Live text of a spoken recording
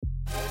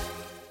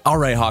All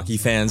right, hockey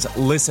fans,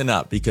 listen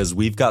up because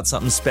we've got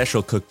something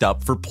special cooked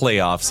up for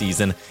playoff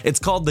season. It's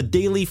called the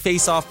Daily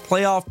Face-Off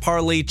Playoff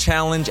Parlay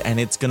Challenge, and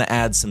it's going to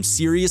add some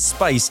serious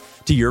spice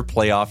to your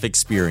playoff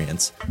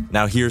experience.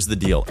 Now, here's the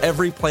deal.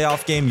 Every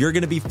playoff game, you're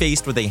going to be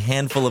faced with a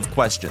handful of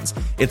questions.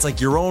 It's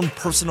like your own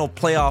personal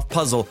playoff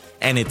puzzle,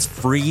 and it's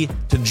free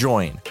to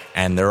join.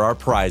 And there are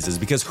prizes,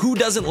 because who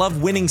doesn't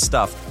love winning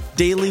stuff?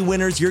 Daily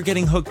winners, you're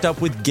getting hooked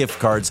up with gift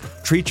cards.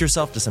 Treat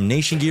yourself to some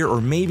Nation gear or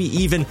maybe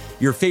even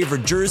your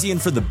favorite jersey.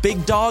 And for the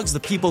big dogs, the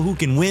people who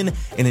can win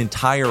an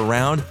entire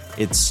round,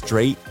 it's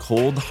straight,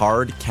 cold,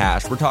 hard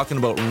cash. We're talking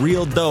about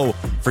real dough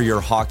for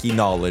your hockey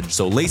knowledge.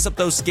 So lace up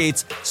those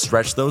skates,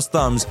 stretch those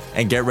thumbs,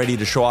 and get ready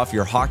to show off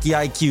your hockey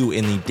IQ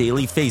in the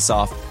Daily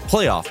Face-Off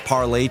Playoff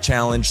Parlay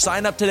Challenge.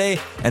 Sign up today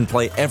and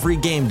play every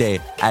game day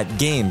at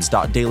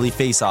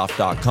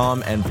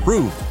games.dailyfaceoff.com and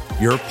prove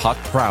your puck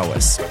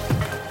prowess.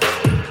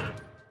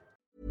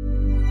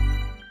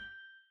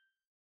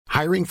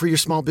 Hiring for your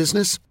small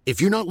business?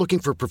 If you're not looking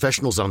for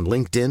professionals on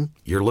LinkedIn,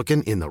 you're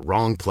looking in the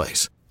wrong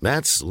place.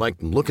 That's like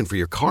looking for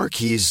your car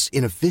keys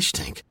in a fish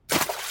tank.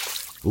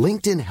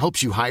 LinkedIn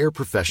helps you hire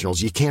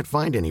professionals you can't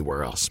find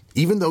anywhere else,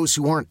 even those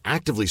who aren't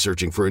actively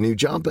searching for a new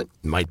job but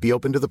might be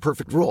open to the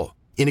perfect role.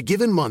 In a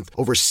given month,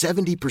 over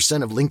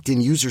 70% of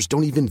LinkedIn users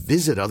don't even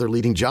visit other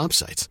leading job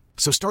sites.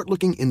 So start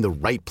looking in the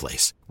right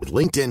place. With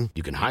LinkedIn,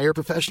 you can hire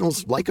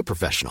professionals like a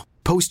professional.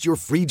 Post your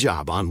free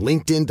job on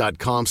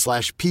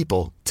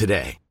linkedin.com/people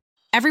today.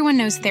 Everyone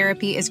knows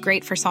therapy is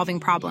great for solving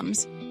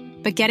problems,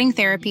 but getting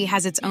therapy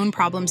has its own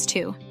problems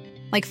too,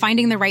 like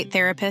finding the right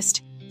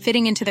therapist,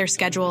 fitting into their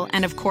schedule,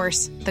 and of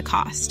course, the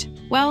cost.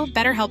 Well,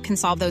 BetterHelp can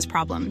solve those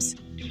problems.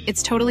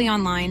 It's totally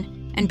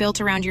online and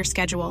built around your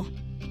schedule.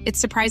 It's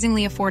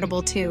surprisingly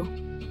affordable too.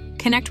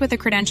 Connect with a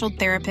credentialed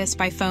therapist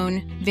by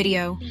phone,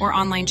 video, or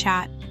online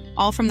chat,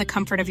 all from the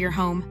comfort of your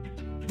home.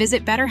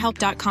 Visit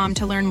BetterHelp.com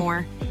to learn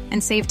more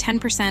and save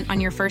 10%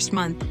 on your first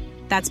month.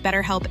 That's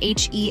BetterHelp,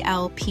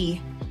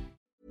 H-E-L-P.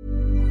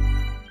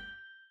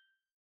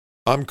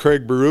 I'm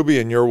Craig Berube,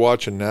 and you're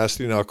watching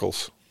Nasty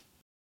Knuckles.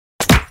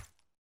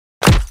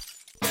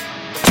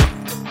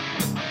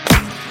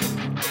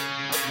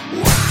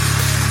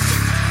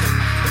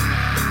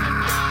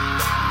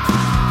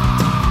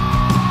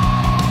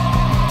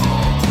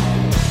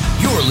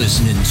 You're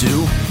listening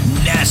to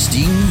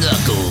Nasty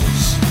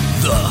Knuckles,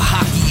 the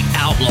Hockey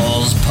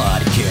Outlaws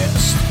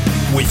podcast,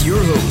 with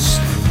your hosts,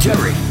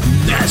 Derek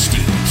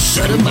Nasty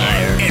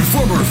Sotomayor and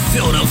former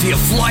Philadelphia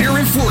Flyer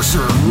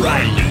enforcer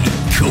Riley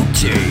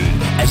Cote,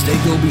 as they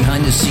go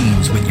behind the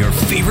scenes with your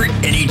favorite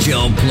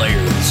NHL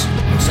players.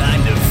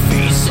 Time to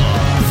face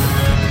off.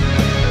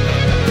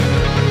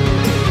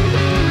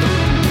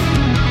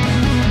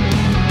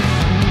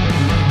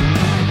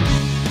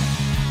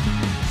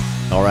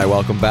 All right,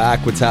 welcome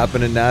back. What's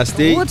happening,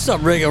 Nasty? What's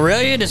up, Rick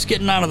Aurelia? Just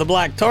getting out of the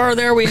black tar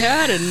there we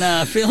had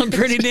and feeling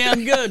pretty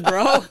damn good,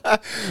 bro.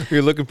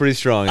 You're looking pretty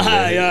strong.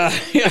 Yeah, I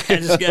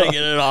just got to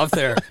get it off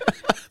there.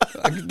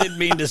 I didn't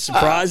mean to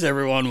surprise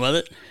everyone with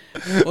it.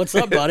 What's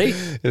up, buddy?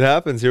 It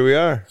happens. Here we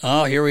are.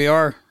 Oh, here we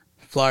are.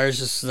 Flyers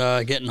just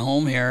getting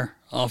home here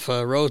off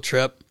a road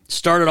trip.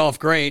 Started off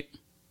great.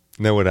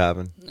 Then what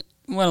happened?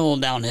 Went a little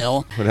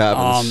downhill. What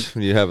happens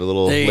when you have a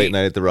little late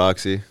night at the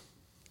Roxy?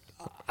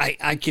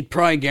 I could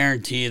probably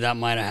guarantee you that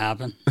might have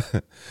happened.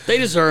 They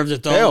deserved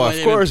it, though. Yeah,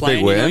 of course,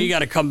 big win. You got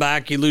to come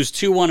back. You lose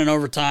 2-1 in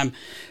overtime.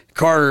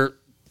 Carter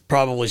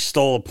probably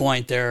stole a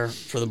point there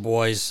for the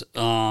boys.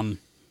 And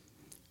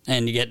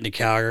you get into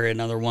Calgary,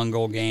 another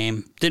one-goal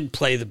game. Didn't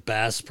play the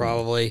best,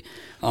 probably.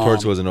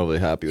 Torts wasn't overly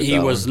happy with that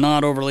one. He was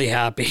not overly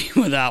happy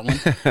with that one.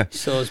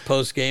 So his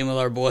post-game with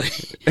our boy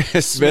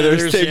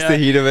Smithers takes the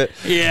heat of it.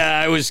 Yeah,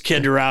 I was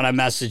kidding around. I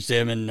messaged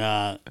him,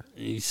 and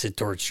he said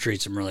Torts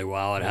treats him really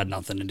well. It had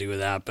nothing to do with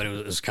that, but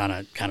it was kind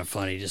of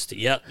funny. Just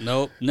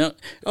no.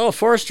 Oh,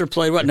 Forrester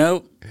played what?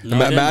 Nope.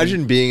 No,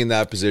 imagine being in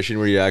that position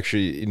where you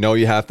actually know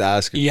you have to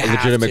ask a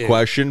legitimate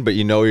question, but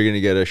you know you're going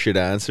to get a shit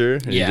answer,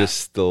 and you're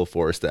just still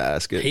forced to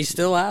ask it. He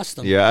still asked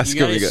him. Yeah, ask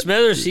him.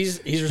 Smithers, he's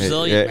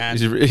resilient, man.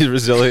 He's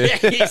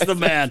resilient. He's the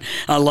man.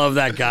 I love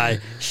that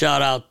guy.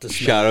 Shout out to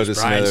Smithers. Shout out to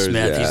Brian Smithers.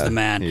 Smith. Yeah, he's the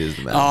man. He is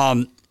the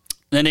man.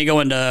 Then they go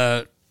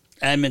into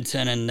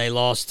Edmonton, and they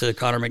lost to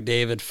Connor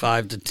McDavid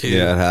 5-2.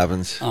 Yeah, it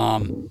happens.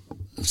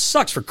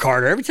 Sucks for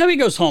Carter. Every time he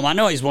goes home, I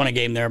know he's won a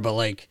game there, but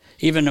like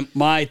even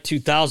my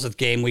 2000th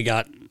game, we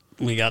got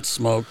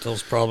smoked. It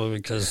was probably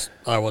because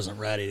I wasn't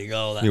ready to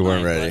go. You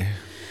weren't ready.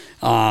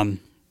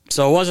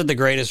 So it wasn't the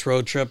greatest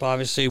road trip,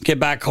 obviously. Get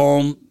back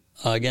home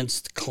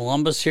against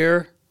Columbus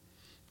here.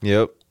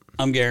 Yep.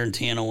 I'm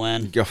guaranteeing a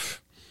win.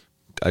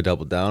 I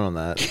doubled down on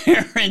that.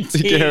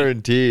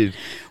 Guaranteed.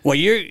 Well,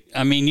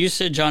 you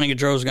said Johnny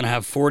Gaudreau was going to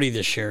have 40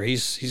 this year.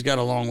 He's got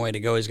a long way to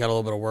go. He's got a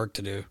little bit of work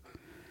to do.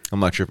 I'm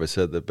not sure if I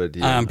said that, but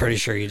yeah. I'm pretty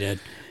sure you did.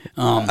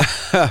 I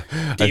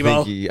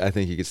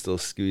think he could still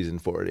squeeze in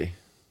 40.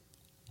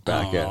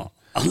 Back end.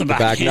 On the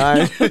back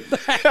nine?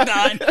 Back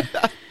nine.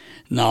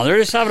 No, they're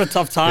just having a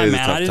tough time,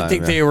 man. I didn't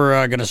think they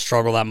were going to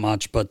struggle that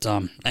much. But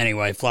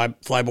anyway,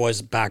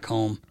 Flyboys back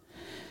home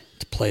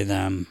to play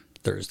them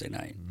Thursday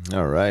night.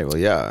 All right. Well,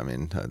 yeah. I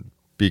mean,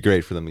 be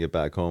great for them to get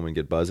back home and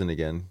get buzzing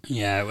again.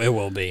 Yeah, it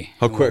will be.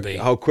 How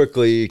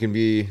quickly you can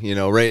be,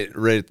 right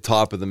at the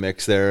top of the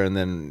mix there, and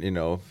then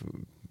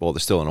well, they're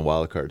still in a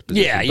wild card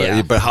position.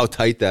 Yeah, but how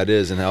tight that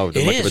is, and how much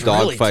of a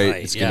dogfight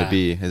it's going to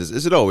be,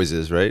 as it always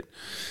is, right?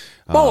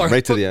 Baller,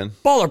 right to the end.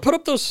 Baller, put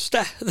up those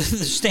the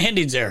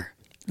standings there.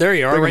 There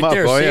you are, Bring right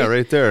there. Oh see? yeah,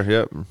 right there.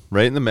 Yep,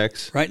 right in the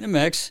mix. Right in the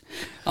mix.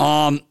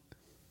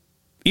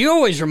 You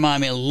always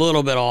remind me a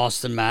little bit of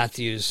Austin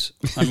Matthews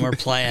when we're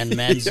playing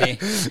Menzie.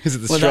 Is it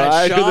the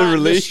stride or the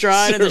release? The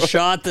stride and the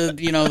shot,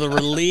 the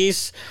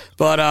release.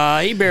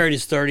 But he buried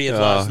his 30th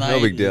last night.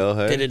 No big deal.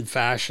 Hey? Did it in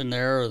fashion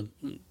there,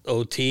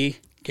 OT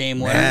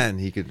game winner. Man,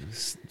 he could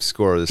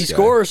score this guy. He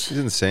scores. He's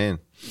insane.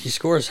 He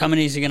scores. How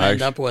many is he going to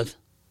end up with?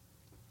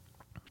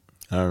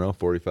 I don't know,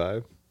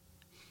 45.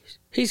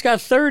 He's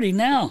got 30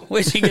 now.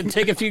 Wait, is he going to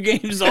take a few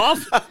games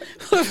off?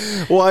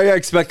 Well, I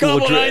expect a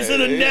couple eyes in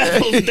the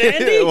Devils,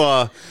 Dandy.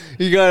 Well,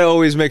 you got to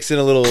always mix in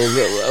a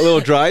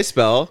little dry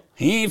spell.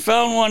 He ain't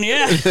found one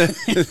yet.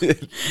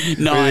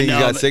 No, I know. You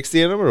got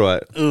 60 in him or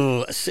what?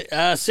 Ooh,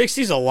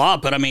 60's a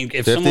lot, but I mean,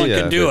 if 50? someone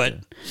could do 50.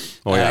 It.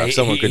 Oh, yeah, if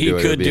someone could do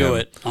it. He could do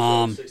it.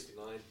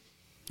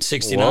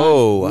 69.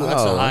 Whoa, wow.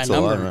 That's a high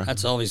number.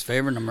 That's always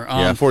favorite number.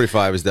 Yeah,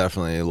 45 is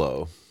definitely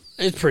low.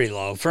 It's pretty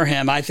low for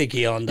him. I think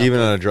he'll end up even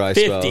on a dry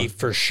 50 spell. 50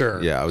 for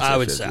sure. Yeah, I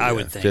would say. I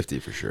would think 50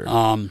 for sure.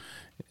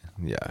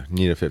 Yeah,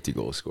 need a 50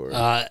 goal scorer.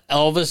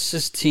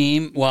 Elvis's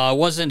team. Well, it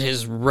wasn't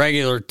his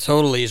regular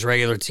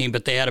team,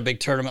 but they had a big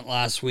tournament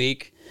last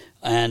week,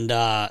 and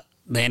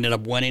they ended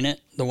up winning it.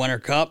 The Winter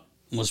Cup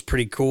was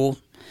pretty cool.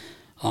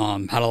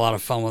 Had a lot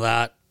of fun with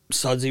that.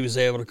 Sudsy was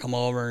able to come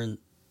over and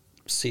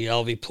see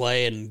Elvie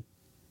play and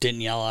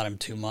didn't yell at him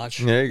too much.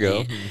 There you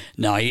go.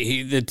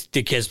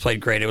 The kids played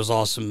great. It was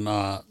awesome.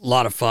 A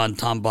lot of fun.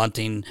 Tom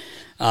Bunting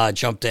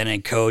jumped in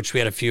and coached. We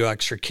had a few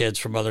extra kids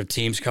from other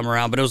teams come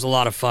around, but it was a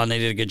lot of fun. They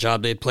did a good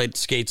job. They played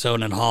Skate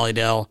Zone in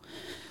Hollydale.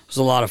 It was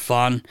a lot of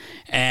fun.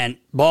 And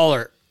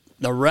Baller,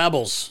 the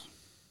Rebels,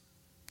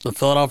 the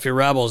Philadelphia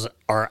Rebels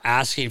are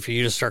asking for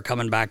you to start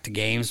coming back to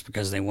games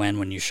because they win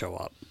when you show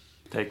up.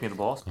 Take me to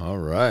Boston. All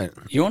right.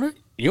 You want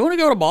to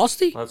go to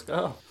Boston? Let's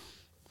go.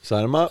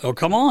 Sign him up. Oh,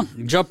 come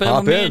on. Jump in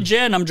with me and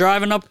Jen. I'm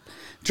driving up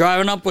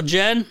with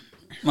Jen,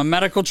 my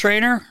medical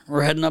trainer.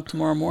 We're heading up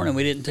tomorrow morning.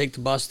 We didn't take the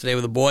bus today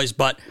with the boys,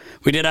 but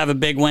we did have a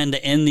big win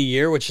to end the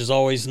year, which is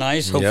always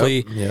nice.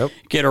 Hopefully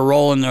get a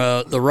roll in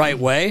the right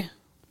way.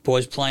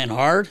 Boys playing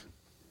hard.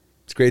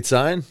 It's a great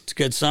sign. It's a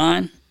good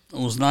sign. It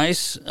was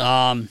nice.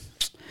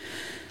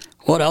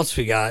 What else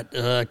we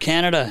got?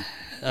 Canada.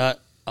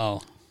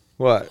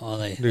 What? Oh,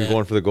 they're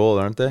going for the gold,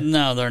 aren't they?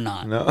 No, they're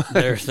not. No,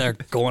 they're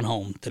going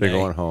home today. They're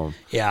going home.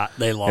 Yeah,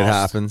 they lost. It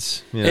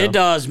happens. It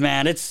does,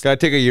 man. It's gotta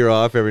take a year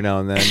off every now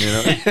and then.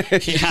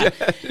 Yeah,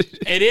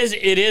 it is.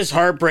 It is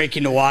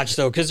heartbreaking to watch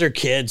though, because they're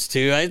kids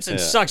too. It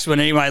sucks when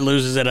anybody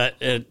loses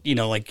at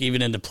like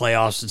even in the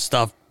playoffs and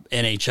stuff,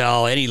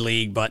 NHL, any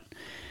league. But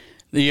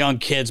the young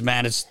kids,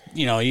 man, it's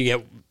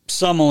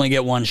some only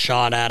get one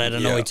shot at it. I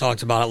know we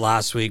talked about it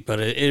last week, but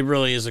it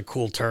really is a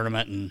cool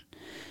tournament and.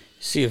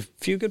 See a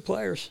few good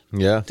players.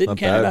 Yeah. Didn't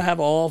Canada have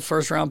all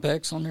first-round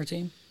picks on their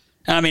team?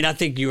 I mean, I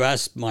think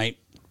U.S. might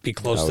be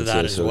close to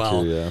that as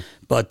well. Too, yeah.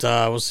 But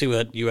we'll see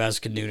what U.S.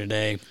 can do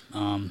today.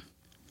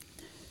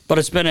 But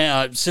it's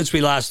been, since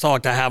we last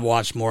talked, I have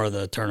watched more of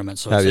the tournament.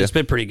 So it's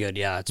been pretty good.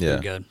 Yeah, it's been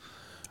good.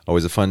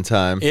 Always a fun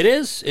time. It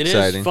is. It is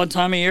a fun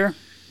time of year.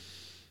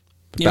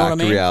 You know what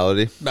I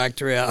mean? Back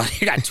to reality.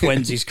 You got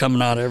twinsies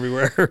coming out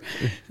everywhere.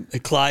 The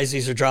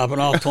Clysies are dropping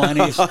off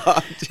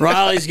 20s.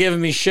 Riley's giving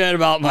me shit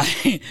about my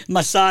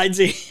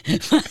sidesy,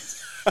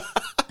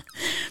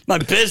 my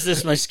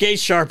business, my skate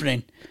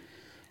sharpening.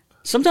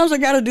 Sometimes I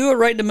got to do it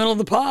right in the middle of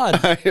the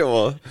pod.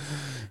 Well,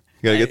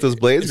 you got to get those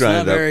blades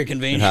grinded up. It's not very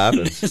convenient. It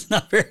happens. It's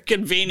not very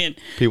convenient.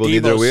 People need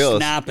their wheels.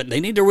 Snapping. They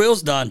need their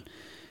wheels done.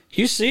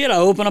 You see it. I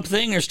open up the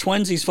thing. There's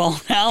twinsies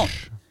falling out.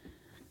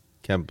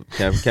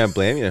 Can't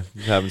blame you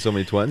having so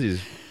many twinsies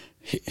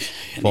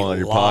falling out of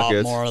your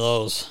pockets. More of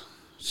those,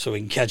 so we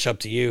can catch up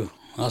to you.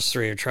 Us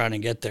three are trying to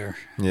get there.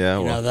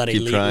 Yeah, that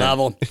elite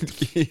level.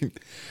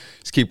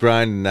 Just keep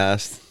grinding,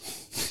 Nast.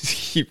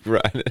 Just keep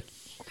grinding.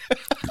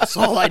 That's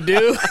all I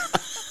do.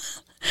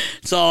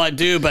 That's all I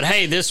do. But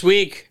hey, this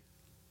week,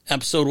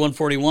 episode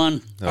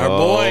 141. Our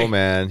boy,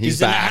 man, he's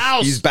back. In the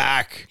house. He's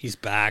back. He's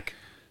back.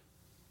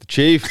 The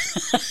Chief.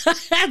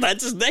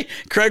 That's his name.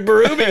 Craig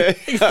Berube.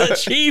 He's the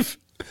Chief.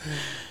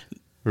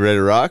 Ready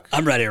to rock?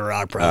 I'm ready to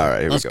rock, bro. All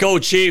right, let's go,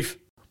 Chief.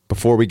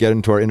 Before we get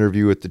into our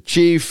interview with the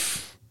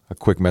Chief, a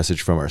quick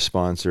message from our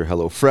sponsor,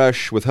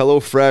 HelloFresh. With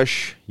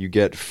HelloFresh, you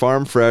get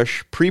farm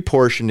fresh,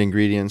 pre-portioned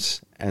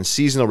ingredients and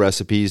seasonal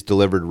recipes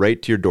delivered right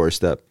to your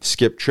doorstep.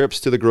 Skip trips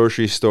to the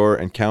grocery store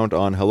and count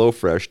on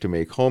HelloFresh to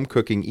make home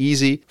cooking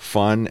easy,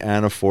 fun,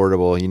 and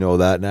affordable. You know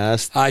that,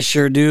 Nast? I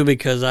sure do,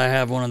 because I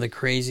have one of the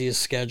craziest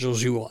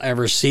schedules you will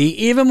ever see.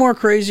 Even more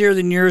crazier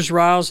than yours,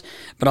 Riles.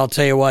 But I'll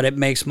tell you what, it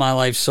makes my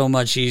life so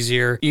much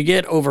easier. You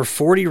get over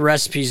 40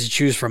 recipes to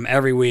choose from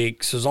every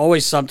week, so there's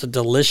always something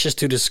delicious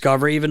to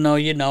discover, even though,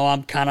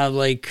 I'm kind of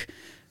like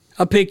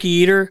a picky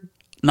eater,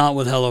 not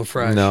with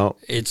HelloFresh. No.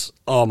 It's,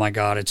 oh my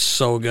God, it's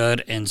so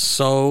good and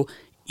so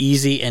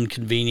easy and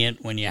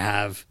convenient when you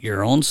have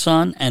your own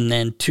son and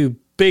then 2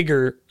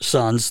 bigger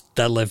sons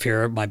that live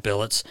here, my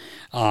billets.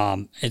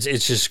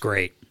 It's just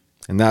great.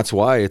 And that's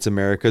why it's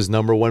America's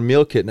 #1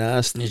 meal kit,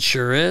 Nast. It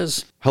sure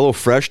is.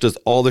 HelloFresh does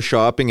all the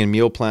shopping and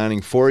meal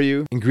planning for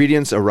you.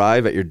 Ingredients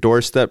arrive at your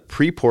doorstep,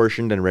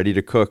 pre-portioned and ready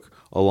to cook,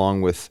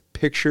 along with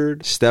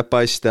pictured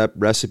step-by-step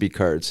recipe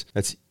cards.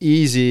 That's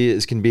easy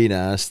as can be,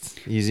 Nast.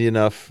 Easy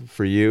enough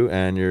for you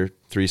and your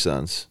 3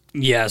 sons.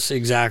 Yes,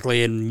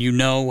 exactly. And you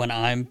know when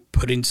I'm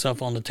putting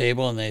stuff on the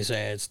table and they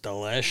say it's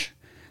delish,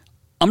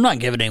 I'm not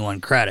giving anyone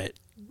credit.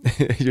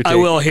 I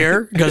will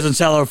here because it's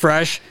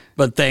HelloFresh,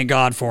 but thank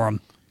God for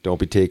them. Don't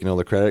be taking all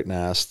the credit,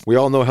 Nast. We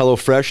all know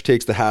HelloFresh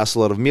takes the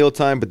hassle out of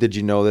mealtime, but did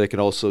you know that it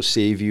can also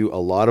save you a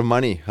lot of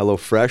money?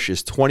 HelloFresh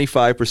is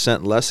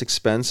 25% less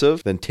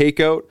expensive than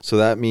takeout, so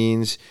that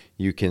means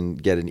you can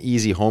get an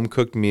easy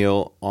home-cooked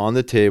meal on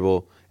the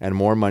table and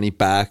more money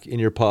back in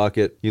your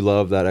pocket. You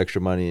love that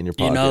extra money in your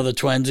pocket. You know the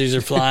twinsies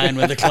are flying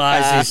with the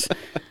Clysies.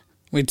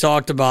 We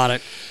talked about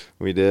it.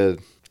 We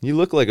did. You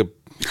look like a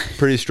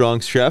pretty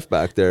strong chef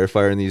back there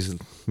firing these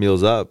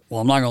meals up.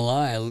 Well, I'm not going to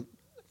lie.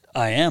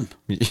 I am.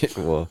 Yeah,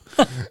 well,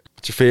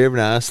 what's your favorite,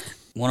 Nast?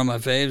 One of my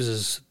faves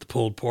is the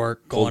pulled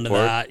pork. Pulled Going to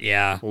pork? that,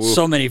 yeah. Ooh.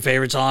 So many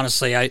favorites,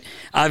 honestly.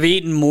 I've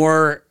eaten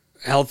more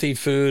healthy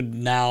food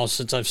now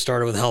since I've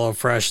started with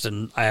HelloFresh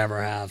than I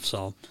ever have,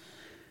 so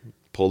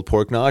Pulled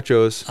pork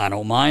nachos. I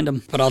don't mind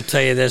them. But I'll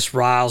tell you this,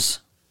 Riles.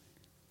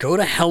 Go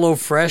to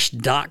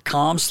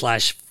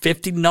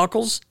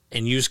HelloFresh.com/50knuckles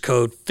and use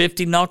code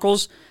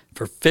 50knuckles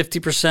for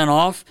 50%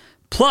 off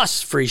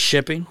plus free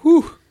shipping.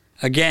 Whew.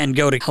 Again,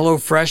 go to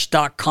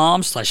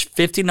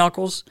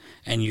HelloFresh.com/50knuckles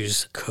and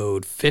use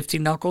code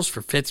 50knuckles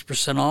for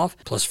 50% off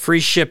plus free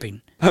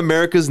shipping.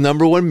 America's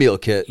 #1 meal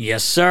kit.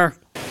 Yes, sir.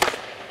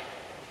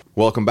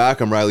 Welcome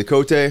back. I'm Riley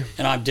Cote. And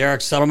I'm Derek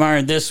Settlemeyer.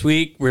 And this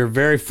week, we're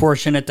very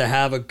fortunate to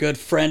have a good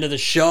friend of the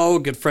show, a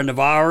good friend of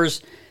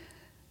ours,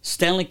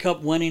 Stanley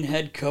Cup winning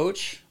head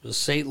coach of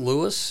St.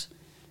 Louis,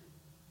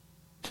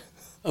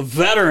 a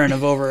veteran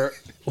of over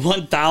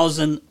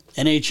 1,000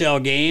 NHL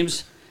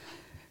games.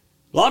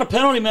 A lot of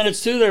penalty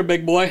minutes, too, there,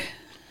 big boy.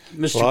 A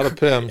lot of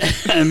Pims.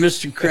 And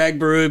Mr. Craig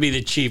Berube,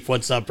 the Chief.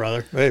 What's up,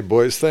 brother? Hey,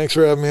 boys. Thanks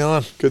for having me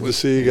on. Good to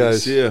see you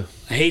guys. See ya.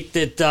 I hate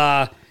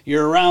that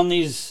you're around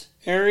these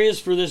areas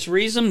for this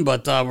reason,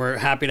 but we're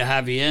happy to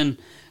have you in.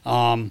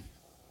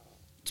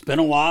 It's been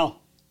a while.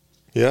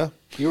 Yeah?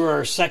 You were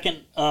our second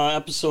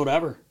episode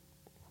ever.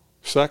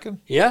 Second?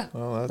 Yeah,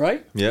 Oh,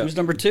 right? Yeah. It was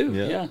number 2.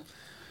 Yeah. Yeah.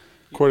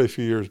 Quite a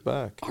few years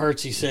back.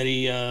 Hartsey said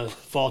he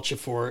faults you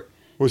for it.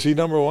 Was he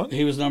number 1?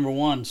 He was number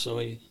 1, so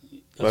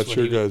That's what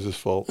your he- guys'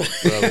 fault.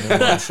 for having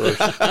him on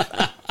first.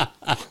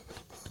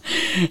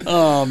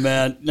 Oh,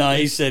 man. No,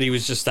 he said he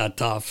was just that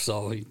tough,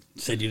 so he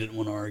said you didn't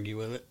want to argue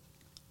with it.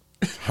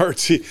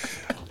 Hartsey.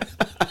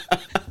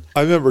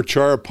 I remember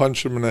Chara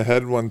punched him in the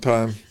head one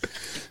time,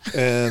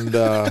 and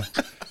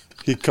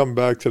he come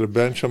back to the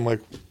bench. I'm like,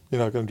 "You're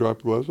not going to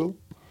drop your gloves with him?"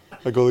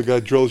 I go, "The guy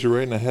drills you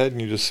right in the head,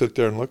 and you just sit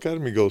there and look at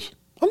him." He goes,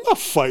 "I'm not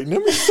fighting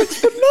him. He's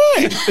 6'9".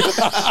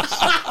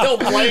 Don't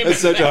blame That's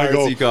such a I go,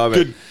 Hartsey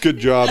comment. Good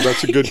job.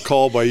 That's a good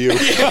call by you. He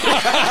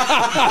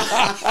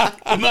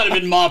might have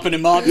been mopping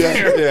him up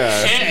there.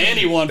 yeah.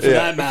 Anyone for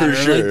that matter.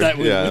 For sure. Like that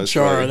with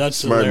Chara. funny. That's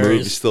smart move.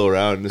 hilarious. He's still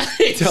around.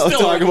 He's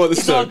Talk about the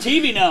he's on stuff.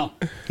 TV now.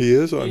 He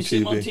is on You TV. see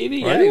him on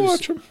TV? I Yeah, he was-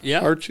 watch him. yeah.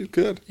 Archie's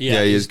good.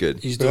 Yeah, he is good.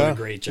 He's doing Yeah, a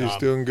great job. He's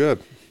doing good.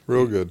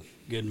 Real good.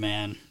 Good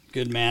man.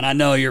 Good man. I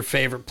know your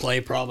favorite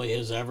play, probably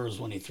his ever, is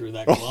when he threw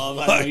that glove.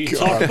 I know my you God.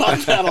 talk about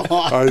that a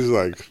lot. I was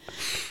like,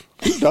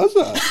 who does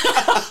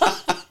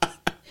that?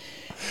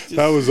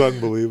 That was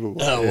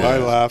unbelievable. Oh, I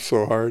laughed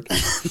so hard. I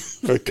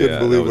couldn't Yeah,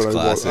 believe that was what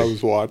classic. I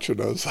was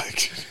watching. I was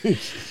like,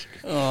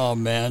 Oh,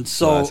 man.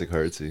 So, Classic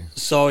Hartsey.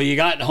 so you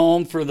got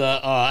home for the,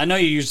 I know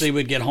you usually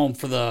would get home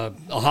for the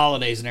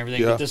holidays and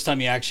everything, Yeah. but this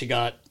time you actually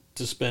got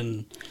to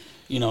spend,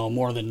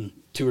 more than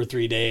 2 or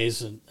 3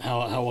 days. And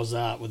how was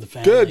that with the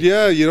family? good.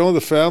 Yeah, the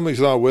family's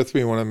not with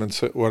me when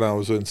when I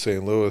was in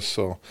St. Louis,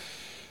 so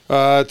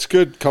it's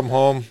good. Come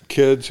home,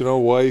 kids,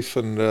 wife,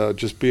 and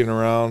just being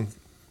around.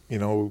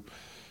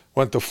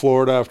 Went to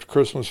Florida after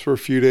Christmas for a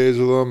few days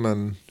with them,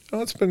 and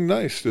it's been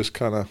nice. Just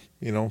kind of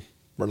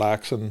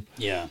relaxing,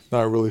 Yeah.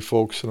 not really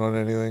focusing on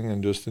anything,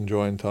 and just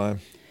enjoying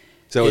time.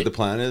 Is that what the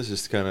plan is?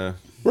 Just kind of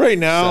Right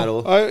now,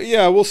 settle?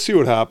 we'll see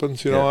what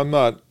happens. Yeah.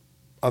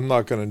 I'm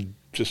not going to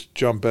just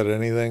jump at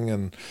anything.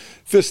 And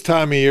this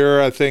time of year,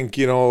 I think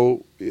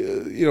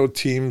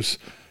teams,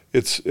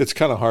 it's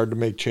kind of hard to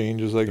make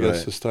changes. I guess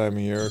Right. this time of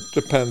year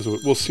depends.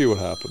 We'll see what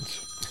happens.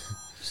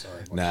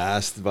 Sorry.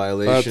 Nast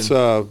violation. That's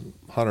a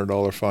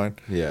 $100 fine,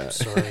 yeah.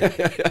 Sorry.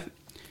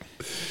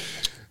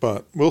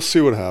 but we'll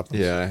see what happens.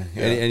 Yeah.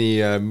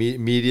 Any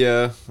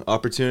media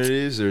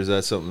opportunities, or is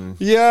that something?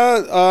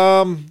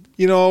 Yeah,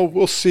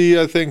 we'll see.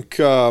 I think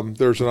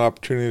there's an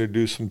opportunity to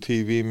do some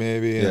TV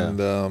maybe, Yeah.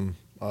 and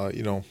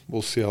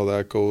we'll see how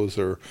that goes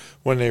or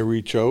when they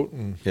reach out.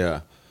 And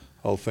Yeah.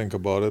 I'll think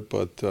about it.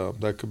 But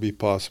that could be a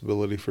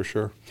possibility for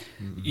sure.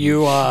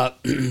 You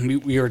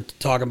we were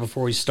talking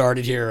before we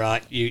started here.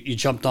 You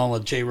jumped on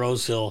with Jay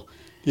Rosehill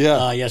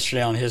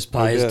yesterday on his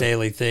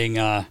daily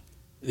thing.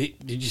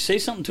 Did you say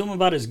something to him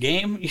about his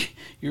game?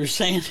 You were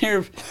saying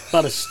there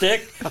about a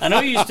stick? I know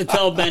you used to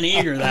tell Ben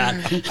Eager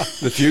that.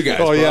 The few guys,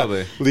 probably.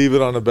 Yeah. Leave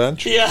it on the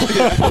bench? Yeah.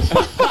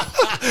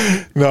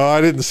 No, I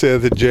didn't say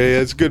that to Jay.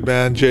 It's a good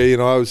man, Jay.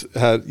 I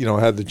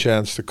had the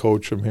chance to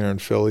coach him here in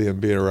Philly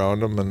and be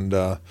around him,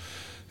 and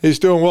he's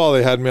doing well.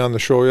 They had me on the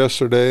show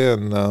yesterday,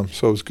 and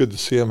so it was good to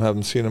see him.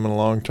 Haven't seen him in a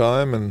long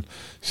time, and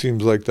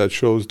seems like that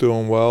show's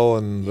doing well,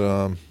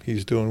 and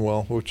he's doing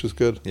well, which is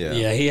good.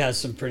 Yeah, he has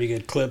some pretty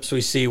good clips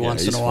we see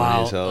once in a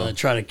while.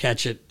 Try to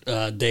catch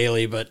it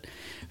daily, but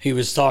he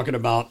was talking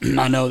about,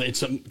 I know that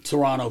it's a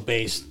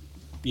Toronto-based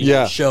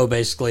show,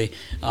 basically,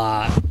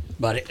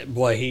 but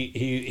boy,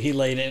 he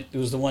laid it. It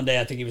was the one day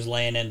I think he was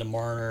laying into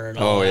Marner and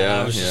all that.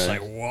 I was just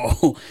like,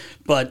 whoa.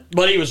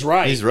 But he was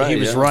right. He's right. He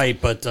was right.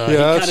 But he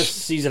kind of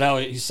sees it how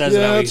he says it.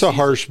 Yeah, it's a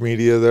harsh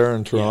media there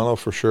in Toronto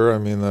for sure. I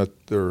mean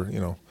that they're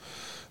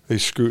they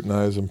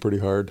scrutinize them pretty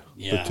hard.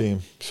 The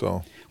team.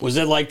 So was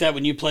it like that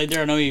when you played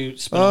there? I know you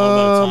spent a little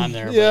bit of time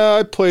there. Yeah,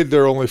 I played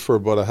there only for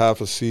about a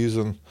half a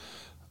season.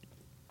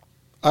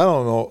 I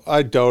don't know.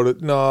 I doubt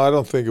it. No, I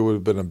don't think it would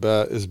have been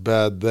as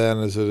bad then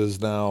as it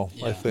is now.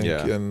 I think,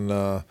 and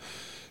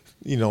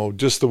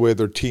just the way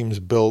their team's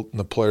built and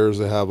the players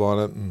they have on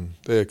it, and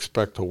they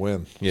expect to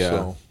win. Yeah.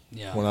 So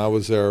when I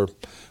was there,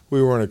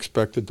 we weren't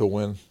expected to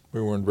win.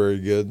 We weren't very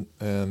good,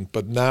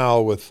 but now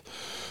with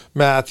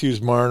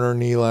Matthews, Marner,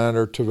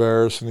 Nylander,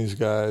 Tavares, and these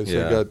guys, they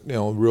got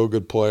real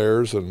good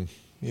players, and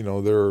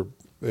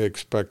they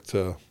expect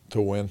to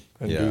win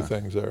and do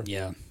things there.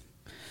 Yeah.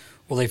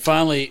 Well, they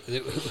finally.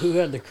 Who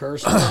had the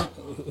curse?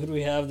 Who do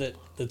we have that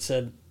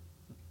said?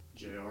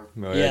 JR.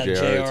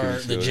 JR.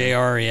 The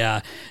JR.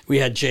 Yeah, we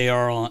had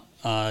JR on.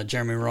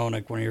 Jeremy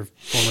Roenick, one of your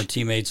former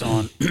teammates,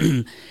 on,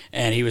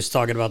 and he was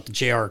talking about the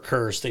JR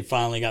curse. They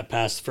finally got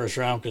past the first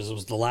round because it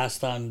was the last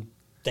time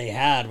they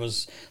had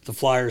was the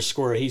Flyers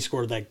scored. He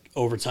scored that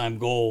overtime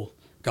goal.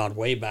 God,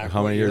 way back.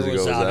 How many years ago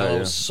was that? It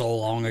was so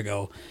long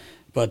ago,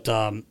 but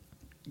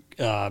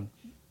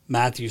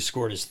Matthews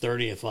scored his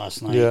 30th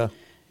last night. Yeah.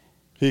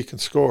 He can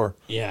score.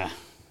 Yeah.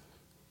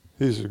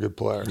 He's a good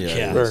player.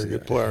 Yeah. Very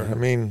good player. I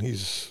mean,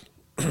 he's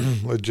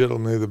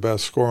legitimately the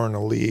best scorer in the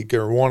league,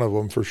 or one of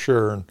them for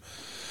sure. And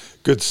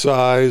good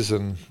size,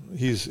 and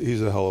he's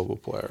a hell of a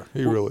player.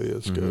 He really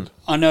is good.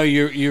 I know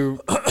you're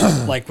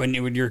like when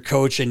you're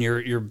coaching,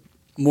 you're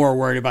more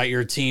worried about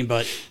your team,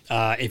 but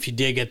if you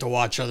did get to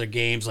watch other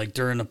games, like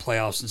during the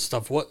playoffs and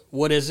stuff,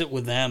 what is it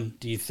with them,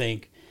 do you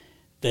think,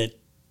 that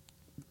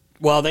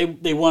well,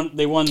 they won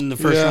in the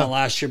first round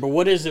last year, but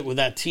what is it with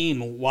that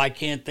team? Why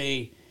can't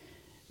they,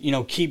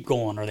 keep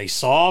going? Are they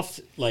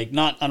soft? Like,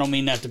 not, I don't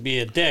mean that to be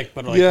a dick,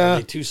 but are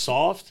they too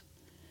soft?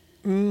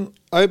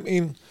 I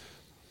mean,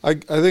 I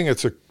think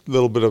it's a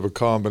little bit of a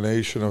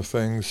combination of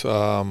things.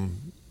 I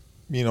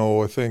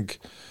think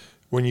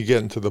when you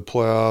get into the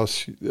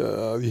playoffs,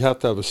 you have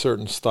to have a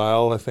certain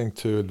style, I think,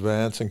 to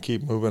advance and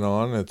keep moving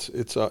on.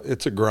 It's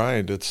a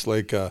grind. It's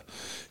like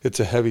it's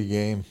a heavy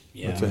game.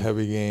 Yeah. It's a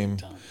heavy game.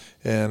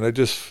 And I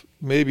just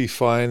maybe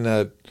find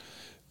that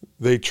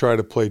they try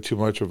to play too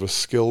much of a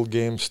skilled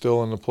game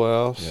still in the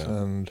playoffs,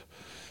 and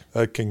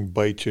that can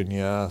bite you in the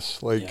ass.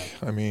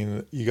 I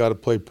mean, you got to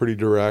play pretty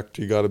direct.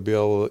 You got to be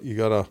able to, you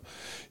got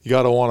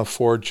to want to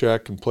forward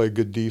check and play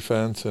good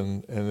defense,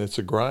 and it's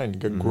a grind.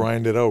 You got to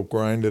grind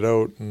it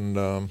out, and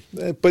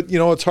but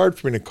it's hard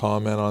for me to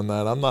comment on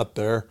that. I'm not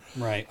there.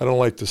 Right. I don't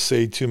like to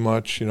say too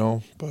much,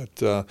 but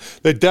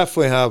they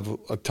definitely have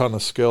a ton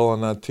of skill on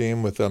that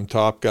team with them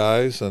top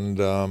guys, and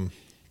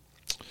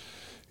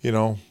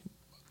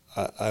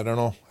I don't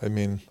know. I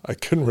mean, I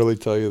couldn't really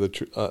tell you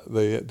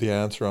the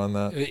answer on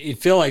that. You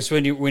feel like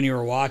when you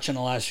were watching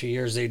the last few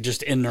years, they're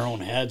just in their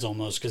own heads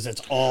almost, because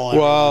that's all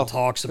everyone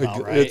talks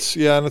about, right?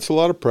 And it's a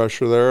lot of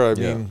pressure there. I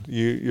mean,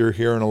 you're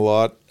hearing a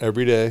lot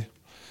every day,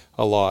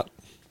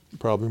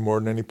 probably more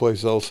than any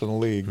place else in the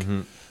league,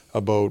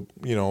 about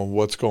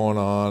what's going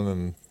on,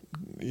 and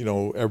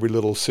every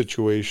little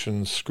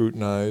situation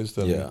scrutinized,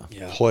 and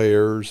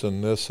players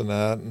and this and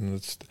that, and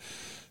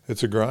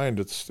it's a grind.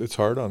 It's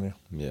hard on you.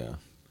 Yeah.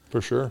 For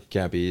sure.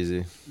 Can't be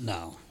easy.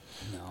 No,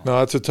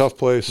 it's a tough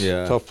place.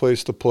 Yeah. Tough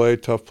place to play,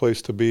 tough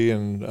place to be,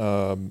 and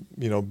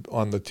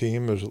on the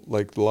team there's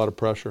like a lot of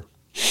pressure.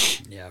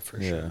 Yeah,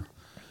 for sure.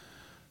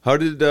 How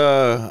did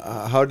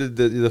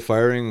the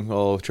firing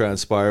all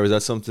transpire? Was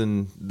that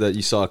something that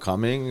you saw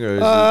coming,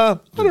 or I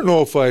don't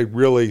know if I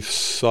really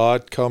saw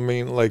it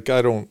coming. I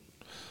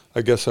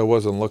guess I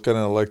wasn't looking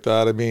at it like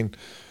that. I mean,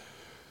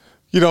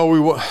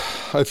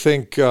 I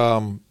think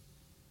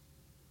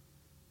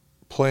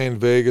playing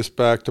Vegas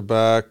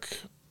back-to-back,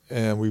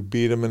 and we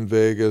beat them in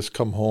Vegas,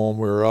 come home,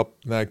 we were up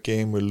in that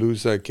game, we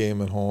lose that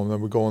game at home, then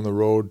we go on the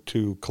road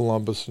to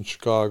Columbus and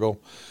Chicago,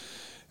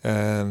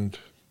 and,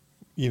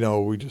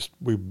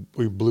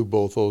 we blew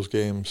both those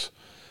games.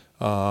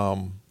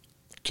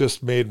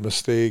 Just made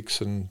mistakes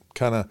and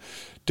kind of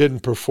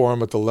didn't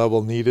perform at the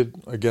level needed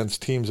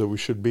against teams that we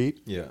should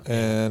beat. Yeah.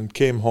 And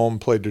came home,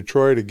 played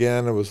Detroit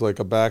again. It was like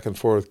a back and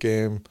forth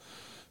game,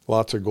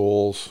 lots of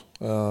goals.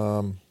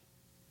 I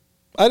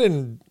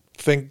didn't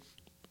think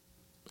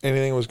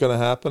anything was going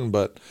to happen,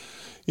 but,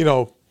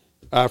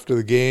 after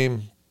the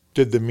game,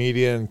 did the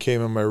media and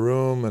came in my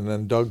room, and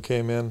then Doug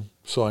came in.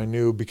 So I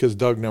knew, because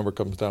Doug never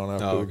comes down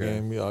after the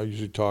game. I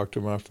usually talk to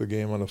him after the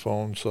game on the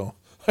phone, so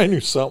I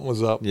knew something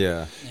was up.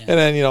 Yeah. And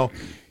then,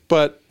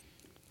 but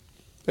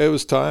it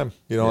was time.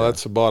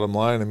 That's the bottom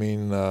line. I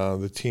mean,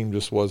 the team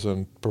just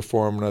wasn't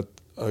performing at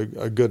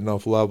a good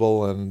enough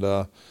level,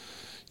 and,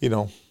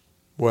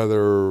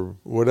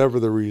 whatever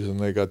the reason,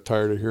 they got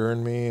tired of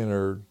hearing me,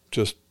 or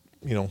just,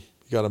 you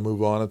got to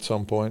move on at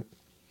some point.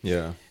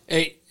 Yeah.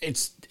 Hey,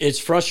 it's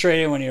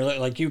frustrating when you're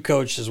like you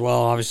coached as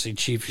well. Obviously,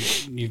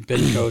 Chief, you've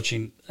been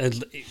coaching.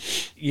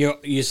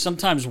 You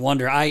sometimes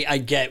wonder. I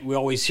get. We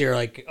always hear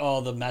like,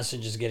 oh, the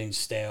message is getting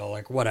stale.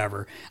 Like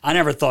whatever. I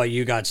never thought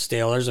you got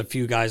stale. There's a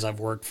few guys I've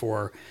worked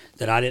for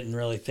that I didn't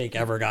really think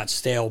ever got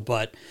stale.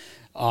 But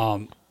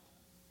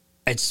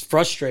it's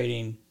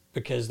frustrating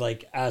because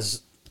like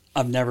as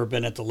I've never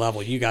been at the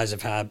level you guys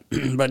have had,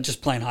 but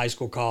just playing high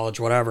school, college,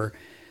 whatever,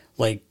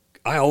 like.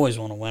 I always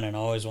want to win and I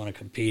always want to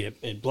compete.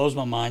 It blows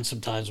my mind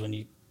sometimes when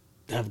you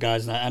have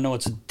guys. And I know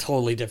it's a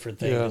totally different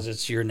thing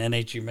because you're an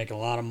NH, you're making a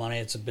lot of money,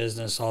 it's a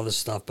business, all this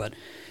stuff, but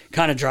it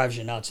kind of drives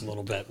you nuts a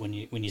little bit when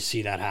you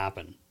see that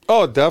happen.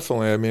 Oh,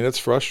 definitely. I mean, it's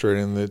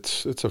frustrating.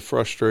 It's a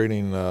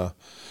frustrating.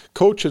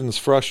 Coaching's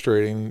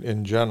frustrating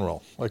in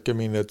general. Like, I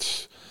mean,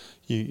 it's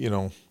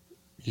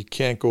you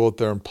can't go out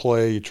there and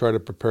play. You try to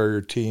prepare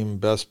your team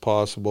best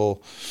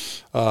possible.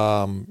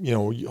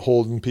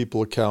 Holding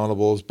people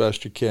accountable as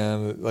best you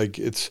can. Like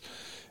it's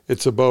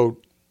about,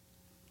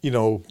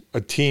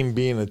 a team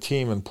being a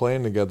team and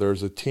playing together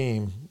as a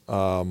team.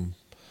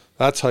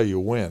 That's how you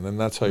win, and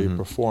that's how you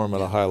perform at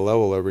a high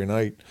level every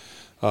night.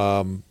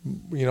 I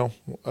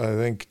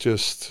think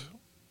just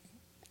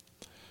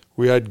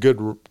we had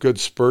good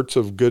spurts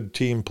of good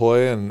team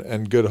play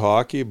and good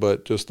hockey,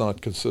 but just not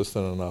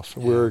consistent enough.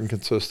 Yeah. We're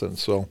inconsistent,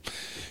 so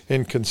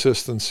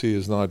inconsistency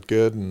is not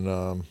good,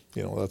 and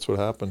that's what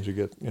happens. You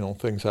get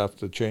things have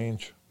to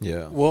change.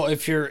 Yeah. Well,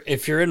 if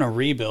you're in a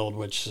rebuild,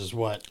 which is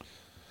what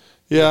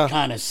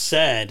kind of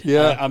said,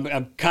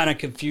 I'm kind of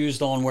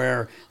confused on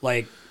where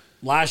like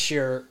last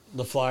year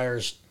the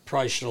Flyers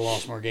probably should have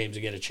lost more games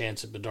to get a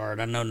chance at Bedard.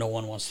 I know no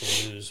one wants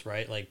to lose,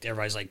 right? Like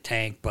everybody's like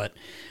tank, but.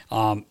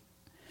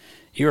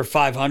 You were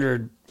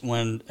 500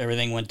 when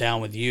everything went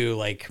down with you.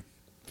 Like,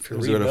 if you're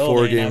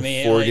rebuilding,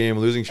 a four-game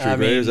losing streak,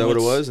 right? Is that what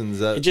it was?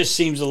 And it just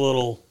seems a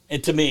little.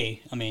 To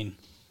me, I mean,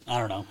 I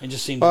don't know. It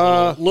just seems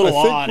a little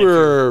odd. I think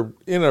we're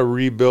in a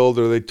rebuild,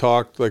 or they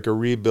talked like a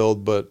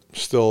rebuild, but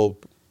still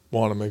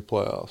want to make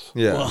playoffs.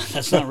 Yeah, well,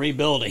 that's not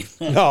rebuilding.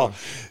 No,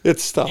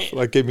 it's tough.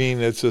 Like, I mean,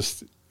 it's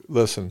just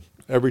listen.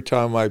 Every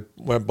time I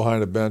went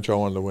behind a bench, I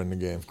wanted to win the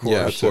game. Of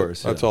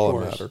course. That's all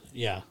that mattered.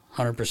 Yeah,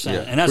 100%. Yeah.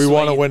 And that's we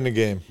want to win the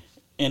game.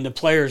 And the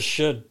players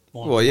should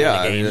want to win the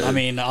game. I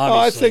mean,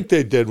 obviously. I think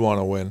they did want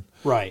to win.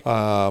 Right.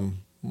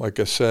 Like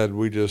I said,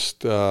 we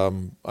just,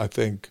 I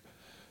think,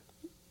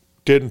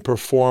 didn't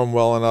perform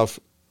well enough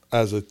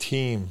as a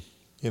team,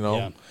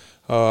 Yeah.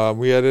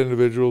 We had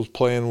individuals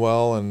playing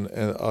well and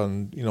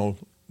on,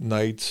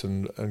 nights,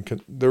 and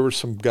there were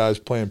some guys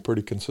playing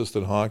pretty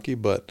consistent hockey,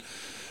 but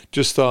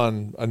just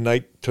on a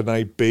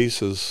night-to-night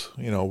basis,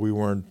 we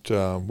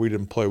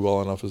didn't play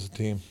well enough as a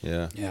team.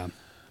 Yeah. Yeah.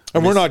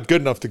 And we're not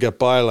good enough to get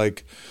by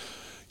like,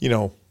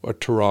 a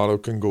Toronto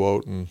can go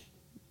out and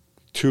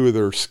two of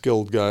their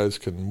skilled guys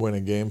can win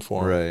a game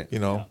for them.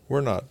 Right.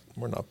 We're not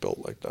built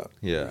like that.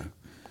 Yeah.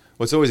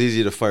 Well, it's always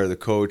easy to fire the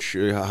coach.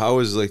 How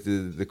was like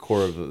the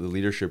core of the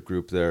leadership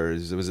group there?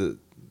 Was it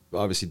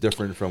obviously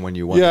different from when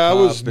you won? Yeah, it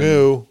was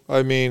new.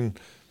 I mean,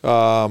 it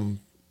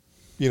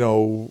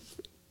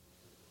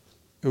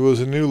was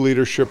a new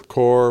leadership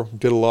core.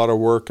 Did a lot of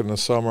work in the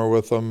summer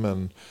with them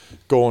and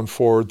going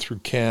forward through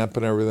camp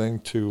and everything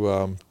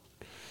to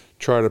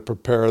try to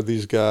prepare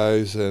these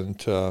guys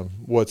and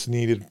what's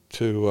needed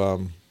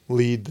to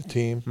lead the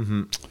team.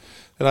 Mm-hmm.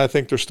 And I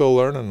think they're still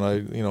learning.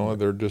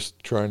 They're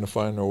just trying to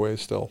find their way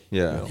still.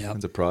 Yeah,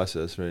 it's a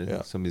process, right?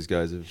 Yeah. Some of these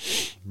guys have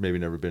maybe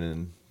never been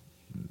in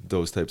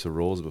those types of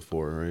roles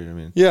before, right? I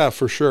mean, yeah,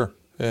 for sure.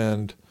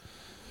 And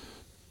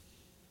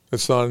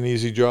it's not an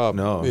easy job.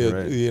 No,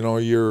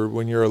 right.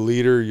 When you're a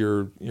leader,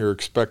 you're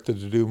expected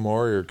to do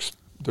more.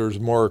 There's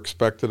more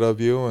expected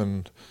of you,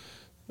 and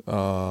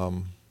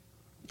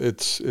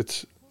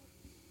it's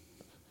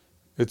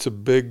a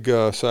big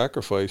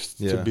sacrifice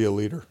to be a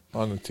leader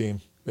on the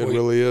team. It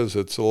really is.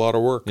 It's a lot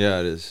of work. Yeah,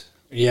 it is.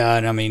 Yeah,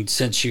 and I mean,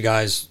 since you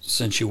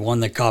won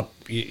the cup,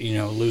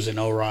 losing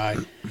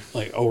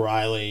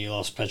O'Reilly, you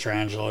lost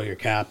Pietrangelo, your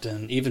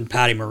captain, even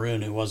Patty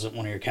Maroon, who wasn't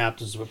one of your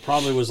captains, but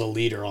probably was a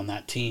leader on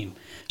that team.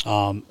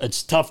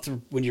 It's tough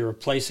when you're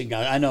replacing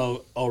guys. I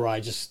know O'Reilly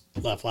just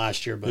left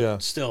last year,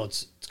 but still,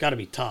 it's got to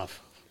be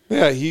tough.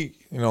 Yeah,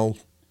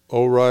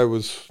 O'Reilly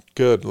was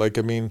good.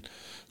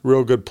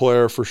 Real good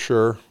player for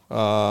sure.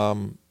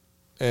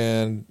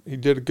 and he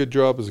did a good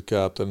job as a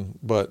captain.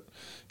 But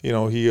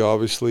he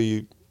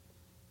obviously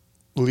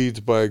leads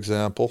by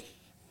example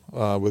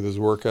with his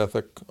work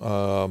ethic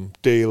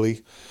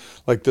daily.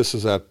 Like this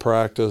is at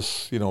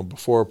practice,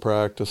 before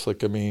practice. Like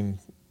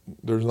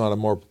there's not a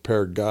more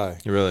prepared guy.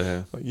 You really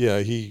have. Yeah,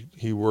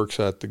 he works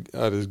at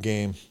his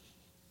game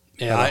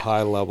at a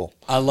high level.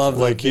 I love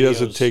like he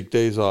doesn't take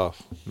days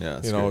off. Yeah,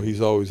 that's great.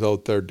 He's always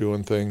out there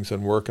doing things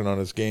and working on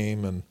his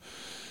game, and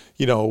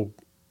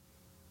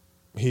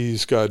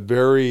he's got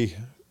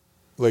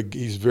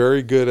he's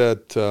very good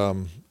at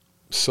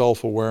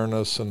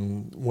self-awareness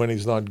and when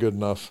he's not good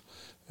enough,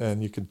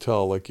 and you can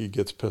tell like he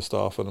gets pissed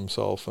off at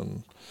himself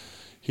and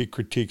he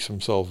critiques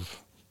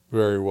himself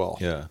very well.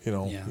 Yeah.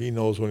 He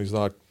knows when he's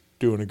not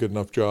doing a good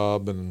enough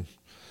job, and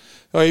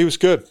he was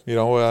good.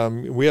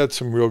 We had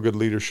some real good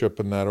leadership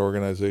in that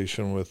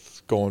organization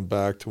with going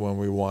back to when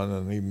we won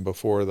and even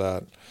before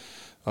that.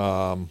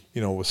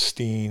 With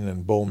Steen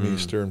and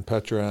Bomeister and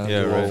Petrangelo.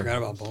 Yeah, right. I forgot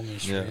about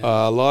Bomeister.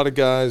 Yeah. A lot of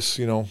guys,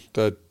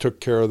 that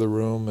took care of the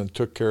room and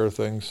took care of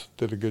things,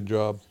 did a good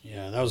job.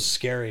 Yeah, that was a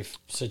scary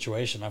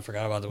situation. I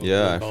forgot about the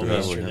I forgot Bomeister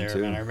about him there,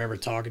 too. man. I remember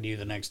talking to you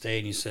the next day,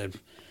 and you said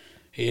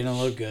he didn't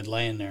look good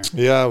laying there.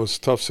 Yeah, it was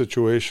a tough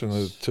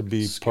situation to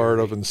be part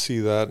of and see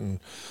that.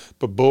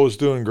 But Bo's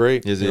doing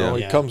great. Is he?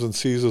 He comes and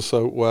sees us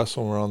out west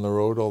when we're on the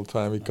road all the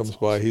time. He comes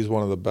by. He's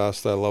one of the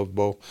best. I love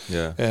Bo.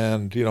 Yeah.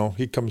 And,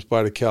 he comes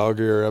by to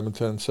Calgary or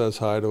Edmonton, says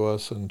hi to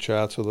us and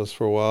chats with us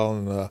for a while,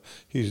 and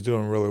he's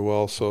doing really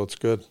well, so it's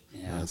good.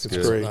 Yeah, that's it's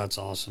good. great. That's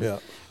awesome. Yeah.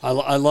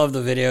 I love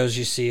the videos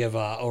you see of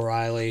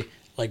O'Reilly,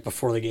 like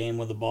before the game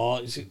with the ball.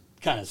 He's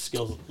kind of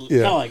skills, kind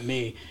of like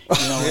me,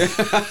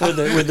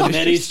 with the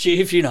middies,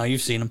 Chief.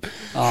 You've seen them.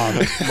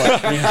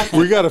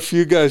 We got a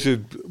few guys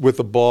with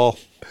the ball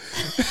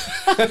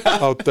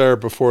out there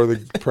before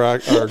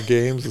our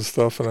games and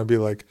stuff, and I'd be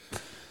like,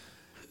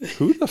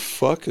 who the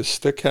fuck is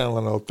stick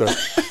handling out there?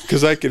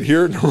 Because I could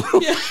hear it in the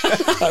room.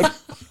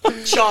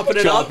 Chopping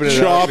it up.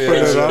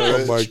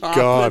 Oh, my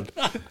God.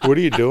 What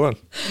are you doing?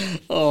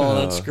 Oh,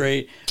 that's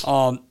great.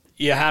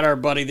 You had our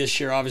buddy this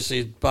year,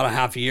 obviously about a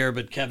half a year,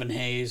 but Kevin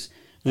Hayes.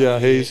 Yeah,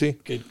 Hazy.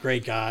 Good,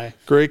 great guy.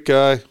 Great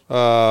guy.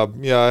 I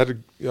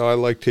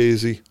liked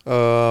Hazy.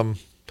 Real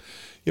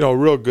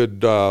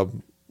good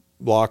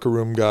locker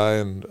room guy,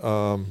 and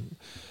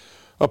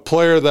a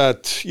player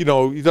that, he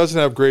doesn't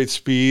have great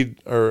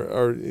speed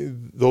or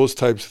those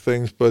types of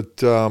things,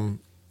 but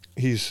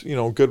he's,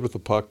 good with the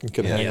puck and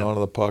can hang on to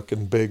the puck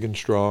and big and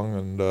strong,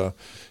 and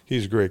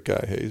he's a great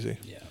guy, Hazy.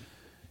 Yeah.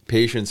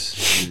 Patience.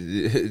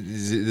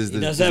 Does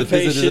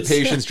the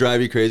patience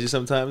drive you crazy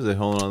sometimes? They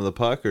holding on to the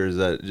puck, or is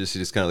that you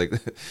just kind of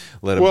like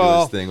let him do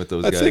his thing with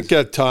those guys? I think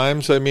at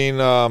times, I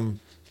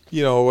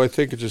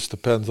think it just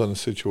depends on the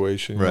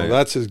situation. Right.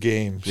 That's his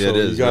game. So it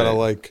is, you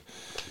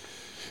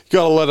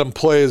gotta let him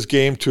play his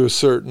game to a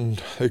certain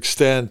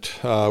extent,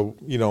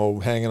 hanging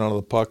on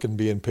the puck and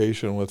being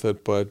patient with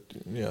it. But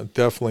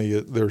definitely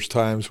there's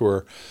times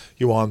where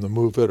you want him to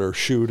move it or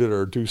shoot it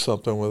or do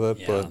something with it.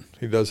 Yeah. But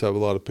he does have a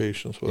lot of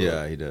patience with it.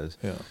 Yeah, he does.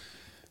 Yeah.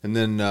 And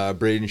then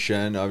Braden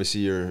Shen,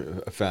 obviously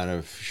you're a fan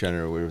of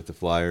Shenner with the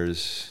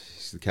Flyers.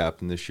 He's the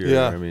captain this year.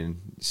 Yeah.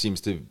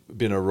 Seems to have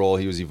been a role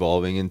he was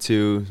evolving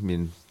into.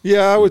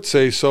 Yeah, I would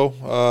say so.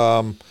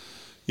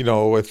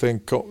 I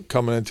think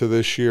coming into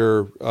this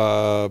year,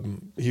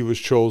 he was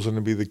chosen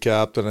to be the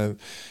captain, and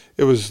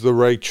it was the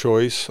right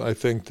choice. I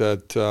think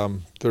that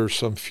there's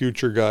some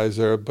future guys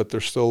there, but they're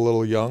still a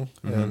little young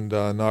and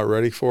not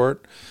ready for it.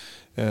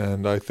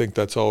 And I think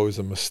that's always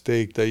a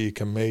mistake that you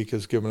can make,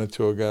 is giving it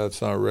to a guy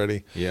that's not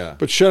ready. Yeah.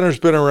 But Shenner's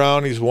been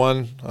around. He's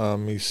won.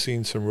 He's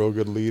seen some real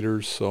good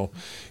leaders, so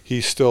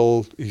he's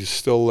still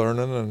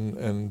learning.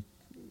 And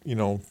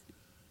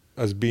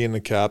as being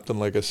the captain,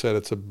 like I said,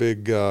 it's a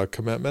big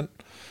commitment.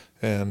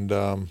 And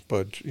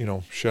but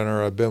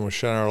Shenner, I've been with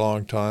Shenner a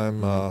long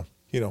time. I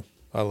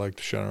like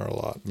Shenner a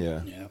lot.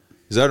 Yeah.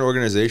 Is that an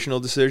organizational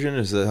decision?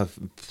 Does that have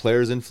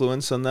players'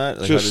 influence on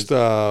that? Just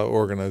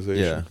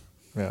organization.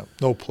 Yeah.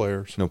 No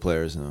players. No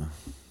players. No.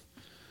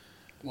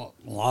 Well,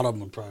 a lot of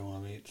them would probably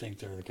want to think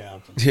they're the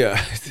captain.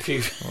 Yeah.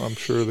 Well, I'm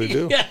sure they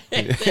do.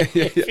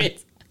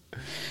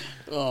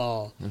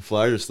 Oh. The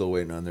Flyers are still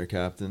waiting on their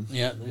captain.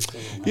 Yeah, they still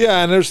don't have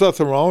Yeah, and there's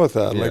nothing wrong with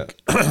that. Yeah.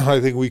 Like, I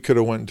think we could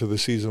have went into the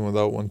season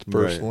without one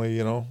personally.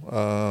 Right.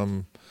 How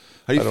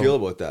do you feel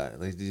about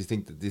that? Like, do you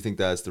think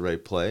that's the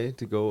right play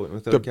to go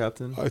without a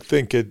captain? I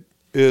think it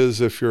is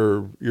if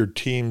your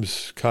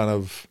team's kind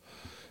of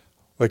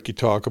like you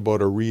talk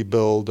about a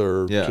rebuild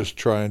or just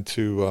trying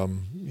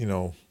to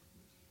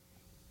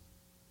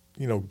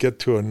get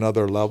to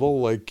another level.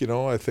 Like,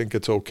 I think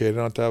it's okay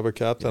not to have a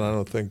captain. I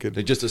don't think it.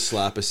 Like just to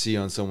slap a C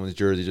on someone's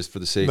jersey just for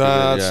the sake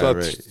of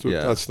it.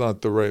 That's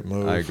not the right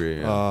move. I agree.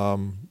 Yeah.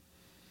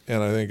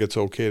 And I think it's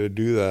okay to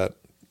do that,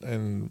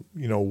 and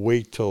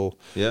wait till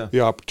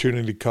the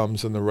opportunity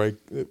comes and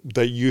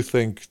that you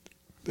think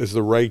is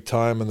the right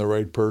time and the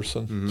right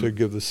person to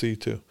give the C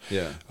to.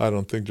 Yeah. I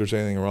don't think there's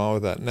anything wrong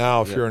with that.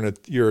 Now, if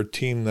you're a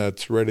team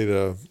that's ready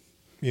to,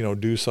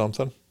 do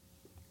something,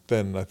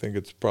 then I think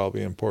it's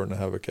probably important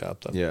to have a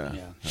captain. Yeah.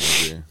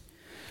 I agree.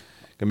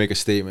 make a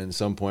statement at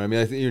some point. I mean,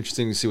 I think it's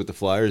interesting to see what the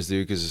Flyers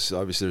do because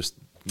obviously there's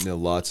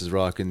lots is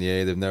rocking the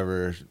A. They've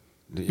never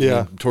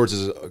Torts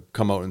has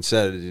come out and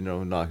said he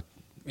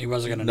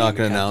wasn't going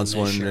to announce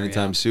one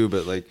anytime soon,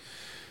 but like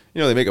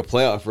they make a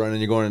playoff run and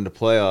you're going into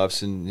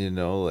playoffs and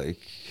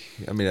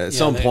at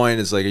some point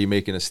it's like, do you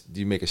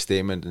make a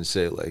statement and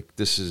say like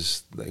this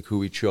is like who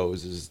we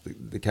chose as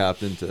the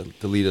captain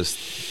to lead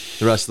us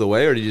the rest of the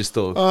way, or do you just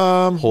still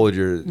hold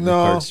your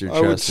cards to your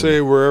chest? I would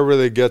say wherever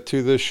they get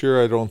to this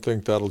year, I don't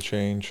think that'll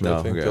change.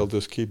 I think they'll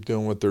just keep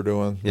doing what they're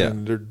doing.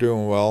 And they're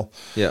doing well.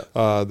 Yeah,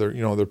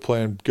 they're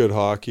playing good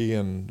hockey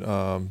and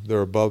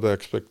they're above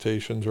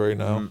expectations right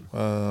now.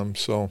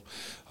 So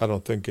I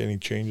don't think any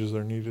changes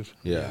are needed.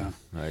 Yeah.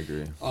 I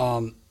agree.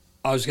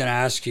 I was going to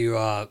ask you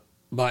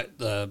about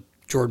the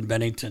Jordan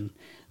Bennington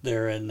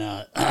there in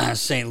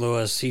St.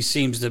 Louis. He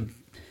seems to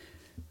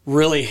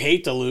really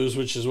hate to lose,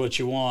 which is what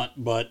you want,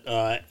 but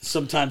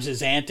sometimes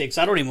his antics,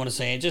 I don't even want to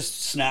say it,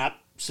 just snap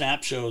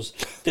shows.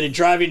 Did it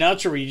drive you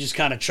nuts, or were you just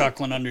kind of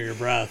chuckling under your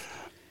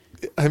breath?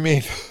 I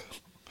mean,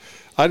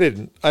 I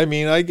didn't. I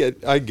mean, I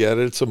get it.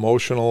 It's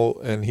emotional,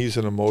 and he's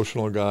an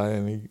emotional guy,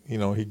 and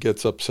he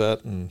gets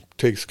upset and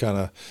takes kind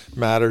of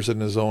matters in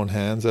his own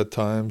hands at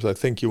times. I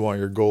think you want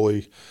your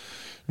goalie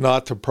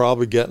not to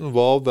probably get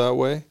involved that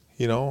way.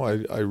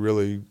 I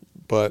really,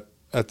 but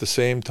at the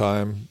same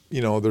time,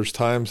 there's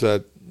times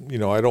that,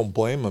 I don't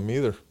blame him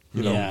either.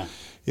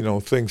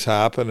 Things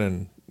happen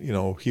and,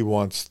 he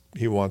wants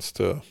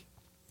to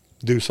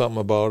do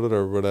something about it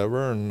or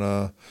whatever.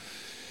 And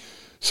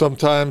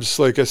sometimes,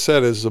 like I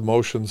said, his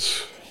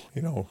emotions,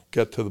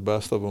 get to the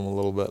best of him a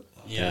little bit.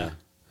 Yeah.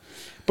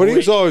 But he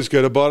was always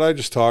good about it. I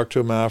just talked to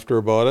him after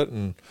about it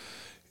and,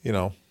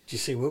 Did you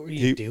say, what were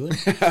you doing?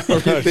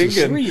 What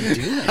were you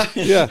doing?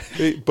 Yeah,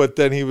 but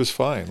then he was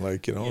fine.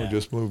 Like,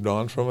 just moved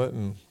on from it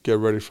and get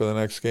ready for the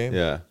next game.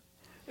 Yeah.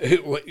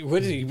 What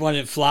did he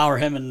wanted Flower,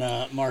 him and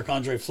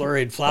Marc-Andre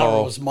Fleury, and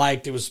Flower was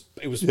mic'd. It was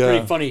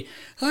pretty funny.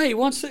 Hi, he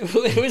wants to,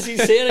 what was he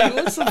saying? He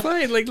wants to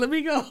fight. Like, let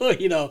me go,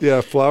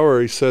 Yeah,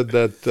 Flower, he said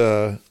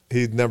that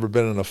he'd never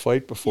been in a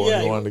fight before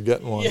and he wanted to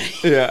get in one.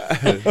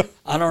 Yeah.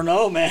 I don't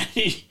know, man.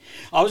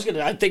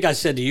 I think I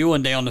said to you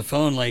one day on the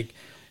phone, like,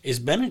 is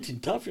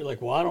Bennington tough? You're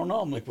like, well, I don't know.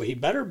 I'm like, well, he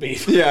better be.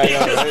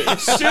 Yeah, right.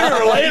 Sooner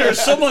or later,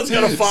 someone's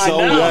going to find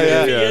out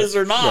if he is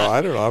or not. No,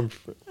 I don't know.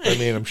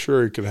 I'm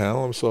sure he could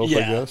handle himself, I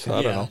guess.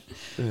 I don't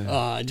know.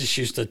 I just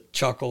used to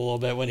chuckle a little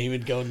bit when he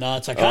would go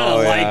nuts. I kind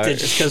of liked it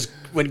just because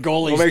when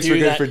goalies do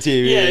that. For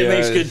TV. Yeah, it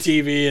makes good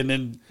TV. And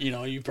then,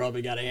 you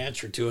probably got to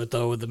answer to it,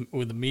 though,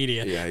 with the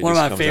media. Yeah, one of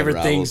my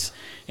favorite things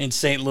in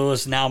St.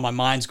 Louis, now my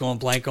mind's going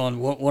blank on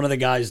one of the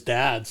guy's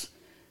dads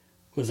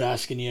was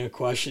asking you a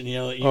question.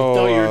 You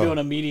thought you were doing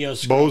a media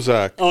script.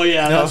 Bozak. Oh,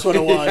 yeah, that's what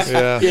it was.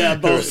 Yeah,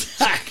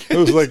 Bozak. It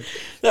was like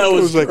that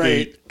was like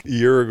great. a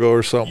year ago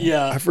or something.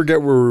 Yeah. I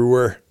forget where we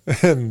were.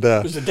 And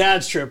it was a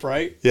dad's trip,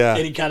 right? Yeah.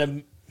 And he kind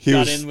of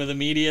got in with the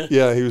media.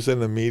 Yeah, he was in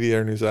the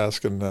media and he was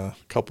asking a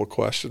couple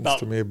questions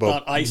to me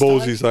about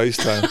Bosey's ice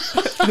time.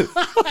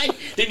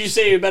 Didn't you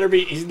say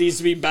he needs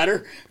to be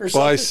better or something?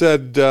 Well, I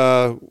said,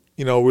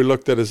 we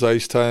looked at his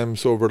ice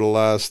times over the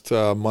last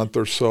month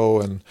or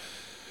so, and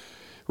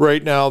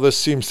right now, this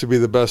seems to be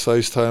the best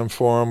ice time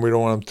for him. We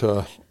don't want him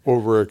to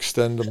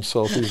overextend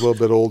himself. He's a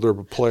little bit older of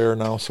a player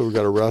now, so we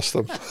got to rest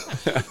him.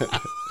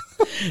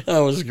 That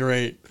was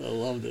great. I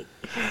loved it.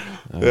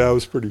 Yeah, it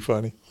was pretty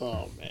funny.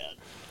 Oh, man.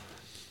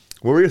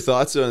 What were your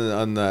thoughts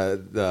on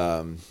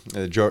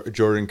the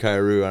Jordan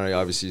Kyrou? I know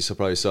obviously you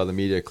probably saw the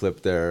media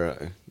clip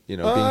there,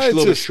 being a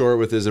little bit short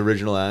with his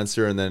original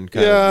answer and then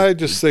kind of... Yeah, I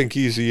just think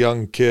he's a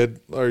young kid.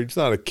 Or he's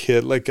not a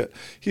kid.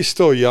 He's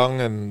still young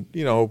and,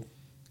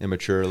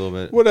 immature a little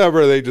bit.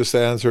 Whatever, they just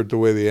answered the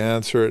way they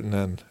answer it, and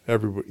then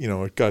everybody,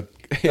 it got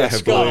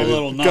escalated. Got a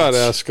little nuts. Got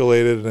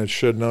escalated, and it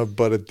shouldn't have,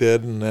 but it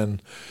did, and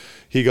then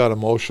he got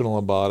emotional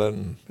about it,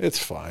 and it's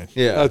fine.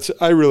 Yeah,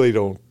 I really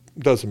don't.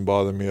 Doesn't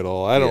bother me at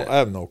all. I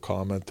have no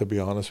comment, to be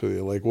honest with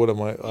you. Like, what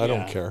am I? I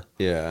don't care.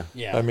 Yeah.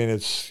 I mean,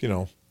 it's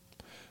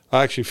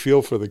I actually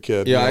feel for the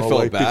kid. Yeah, I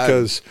felt bad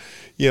because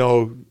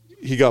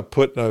he got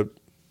put in a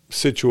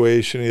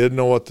situation he didn't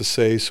know what to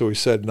say, so he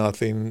said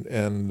nothing,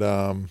 and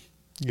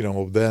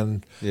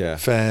then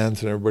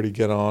fans and everybody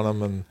get on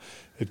him, and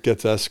it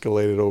gets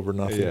escalated over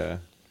nothing.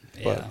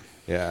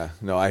 Yeah.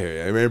 No, I hear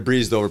you. I mean, it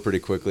breezed over pretty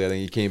quickly. I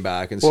think he came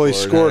back and scored. He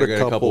scored a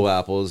couple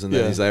apples, and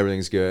then he's like,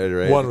 everything's good,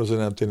 right? One was an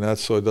empty net,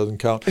 so it doesn't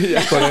count. But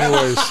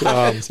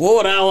anyways, what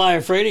would Al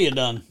Iafredi have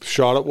done?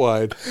 Shot it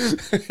wide.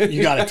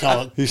 You got to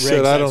tell it. He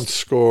said, "I don't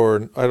score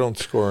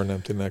in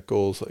empty net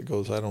goals." He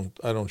goes, "I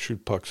don't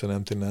shoot pucks in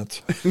empty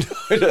nets."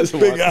 He doesn't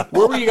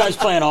Where were you guys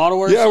playing?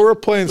 Ottawa? Yeah, we were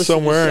playing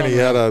somewhere, and he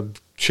had a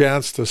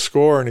chance to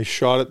score, and he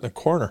shot it in the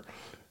corner.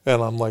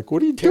 And I'm like,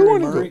 what are you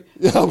doing?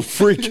 Yeah, I'm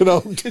freaking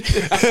out.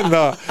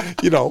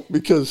 And,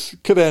 because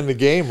could end the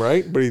game,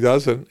 right? But he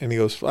doesn't. And he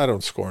goes, I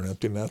don't score in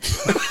empty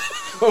nets.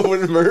 What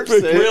did Murph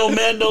say? Real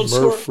men don't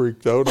score. Murph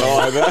freaked out. Oh,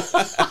 I bet.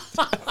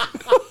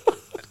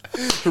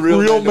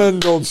 Real men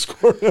don't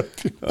score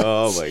empty.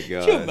 Oh my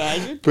god! Can you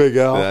imagine? Big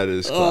Al. That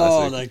is Oh,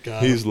 classic. that guy.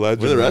 He's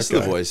legend. What do the that rest of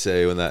guy. the boys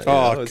say when that?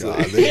 Oh it's God,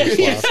 like- they just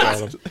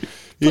laugh at him.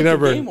 He Put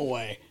never, the game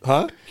away.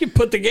 huh? You can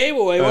put the game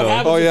away. What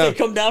happens Oh, if yeah. they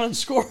come down and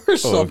score or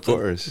something? Oh, of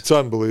course. It's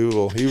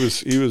unbelievable. He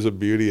was a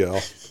beauty, Al.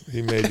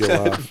 He made you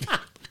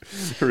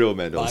laugh. Real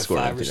men don't Buy score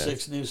 5 or empty net.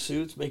 6 new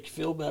suits, make you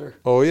feel better.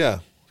 Oh yeah,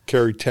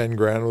 carry 10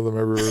 grand with him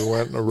everywhere we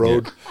went on the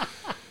road.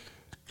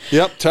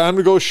 Yep, time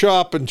to go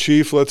shopping,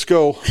 Chief. Let's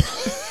go.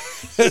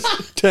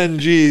 10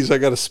 G's. I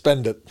got to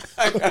spend it.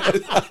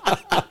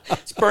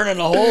 It's burning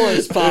a hole in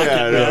his pocket,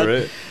 Yeah, I know, man.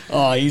 right?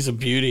 Oh, he's a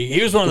beauty.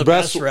 He was one of the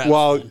best reps.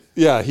 Well,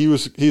 yeah,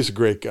 he's a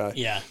great guy.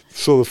 Yeah.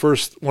 So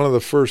one of the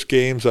first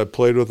games I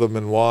played with him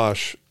in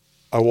Wash,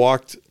 I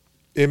walked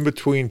in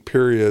between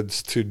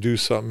periods to do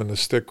something in the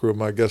stick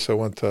room. I guess I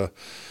went to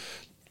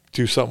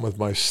do something with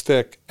my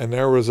stick, and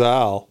there was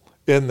Al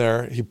in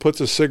there. He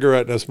puts a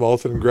cigarette in his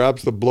mouth and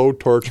grabs the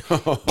blowtorch,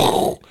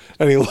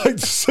 and he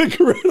lights the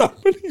cigarette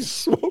up, and he's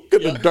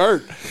smoking a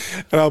dart.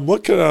 And I'm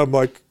looking at him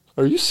like,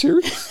 "Are you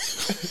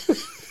serious?"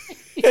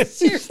 And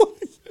he's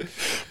like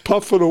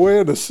puffing away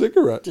on a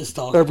cigarette Just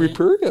talking, every man.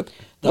 period,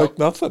 like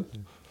nothing.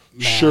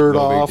 Shirt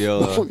No big off,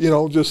 deal,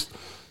 though. just.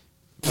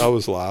 I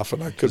was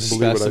laughing. I couldn't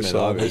believe what I Specimen,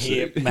 saw.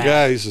 obviously.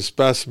 Yeah, he's a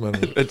specimen.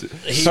 Hard to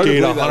Skate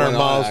believe that 100 went on,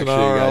 miles an actually,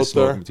 hour guys out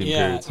smoking there. between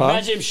Yeah. periods. Huh?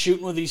 Imagine him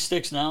shooting with these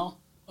sticks now.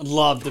 I'd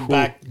love to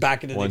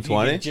back in the day.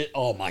 120?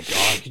 Oh my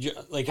God! Could you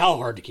how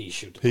hard could he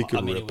shoot? He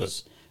could it rip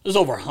was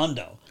over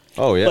hundo.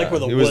 Oh yeah, Like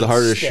with a he was the wood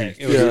hardest stick.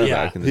 shoot It was- shooter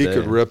back in the He day.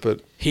 could rip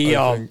it. He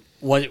I think.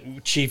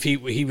 what Chief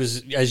he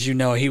was, as you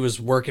know, he was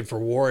working for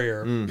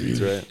Warrior. That's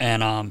right.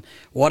 And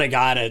what a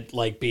guy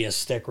to be a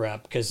stick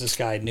rep, because this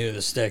guy knew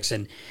the sticks.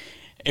 And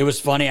it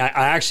was funny. I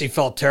actually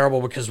felt terrible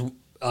because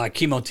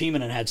Chemo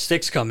Timonen had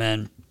sticks come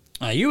in.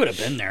 You would have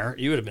been there.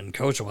 You would have been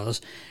coaching with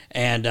us.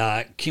 And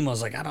Chemo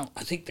was like, I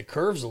think the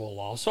curve's a little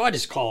off. So I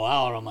just call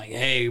out. I'm like,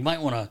 hey, you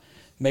might want to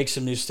make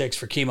some new sticks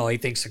for Chemo. He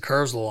thinks the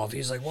curve's a little off.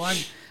 He's like, well,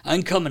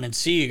 I'm coming and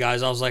see you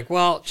guys. I was like,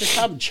 well, just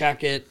have them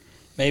check it.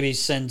 Maybe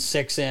send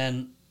 6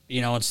 in,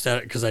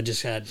 instead, because I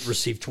just had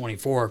received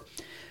 24.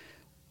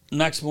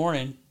 Next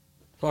morning,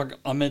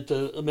 I'm at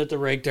the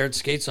rake there at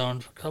Skate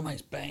Zone.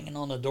 Somebody's banging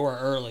on the door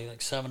early,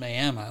 like 7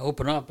 a.m. I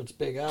open up, it's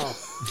Big Al.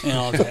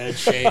 His head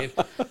shaved,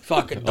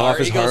 fucking dark. Off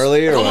his He goes,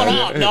 Harley or come on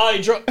what?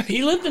 out. No,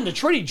 he lived in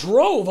Detroit. He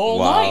drove all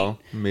Wow, night.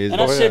 amazing.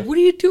 And I Oh, said, yeah. what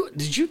are you doing?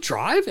 Did you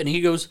drive? And he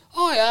goes,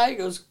 oh yeah. He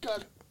goes,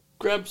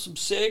 grab some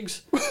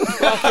cigs.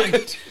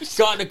 Fucking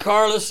got in the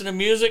car, listened to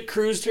music,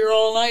 cruised here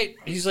all night.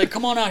 He's like,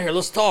 come on out here,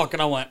 let's talk.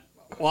 And I went,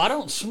 well, I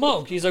don't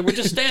smoke. He's like, well,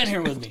 just stand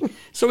here with me.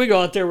 So we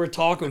go out there, we're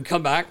talking, we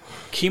come back.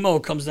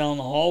 Chemo comes down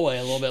the hallway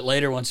a little bit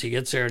later once he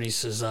gets there, and he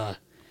says,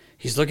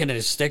 he's looking at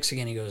his sticks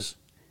again. He goes,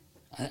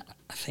 I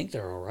think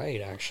they're all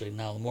right, actually,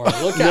 now the more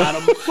I look at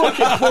them.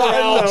 Fucking poor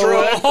Al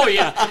drove. Oh,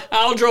 yeah.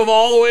 Al drove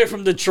all the way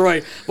from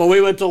Detroit. Well, we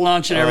went to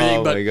lunch and everything.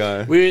 Oh, but my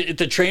God. we at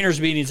the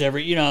trainers meetings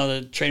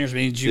the trainers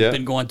meetings you've Yeah.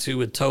 been going to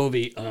with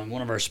Toby,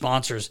 one of our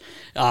sponsors.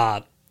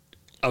 I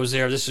was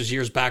there. This was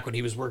years back when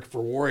he was working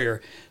for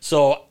Warrior.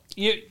 So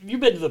you've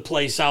been to the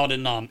place out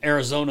in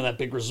Arizona, that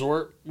big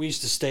resort. We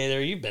used to stay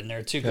there. You've been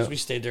there, too, because we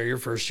stayed there your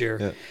first year.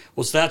 Yeah.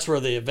 Well, so that's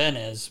where the event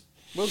is.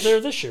 We're there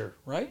this year,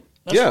 right?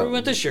 That's Yeah, where we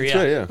went this year, that's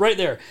yeah. right, yeah. Right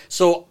there.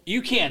 So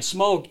you can't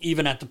smoke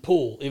even at the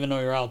pool, even though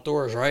you're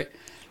outdoors, right?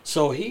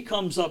 So he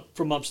comes up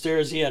from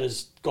upstairs. He had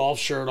his golf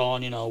shirt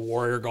on,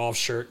 Warrior golf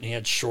shirt, and he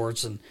had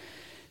shorts. And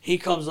he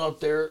comes up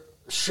there,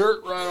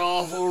 shirt right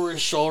off over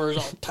his shoulders,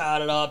 all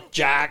tatted up,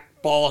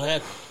 jack, bald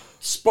head,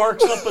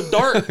 sparks up a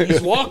dart.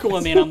 He's walking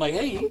with me, and I'm like,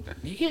 hey,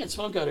 you can't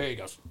smoke out here. He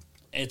goes,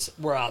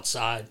 we're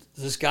outside.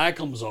 This guy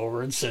comes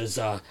over and says,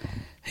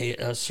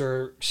 hey,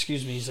 sir,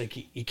 excuse me. He's like,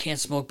 you can't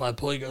smoke by the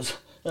pool. He goes,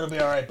 it'll be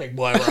all right, big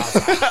boy. We're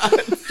outside.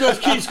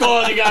 Just keeps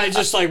going. The guy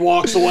just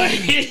walks away.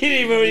 He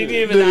didn't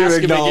even ask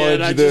him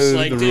again. I just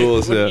the dude,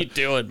 rules, what yeah. are you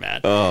doing,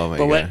 man? Oh, my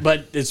God.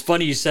 But it's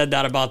funny you said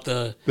that about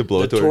the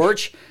blowtorch.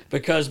 torch,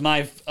 because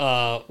my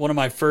one of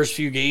my first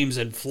few games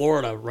in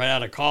Florida, right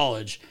out of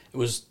college, it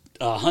was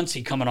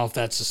Huntsy coming off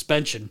that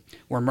suspension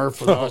where Murph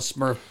was that's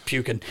Murph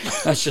puking.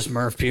 That's just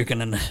Murph puking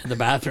in the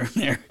bathroom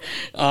there.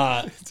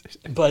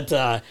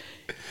 But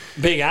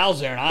Big Al's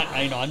there, and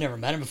I never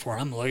met him before.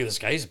 I'm like, look at this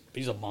guy.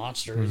 He's a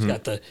monster. He's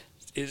got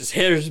his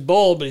hair is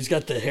bald, but he's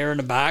got the hair in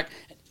the back.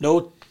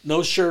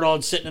 No shirt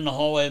on, sitting in the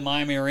hallway of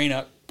Miami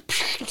Arena.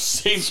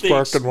 Same thing.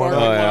 Sparking one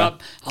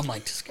up. I'm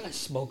like, this guy's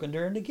smoking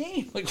during the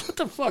game. Like, what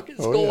the fuck is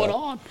going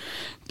on?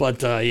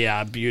 But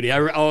yeah, beauty.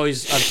 I've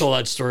told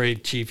that story,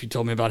 Chief. You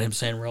told me about him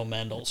saying real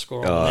men don't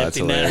score Oh, on an that's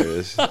empty net.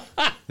 hilarious.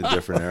 A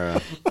different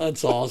era.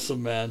 That's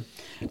awesome, man.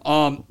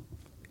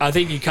 I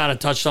think you kind of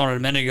touched on it a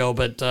minute ago,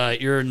 but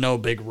you're in no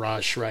big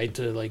rush, right?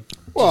 To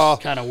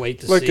just kind of wait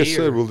to see. Like I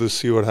said, we'll just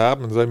see what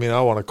happens. I mean,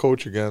 I want to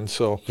coach again,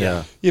 so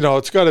Yeah.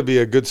 it's got to be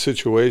a good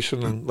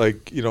situation, and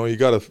you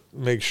got to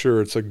make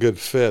sure it's a good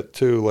fit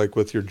too. Like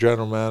with your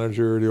general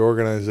manager, the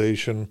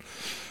organization,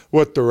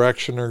 what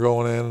direction they're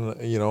going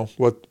in.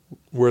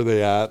 Where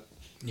they at.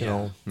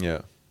 Yeah.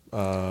 Yeah.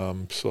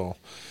 So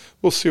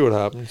we'll see what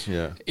happens.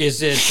 Yeah.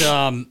 Is it?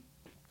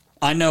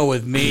 I know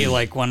with me,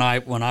 like when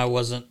I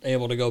wasn't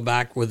able to go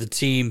back with the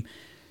team,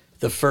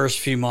 the first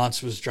few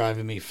months was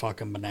driving me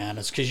fucking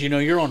bananas because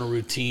you're on a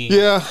routine.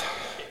 Yeah.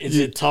 Is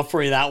it tough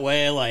for you that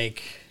way?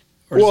 Like,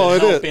 or does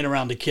it help being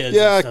around the kids?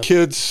 Yeah,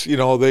 kids.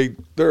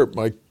 They're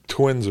my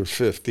twins are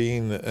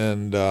 15,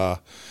 and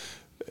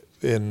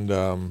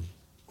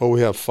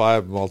we have 5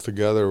 of them all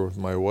together with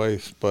my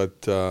wife,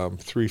 but 3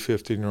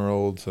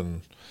 15-year-olds,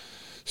 and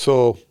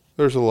so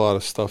there's a lot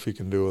of stuff you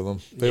can do with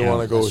them. They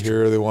want to go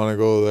here, they want to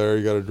go there.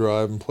 You got to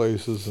drive them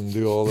places and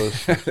do all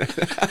this.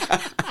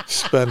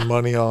 Spend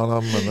money on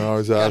them, and they're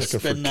always asking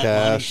for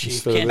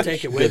cash. Money, can't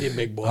take it with you,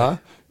 big boy. Huh?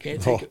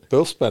 Can't take it.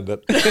 They'll spend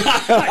it.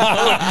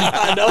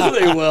 I know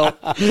they will.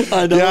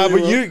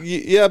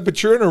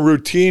 But you're in a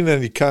routine,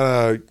 and you kind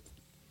of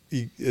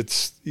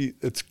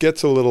it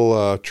gets a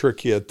little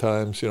tricky at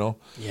times,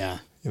 Yeah.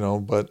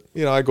 But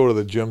I go to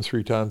the gym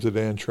 3 times a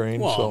day and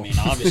train. Well, so. I mean,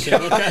 obviously,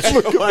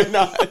 Why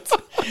not?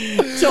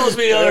 tells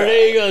me the other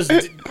day, he goes,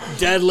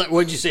 deadlift.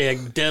 What'd you say? I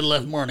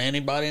deadlift more than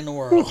anybody in the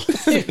world,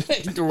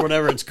 or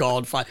whatever it's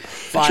called.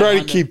 Try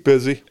to keep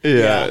busy.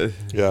 Yeah,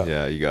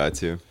 you got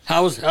to.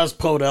 How's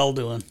Podell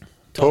doing?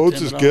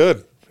 Podes is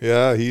good.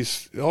 Yeah,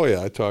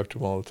 I talk to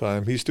him all the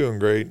time. He's doing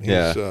great.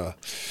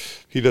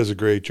 He does a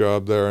great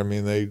job there. I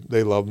mean,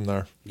 they love him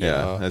there.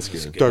 Yeah, that's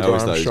good. Doug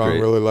Armstrong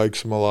really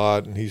likes him a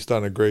lot, and he's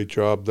done a great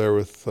job there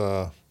with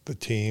the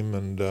team.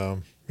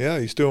 And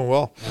he's doing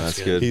well.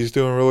 That's good. He's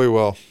doing really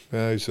well.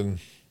 Yeah, he's in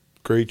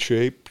great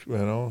shape.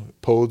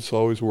 Pode's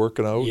always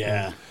working out.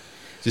 Yeah.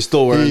 Is he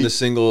still wearing the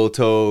single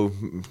toe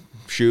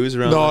shoes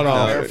around?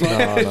 No.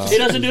 He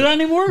doesn't do that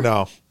anymore?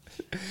 No.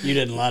 You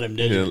didn't let him,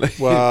 did you?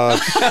 Well,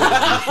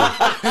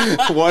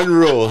 one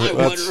rule.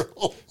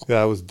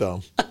 That was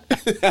dumb.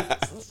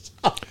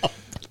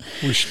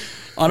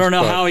 I don't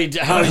know how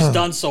he's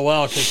done so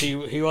well because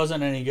he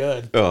wasn't any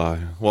good. Oh,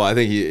 well, I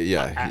think he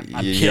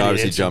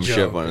obviously It's jumped a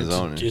ship on his It's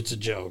own. It's a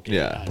joke.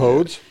 Yeah.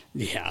 Podes?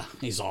 Yeah,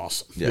 he's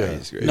awesome. Yeah,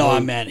 he's great. No, I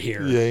meant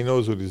here. Yeah, he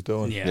knows what he's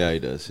doing. Yeah, he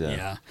does.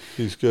 Yeah.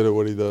 He's good at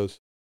what he does.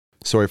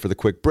 Sorry for the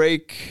quick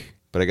break,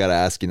 but I got to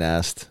ask you,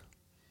 Nast.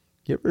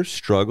 You ever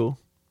struggle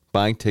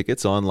buying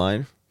tickets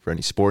online for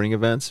any sporting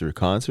events or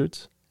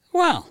concerts?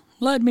 Well,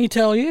 let me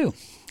tell you.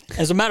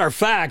 As a matter of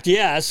fact,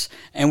 yes,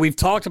 and we've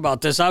talked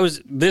about this.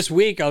 This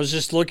week I was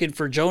just looking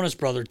for Jonas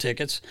Brother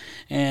tickets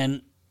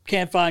and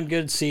can't find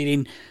good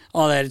seating,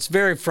 all that. It's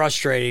very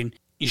frustrating.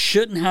 You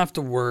shouldn't have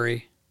to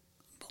worry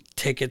about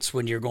tickets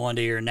when you're going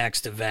to your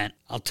next event.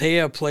 I'll tell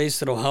you a place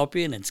that'll help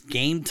you, and it's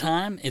Game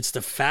Time. It's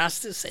the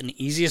fastest and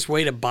easiest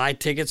way to buy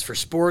tickets for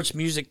sports,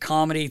 music,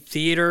 comedy,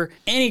 theater,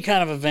 any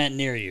kind of event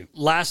near you.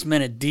 Last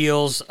minute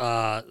deals.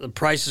 The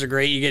prices are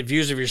great. You get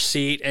views of your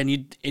seat, and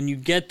you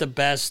get the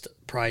best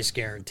price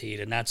guaranteed,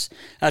 and that's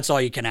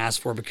all you can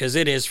ask for, because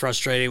it is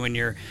frustrating when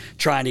you're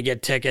trying to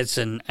get tickets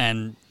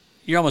and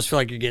you almost feel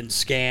like you're getting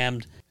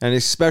scammed. And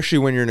especially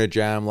when you're in a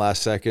jam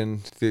last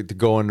second, to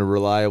go into a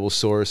reliable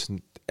source.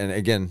 And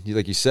again,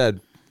 like you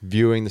said,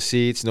 viewing the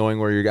seats, knowing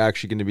where you're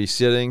actually going to be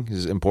sitting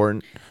is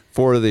important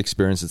for the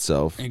experience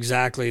itself.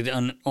 Exactly.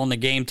 On the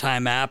Game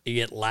Time app, you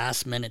get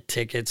last-minute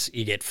tickets.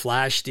 You get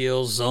flash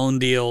deals, zone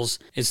deals.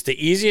 It's the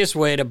easiest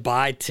way to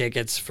buy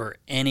tickets for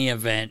any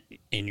event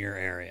in your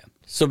area.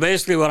 So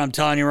basically what I'm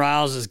telling you,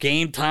 Riles, is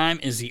Game Time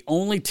is the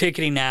only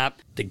ticketing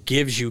app that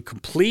gives you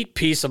complete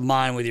peace of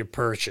mind with your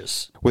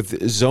purchase.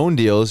 With zone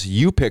deals,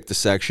 you pick the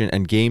section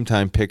and Game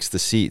Time picks the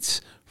seats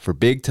for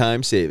big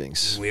time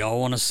savings. We all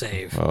want to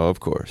save. Oh,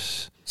 of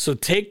course. So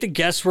take the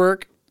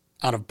guesswork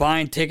out of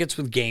buying tickets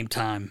with Game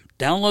Time.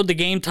 Download the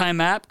Game Time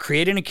app,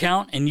 create an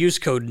account, and use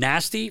code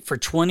NASTY for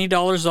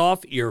 $20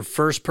 off your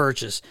first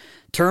purchase.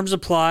 Terms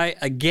apply.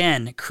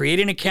 Again, create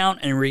an account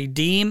and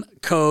redeem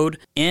code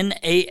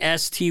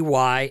NASTY,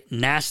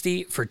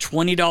 NASTY, for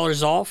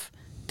 $20 off.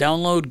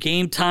 Download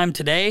Game Time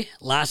today.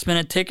 Last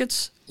minute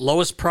tickets,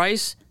 lowest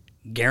price,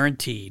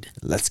 guaranteed.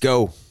 Let's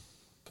go.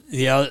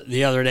 The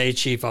other day,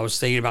 Chief, I was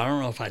thinking about, I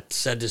don't know if I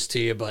said this to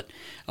you, but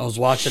I was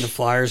watching the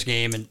Flyers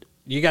game, and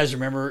you guys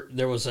remember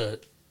there was not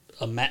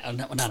a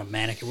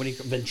mannequin,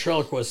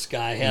 ventriloquist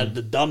guy had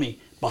the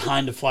dummy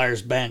behind the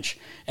Flyers bench,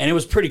 and it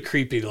was pretty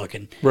creepy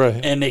looking.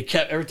 Right. And they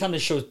kept, every time they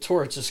showed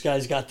torch, this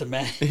guy's got the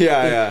man.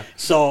 Yeah.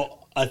 So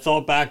I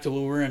thought back to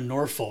when we were in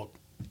Norfolk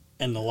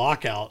in the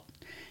lockout,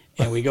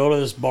 and we go to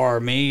this bar,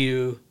 me,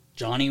 you,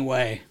 Johnny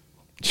Way,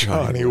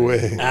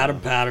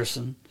 Adam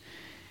Patterson,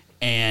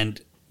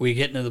 and we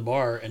get into the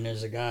bar, and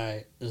there's a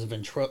guy, there's a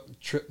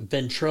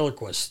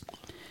ventriloquist,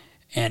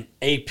 and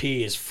AP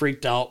is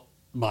freaked out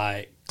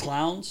by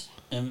clowns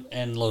and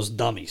those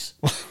dummies.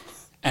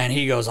 And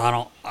he goes,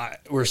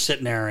 we're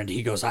sitting there, and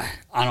he goes, I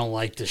don't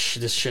like this.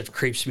 This shit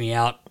creeps me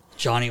out.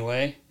 Johnny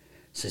Way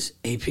says,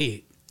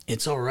 AP,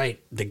 it's all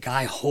right. The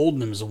guy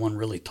holding him is the one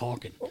really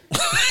talking.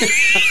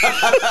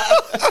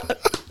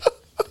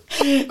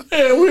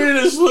 And we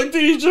just looked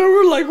at each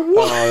other like,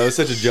 what? Oh, that was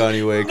such a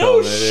Johnny Way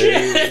No comment.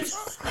 shit.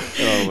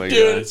 Oh my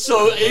Dude, god.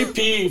 so AP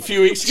a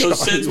few weeks ago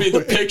sends me the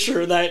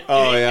picture of that.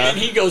 Oh, yeah? And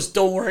he goes,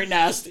 don't worry,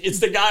 Nasty. It's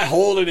the guy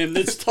holding him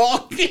that's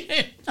talking.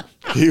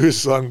 He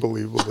was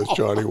unbelievable, this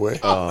Johnny Way.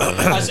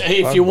 I said,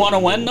 hey, if you want to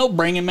win, though,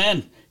 bring him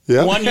in.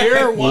 Yeah. 1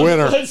 year, one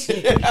Winner.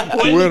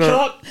 win Winner. the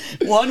cup,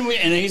 one win,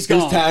 and he's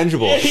gone. It's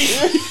tangible.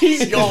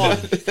 He's gone.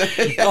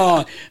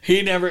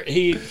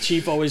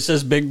 Chief always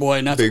says big boy,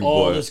 and that's Big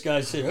all boy. this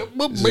guy said.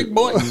 Big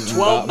boy, 12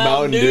 Mountain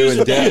Mountain Dew Dews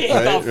and dip,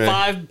 about right?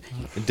 5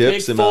 Dips big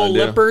and full Mountain Dew.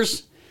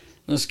 lippers.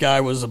 This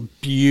guy was a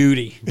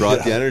beauty.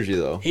 Brought the energy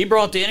though. He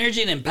brought the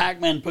energy, and then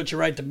Pac-Man put you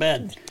right to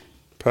bed.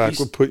 Pac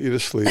would put you to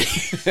sleep.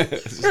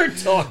 We're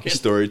talking.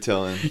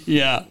 Storytelling.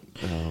 Yeah.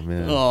 Oh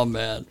man. Oh,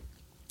 man.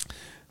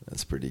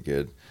 That's pretty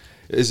good.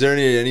 Is there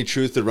any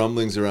truth to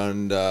rumblings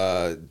around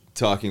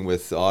talking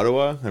with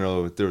Ottawa? I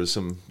know there was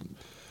some.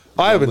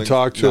 I haven't rumblings.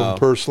 talked to him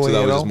personally. So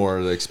that you was know? just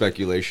more like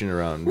speculation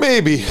around.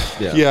 Maybe.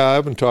 Yeah. Yeah, I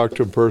haven't talked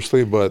to him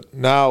personally, but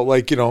now,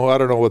 I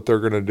don't know what they're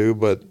going to do,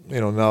 but,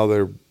 now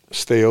they're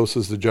Steos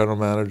is the general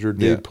manager,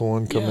 Dave Yeah.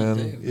 Poulin come Yeah, in.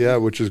 Dave. Yeah,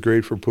 which is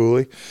great for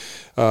Pooley.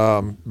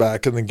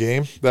 Back in the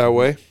game that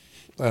way.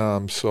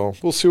 So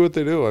we'll see what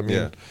they do. I mean,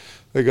 Yeah.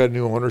 they got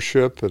new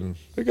ownership, and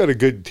they got a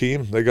good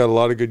team. They got a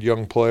lot of good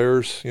young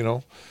players, They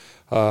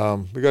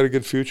got a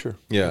good future.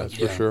 Yeah. That's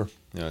for sure.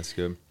 Yeah, that's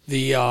good.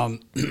 The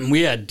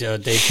we had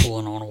Dave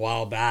Poulin on a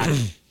while back,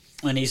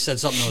 and he said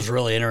something that was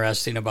really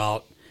interesting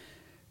about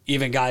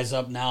even guys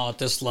up now at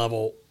this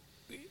level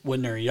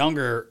when they're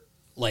younger.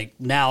 Like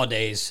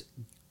nowadays,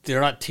 they're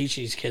not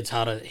teaching these kids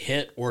how to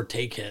hit or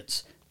take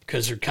hits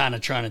because they're kind of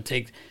trying to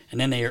take, and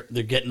then they're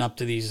getting up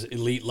to these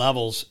elite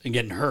levels and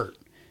getting hurt,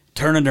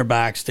 turning their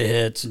backs to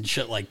hits and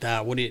shit like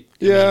that. What do you?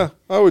 Yeah,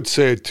 I would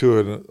say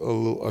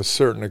to a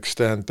certain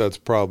extent that's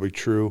probably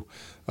true.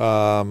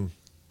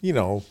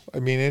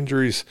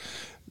 Injuries.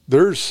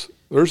 There's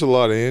a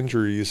lot of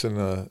injuries in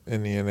the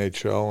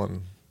NHL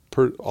and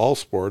all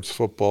sports,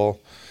 football.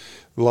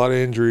 A lot of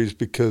injuries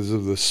because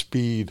of the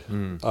speed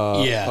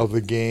of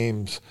the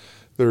games.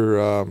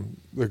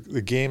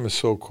 The game is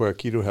so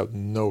quick, you don't have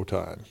no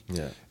time.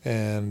 Yeah.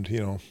 And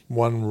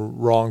one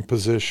wrong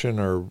position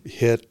or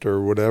hit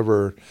or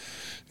whatever,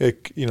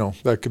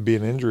 that could be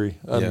an injury.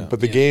 But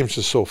the game's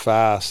just so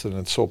fast and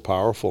it's so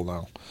powerful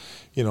now.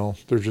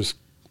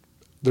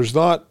 There's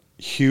not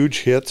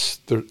huge hits.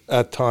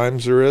 At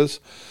times there is,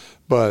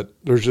 but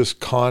there's just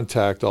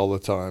contact all the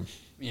time.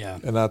 Yeah.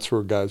 And that's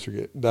where guys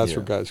where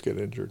guys get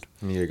injured.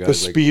 The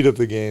Speed of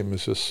the game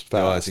is just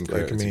fast. Oh, that's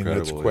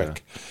incredible. It's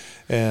quick.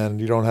 And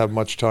you don't have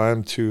much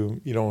time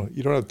to, you don't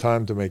have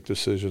time to make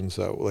decisions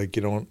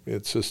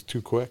it's just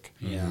too quick.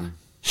 Yeah.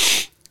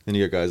 And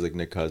you got guys like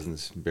Nick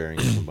Cousins bearing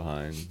it from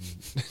behind.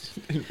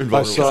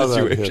 I saw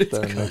that hit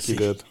there, Nicky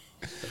did.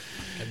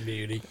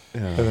 Beauty.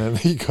 And then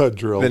he got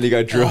drilled. Then he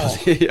got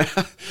drilled. Yeah.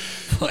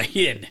 Well,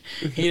 he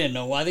didn't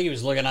know. I think he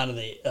was looking out of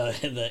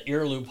the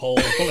ear loophole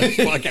of his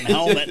fucking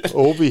helmet.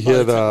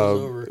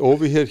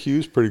 Ovi hit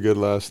Hughes pretty good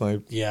last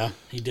night. Yeah,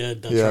 he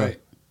did. That's right.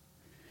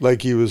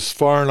 Like he was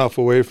far enough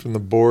away from the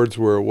boards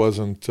where it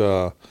wasn't,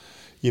 he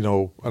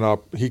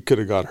could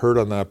have got hurt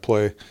on that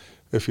play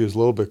if he was a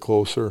little bit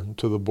closer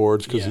to the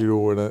boards because he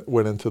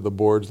went into the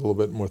boards a little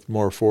bit with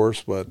more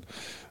force. But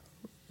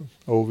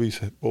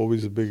Ovi's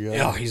a big guy.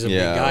 Yeah, he's a big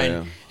guy.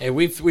 Yeah. And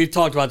we've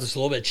talked about this a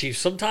little bit, Chief.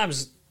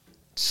 Sometimes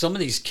some of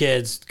these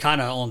kids, kind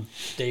of on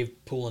Dave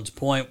Poulin's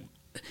point,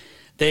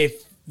 they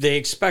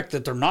expect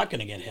that they're not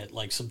going to get hit.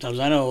 Like sometimes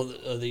I know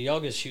the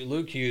youngest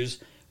Luke Hughes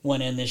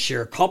went in this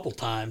year a couple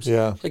times.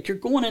 Yeah. Like you're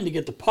going in to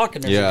get the puck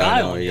and there's a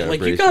guy on you. Like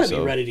you got to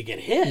be ready to get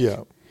hit.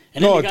 Yeah.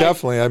 And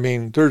definitely. I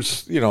mean,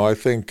 there's, I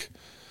think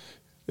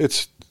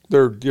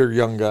they're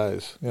young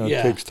guys.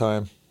 It takes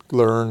time to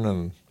learn.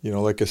 And,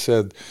 like I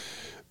said,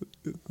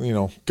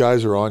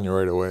 guys are on you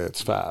right away.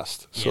 It's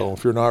fast. So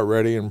if you're not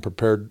ready and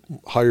prepared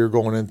how you're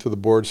going into the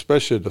board,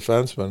 especially a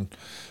defenseman,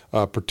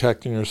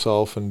 protecting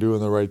yourself and doing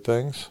the right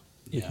things,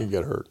 you can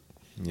get hurt.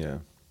 Yeah.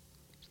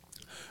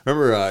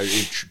 Remember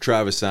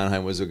Travis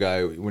Sanheim was a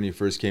guy, when he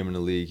first came in the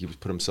league, he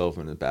put himself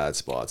in the bad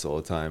spots all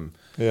the time.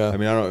 Yeah. I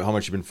mean, I don't know how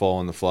much you've been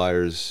following the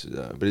Flyers,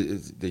 but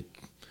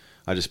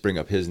I just bring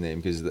up his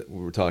name because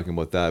we were talking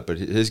about that. But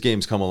his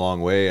game's come a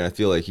long way, and I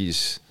feel like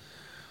he's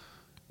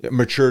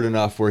matured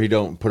enough where he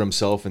don't put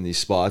himself in these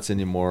spots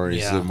anymore.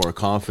 He's more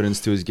confidence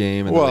to his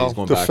game, and he's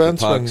going back to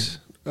pucks.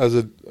 As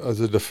a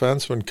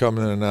defenseman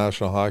coming in the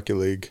National Hockey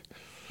League,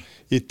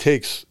 it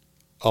takes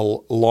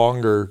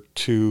longer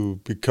to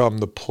become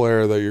the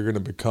player that you're going to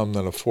become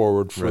than a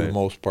forward for the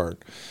most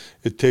part.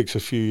 It takes a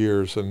few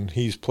years, and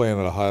he's playing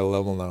at a high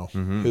level now.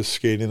 Mm-hmm. His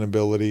skating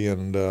ability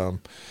and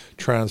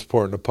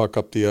transporting the puck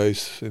up the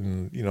ice,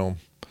 and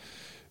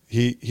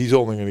he's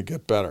only going to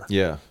get better.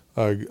 Yeah.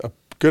 A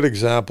good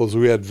example is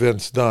we had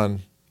Vince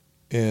Dunn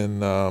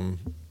in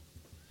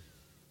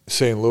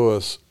St.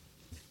 Louis,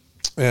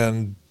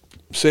 and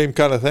same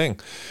kind of thing.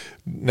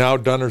 Now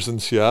Dunner's in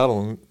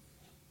Seattle, and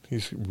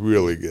he's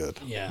really good.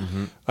 Yeah.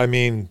 Mm-hmm. I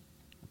mean,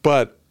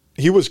 but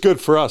he was good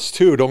for us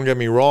too. Don't get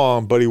me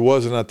wrong, but he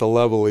wasn't at the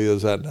level he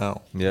is at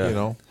now. Yeah. You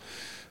know,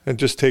 it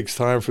just takes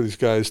time for these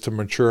guys to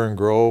mature and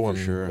grow. And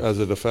sure. as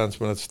a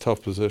defenseman, it's a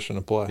tough position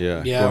to play.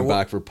 Yeah, Yeah, going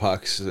back for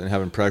pucks and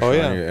having pressure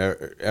on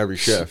you every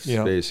shift,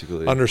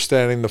 basically.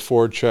 Understanding the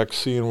forward check,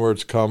 seeing where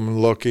it's coming,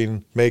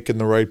 looking, making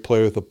the right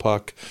play with the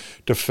puck,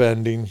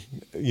 defending,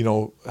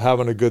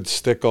 having a good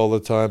stick all the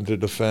time to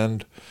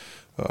defend.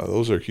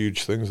 Those are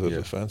huge things as a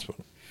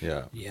defenseman.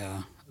 Yeah.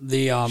 Yeah.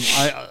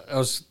 I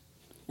was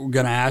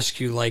going to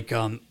ask you,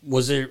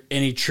 was there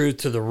any truth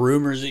to the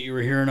rumors that you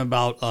were hearing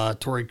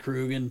about Torrey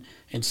Krug and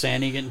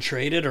Sandy getting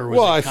traded? Or was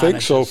I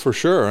think so, for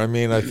sure. I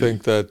mean, I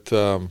think that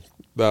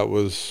that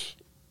was,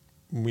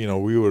 we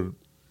would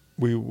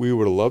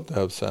have loved to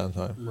have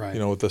Sanheim,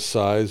 right? With the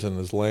size and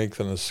his length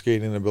and his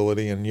skating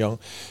ability, and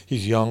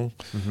he's young,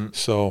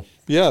 so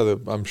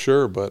I'm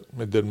sure, but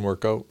it didn't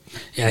work out.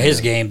 Yeah,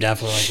 his game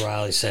definitely, like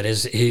Riley said,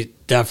 he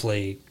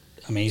definitely.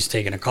 I mean, he's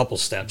taken a couple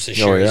steps this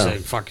year. Yeah.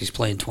 He's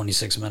playing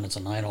 26 minutes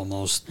a night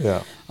almost.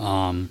 Yeah.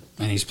 And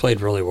he's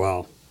played really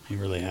well. He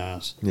really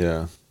has.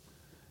 Yeah.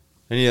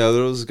 Any other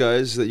those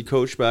guys that you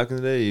coached back in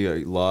the day? You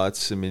got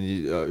lots. I mean,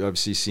 you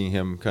obviously seen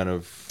him kind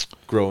of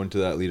grow into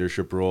that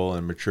leadership role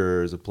and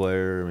mature as a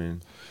player. I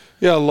mean,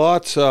 yeah,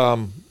 lots.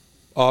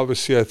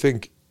 Obviously, I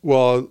think.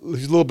 Well,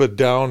 he's a little bit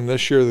down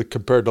this year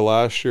compared to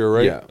last year,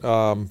 right?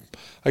 Yeah.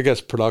 I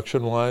guess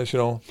production-wise,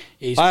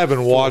 He's I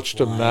haven't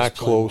watched him line. that He's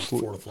playing closely.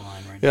 Fourth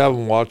line right I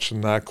haven't watched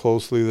him that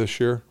closely this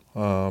year.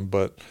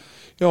 But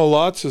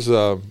Lots is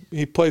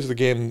he plays the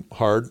game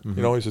hard.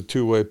 He's a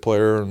two-way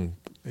player, and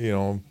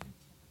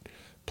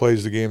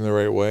plays the game the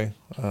right way.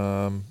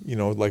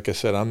 Like I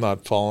said, I'm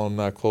not following him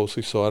that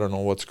closely, so I don't know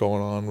what's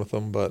going on with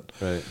him. But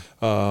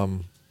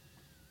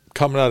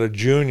coming out of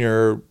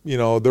junior,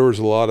 there was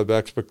a lot of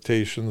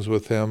expectations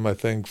with him, I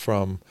think,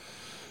 from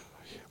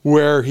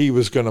where he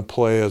was going to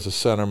play as a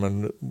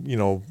centerman,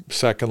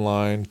 second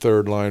line,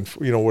 third line,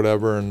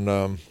 whatever.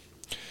 And,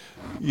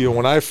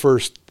 when I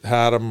first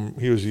had him,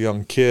 he was a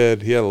young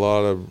kid. He had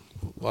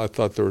I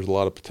thought there was a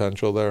lot of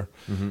potential there.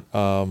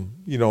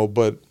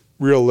 But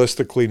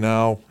realistically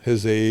now,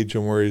 his age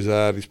and where he's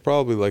at, he's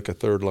probably like a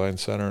third line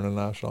center in the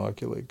National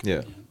Hockey League.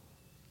 Yeah.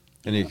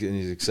 And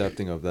he's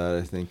accepting of that,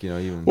 I think,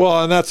 even.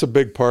 Well, and that's a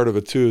big part of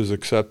it too, is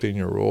accepting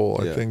your role.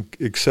 I think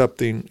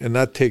accepting, and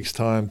that takes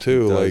time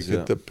too.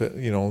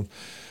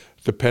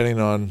 Depending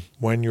on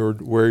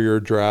where you're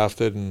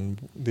drafted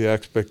and the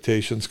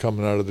expectations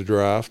coming out of the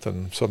draft,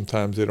 and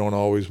sometimes they don't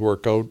always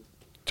work out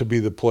to be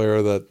the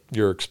player that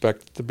you're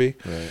expected to be.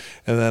 Right.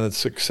 And then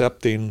it's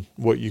accepting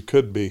what you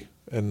could be,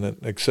 and then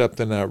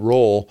accepting that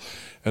role,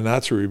 and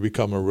that's where you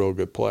become a real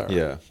good player.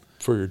 Yeah.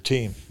 For your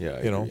team.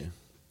 Yeah.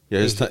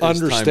 Yeah,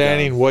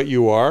 understanding what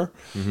you are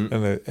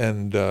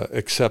and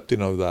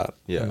accepting of that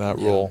and that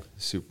role.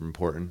 Super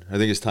important. I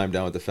think his time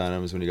down with the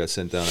Phantoms when he got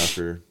sent down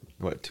after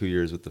 2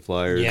 years with the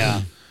Flyers.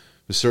 Yeah, it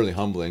was certainly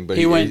humbling. But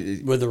he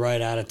went with the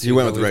right attitude. He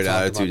went with the right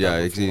attitude. Yeah,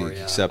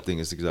 accepting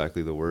is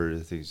exactly the word.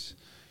 I think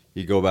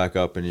you go back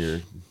up and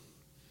you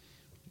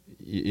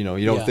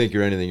don't think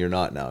you're anything you're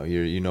not now.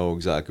 You know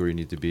exactly where you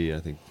need to be. I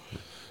think.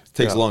 It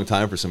takes a long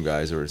time for some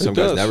guys, or some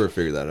guys never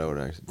figure that out.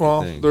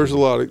 There's a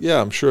lot of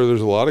I'm sure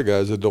there's a lot of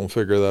guys that don't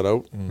figure that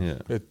out. And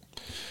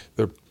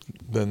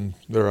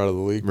they're out of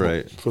the league,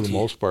 right? For the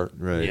most part,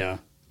 right?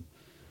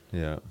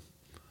 Yeah.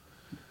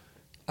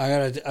 I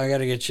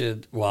gotta get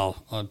you.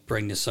 Well, I'll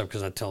bring this up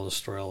because I tell this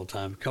story all the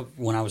time.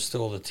 When I was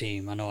still on the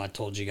team, I know I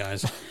told you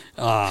guys.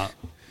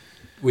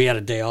 We had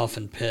a day off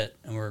in Pitt,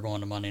 and we were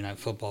going to Monday Night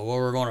Football. Well,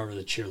 we were going over to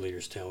the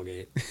cheerleaders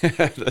tailgate.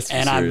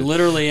 And I'm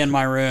literally in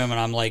my room, and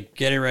I'm like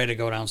getting ready to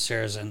go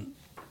downstairs, and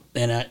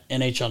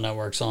NHL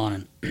Network's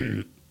on,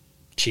 and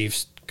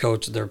Chiefs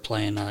coach, they're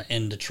playing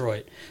in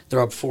Detroit.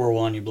 They're up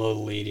 4-1. You blow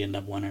the lead, you end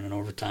up winning in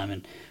overtime.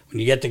 And when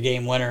you get the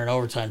game winner in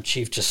overtime,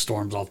 Chief just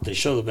storms off. They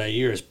show the bet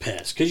you're just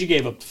pissed because you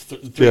gave up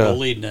 3-goal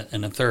lead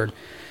in the third.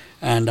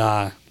 And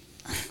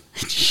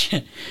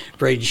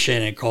Braden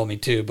Shannon called me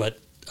too, but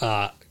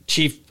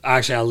Chief,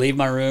 actually, I leave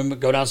my room,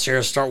 go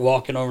downstairs, start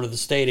walking over to the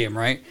stadium,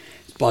 right?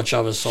 A bunch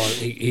of us, so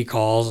he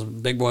calls,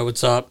 big boy,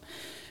 what's up?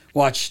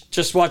 Watch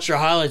your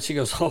highlights. He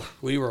goes, oh,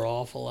 we were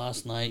awful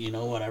last night,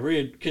 whatever,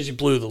 because you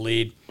blew the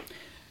lead.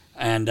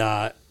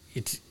 And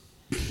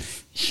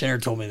Shinner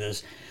told me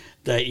this,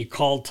 that you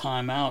called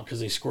timeout because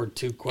they scored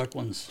 2 quick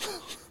ones.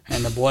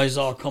 And the boys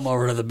all come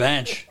over to the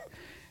bench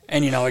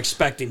and,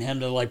 expecting him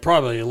to,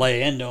 probably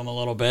lay into him a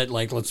little bit,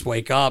 let's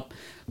wake up.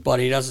 But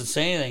he doesn't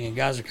say anything, and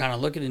guys are kind of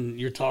looking, and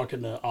you're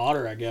talking to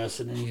Otter, I guess,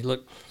 and then you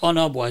look, oh,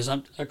 no, boys, I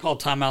call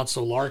timeout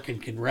so Larkin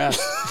can rest.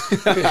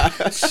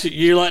 So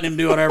you're letting him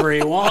do whatever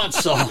he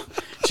wants, so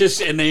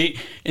just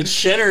and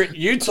Shinner,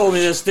 you told me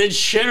this. Then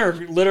Shinner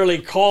literally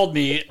called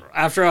me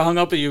after I hung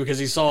up with you because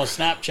he saw a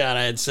Snapchat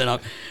I had sent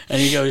up,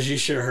 and he goes, "You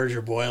should have heard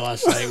your boy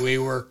last night. We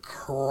were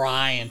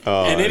crying."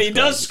 And then he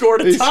does score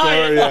to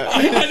tie it,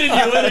 and then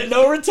you win it in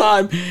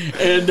overtime.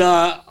 And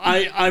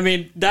I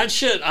mean that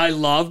shit I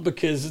love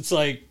because it's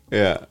like.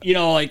 Yeah. You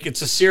know, like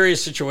it's a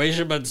serious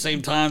situation, but at the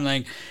same time,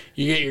 like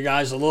you get your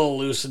guys a little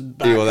loose and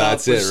back well,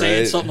 that's up it, saying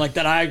right? something like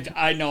that.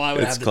 I know I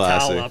would It's have the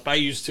classic. towel up. I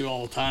used to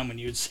all the time when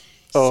you'd say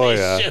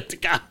shit to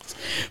guys.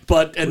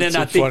 But and then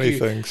Some I think funny you,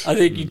 things. I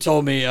think you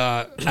told me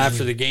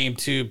after the game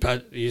too.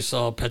 You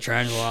saw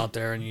Petrangelo out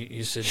there, and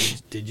you said,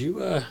 "Did you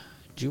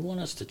want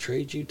us to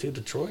trade you to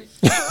Detroit?"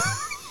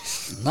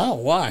 No,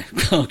 why?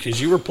 Because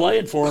you were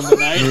playing for him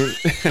tonight.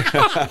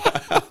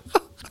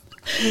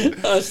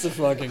 That's the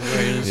fucking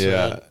greatest.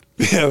 Yeah. Man.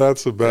 Yeah,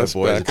 that's the best.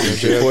 Boys, Back in the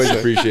day. boys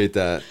appreciate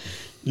that.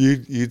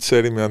 You'd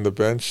say to me on the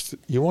bench,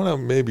 you want to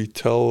maybe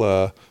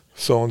tell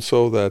so and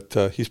so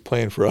that he's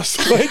playing for us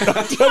tonight.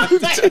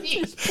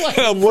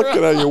 And I'm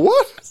looking at you.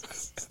 What?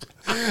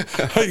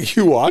 Are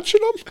you watching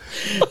him?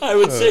 I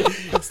would say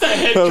it's that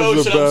head That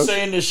was coach, the and I'm best.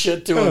 saying this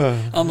shit to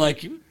him. I'm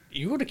like,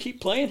 you want to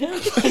keep playing him?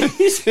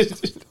 He said,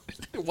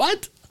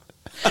 what?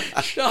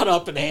 Shut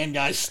up and hand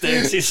guy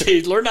stinks. He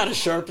said, learn how to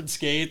sharpen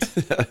skates.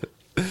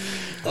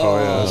 Oh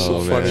yeah,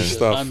 some funny man.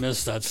 stuff. I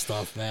miss that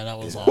stuff, man. That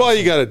was awesome. Well,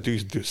 you got to do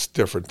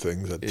different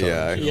things at times.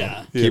 Yeah. you know.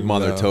 Yeah. Keep them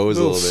on their toes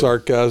a little bit.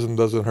 Sarcasm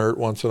doesn't hurt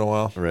once in a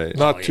while. Right.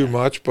 Not too yeah.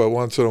 much, but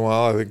once in a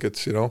while, I think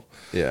it's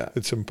Yeah.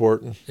 it's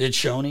important. Did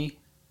Shoney?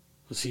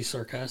 Was he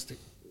sarcastic?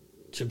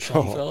 Jim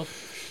Schoenfeld?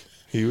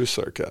 He was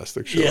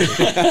sarcastic. Sure.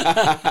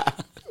 Yeah.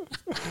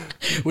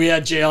 We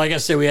had JR, like I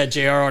said, we had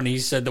JR on, and he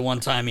said the one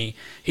time he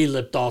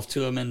lipped off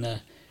to him in the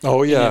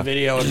Oh in yeah. the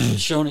video and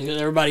Shoney,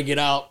 everybody get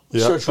out.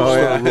 Yeah. Starts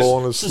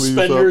Rolling his sleeves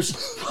up. suspenders.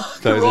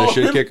 Thought he was gonna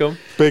shit kick him.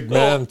 Big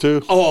man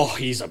too. Oh,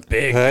 he's a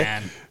big Hey?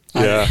 man.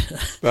 Yeah,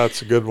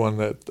 that's a good one.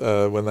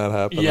 That when that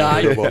happened, Yeah,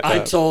 I heard about I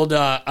that. told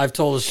I've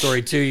told a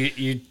story too.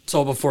 You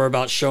told before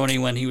about Shoney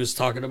when he was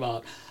talking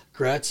about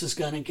Gretz is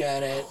gonna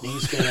get it, and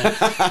he's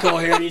gonna go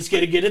here and he's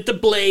gonna get it to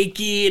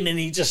Blakey, and then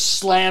he just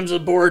slams the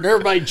board, and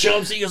everybody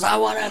jumps. He goes, "I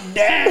want him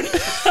dead."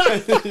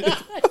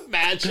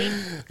 Imagine.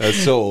 That's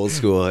so old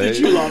school. Did Eh?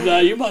 you love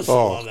that? You must have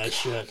Oh. loved that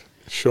shit.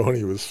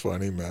 Shoney was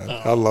funny, man.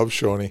 Oh. I love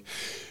Shoney.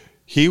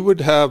 He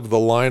would have the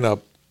lineup,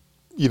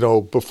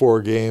 before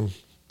a game,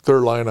 their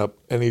lineup,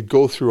 and he'd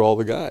go through all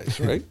the guys,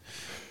 right?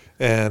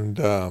 And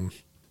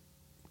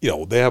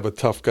they have a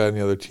tough guy on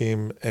the other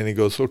team, and he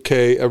goes,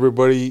 "Okay,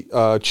 everybody,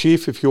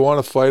 Chief, if you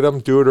want to fight him,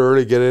 do it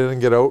early, get in and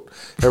get out.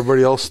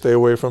 Everybody else, stay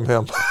away from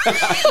him."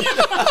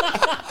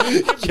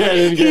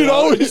 He'd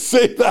always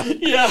say that.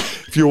 Yeah.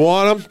 If you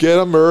want him, get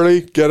him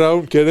early, get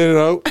out, get in and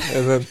out,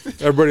 and then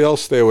everybody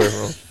else stay away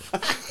from him.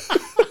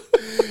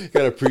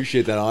 Gotta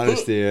appreciate that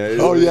honesty. Eh?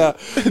 Oh yeah,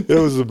 it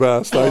was the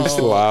best. I used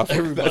to laugh.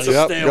 Everybody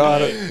Yep, stay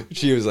got away. it.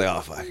 She was like, "Oh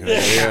fuck,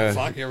 Yeah,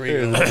 fuck, here we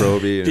go.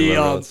 Proby and The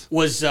whoever else."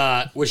 was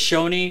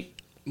Shoney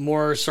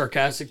more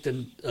sarcastic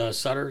than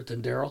Sutter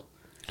than Daryl,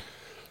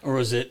 or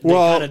was it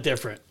kind of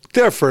different?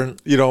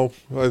 Different, I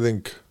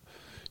think,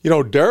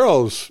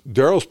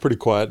 Daryl's pretty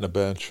quiet on the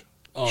bench.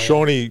 Oh, yeah.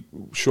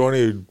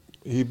 Shoney,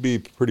 he'd be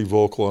pretty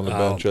vocal on the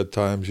bench at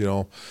times.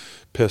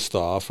 Pissed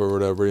off or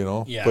whatever.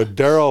 Yeah. But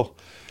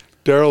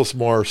Daryl's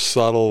more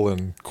subtle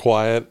and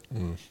quiet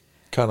and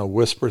kind of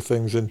whisper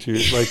things into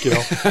you, like,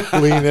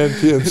 lean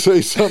into you and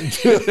say something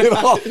to you,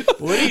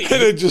 and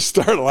then just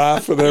start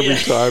laughing every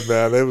time,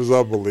 man. It was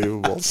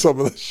unbelievable, some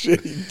of the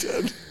shit he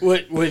did.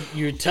 What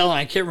you were telling,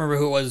 I can't remember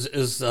who it was,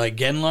 is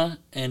Genla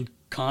and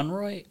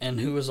Conroy, and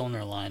who was on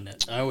their line?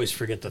 I always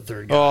forget the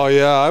third guy. Oh,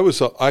 yeah,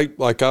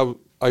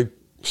 I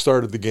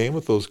started the game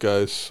with those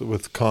guys,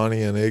 with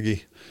Connie and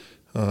Iggy,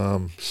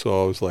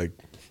 so I was like,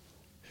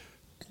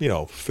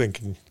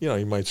 thinking,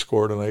 he might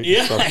score tonight.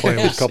 Yeah. So I'm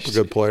playing with a couple of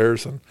good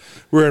players. And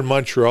we were in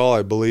Montreal,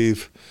 I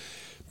believe.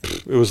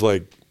 It was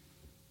like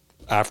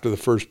after the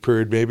first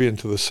period, maybe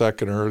into the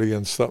second early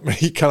and something.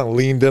 He kind of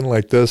leaned in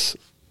like this.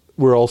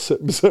 We're all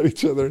sitting beside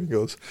each other. And he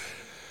goes,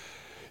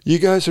 "You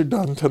guys are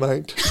done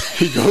tonight."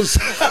 He goes,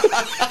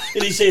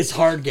 Did he say it's a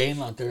hard game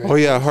out there? "Oh,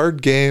 yeah,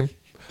 hard game.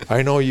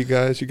 I know you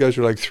guys. You guys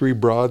are like three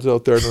broads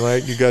out there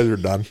tonight. You guys are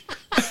done."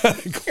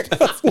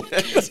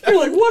 You're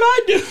like, what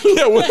I do?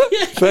 Yeah, well,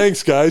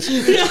 thanks, guys.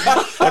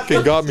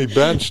 Fucking got me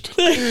benched.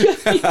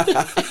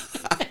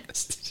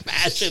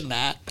 Smashing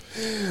that.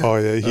 Oh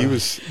yeah,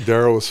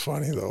 Daryl was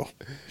funny though.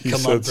 He Come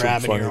said on, some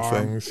grabbing funny your arm.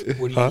 things.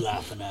 What are you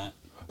laughing at?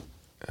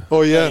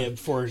 Oh yeah, Yeah,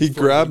 before he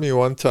grabbed me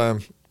one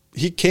time.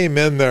 He came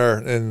in there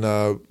and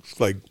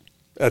like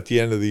at the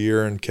end of the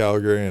year in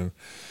Calgary,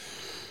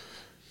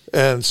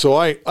 and so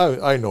I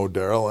know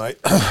Daryl.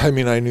 I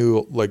mean I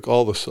knew like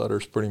all the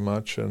Sutters pretty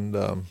much,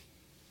 and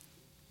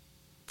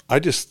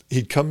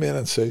he'd come in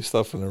and say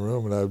stuff in the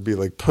room, and I'd be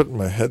like putting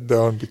my head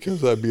down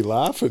because I'd be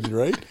laughing,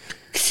 right?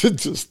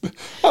 'Cause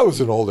I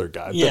was an older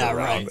guy. I'd been Yeah,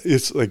 around. right.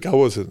 It's like I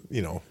wasn't,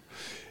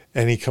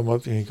 and he come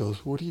up to me and he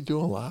goes, "What are you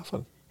doing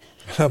laughing?"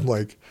 And I'm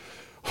like,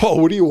 oh,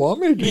 what do you want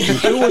me to do? You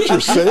hear what you're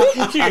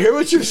saying? Do you hear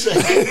what you're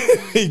saying?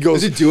 He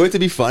goes, does he do it to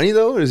be funny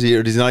though, or does he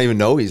not even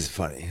know he's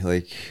funny?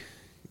 Like,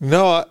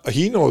 no,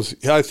 he knows.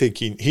 I think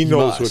he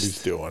knows what must.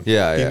 he's doing.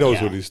 Yeah, he yeah. knows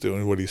Yeah. what he's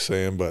doing, what he's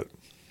saying. But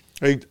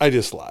I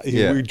just laughed.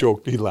 Yeah. We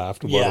joked. He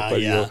laughed about Yeah, it,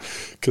 but yeah.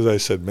 because I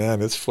said,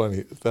 "Man, it's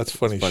funny. That's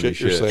funny, funny shit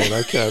you're shit." saying.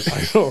 I can't.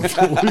 I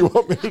don't. What do you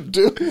want me to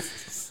do?"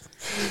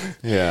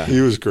 yeah, He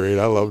was great.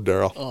 I love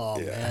Daryl. Oh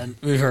man,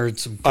 we've heard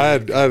some. I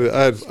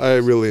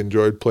really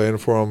enjoyed playing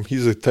for him.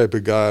 He's the type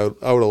of guy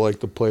I would have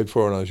liked to play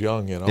for when I was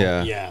young, you know.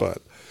 Yeah. Yeah. But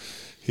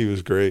he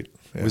was great.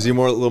 Yeah. Was he a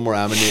little more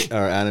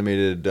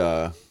animated,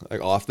 like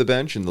off the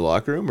bench in the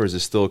locker room, or is it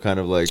still kind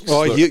of like?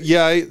 Oh,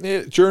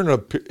 during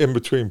in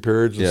between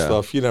periods and Yeah.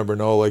 stuff, you never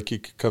know. Like, he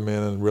could come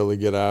in and really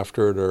get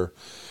after it, or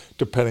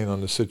depending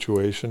on the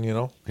situation, you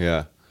know.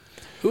 Yeah,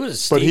 Who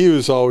is Steve? But he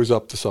was always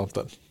up to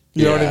something.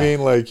 You know what I Yeah.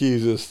 mean? Like,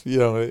 he's just,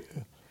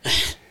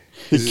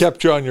 he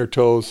kept you on your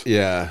toes.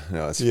 yeah.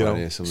 No, it's You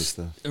funny. know. Some of the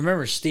stuff. I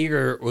remember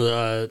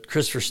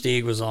Christopher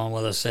Stieg was on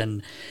with us,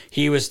 and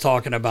he was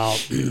talking about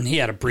he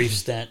had a brief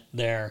stint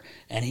there,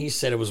 and he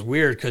said it was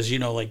weird because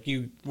like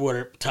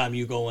whatever time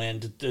you go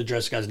in to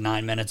address guys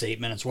 9 minutes, 8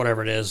 minutes,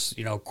 whatever it is,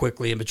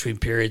 quickly in between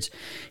periods.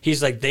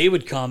 He's like they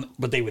would come,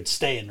 but they would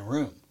stay in the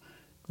room,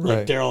 like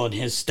Right. Daryl and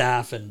his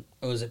staff, and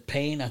was it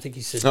Payne? I think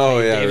he said. Oh,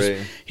 Payne yeah, Davis.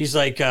 right. He's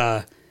like.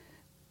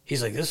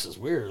 He's like, this is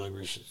weird. Like,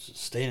 we're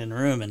staying in the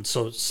room. And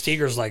so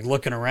Steger's like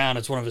looking around.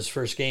 It's one of his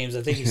first games.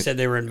 I think he said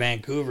they were in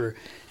Vancouver,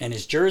 and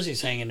his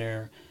jersey's hanging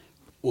there.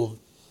 Well,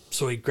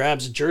 so he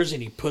grabs a jersey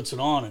and he puts it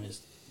on, and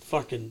his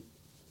fucking,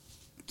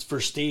 it's for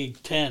Stieg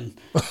 10.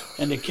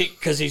 And the kick,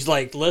 because he's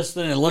like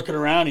listening and looking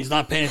around. He's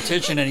not paying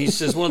attention. And he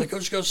says, one of the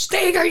coaches goes,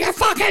 Steger, your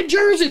fucking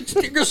jersey.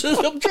 Steger says,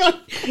 I'm trying.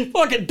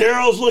 Fucking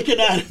Daryl's looking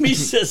at him. He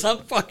says, I'm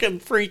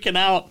fucking freaking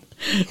out.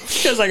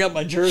 Because I got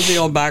my jersey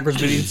on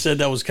backwards, but he said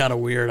that was kind of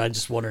weird. I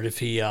just wondered if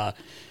he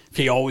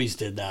always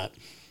did that.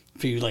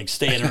 If he like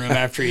stay in the room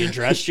after he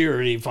addressed you,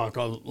 or did he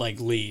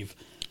like leave?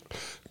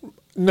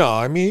 No,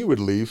 I mean, he would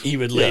leave. He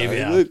would leave,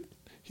 yeah.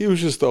 He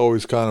was just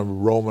always kind of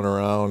roaming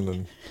around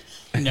and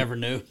I never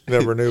knew.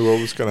 never knew what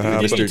was going to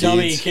happen. Did you tell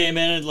me he deeds. came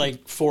in at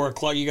like 4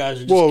 o'clock? You guys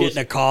are just Well, it getting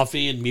a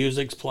coffee and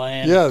music's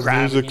playing. Yeah, the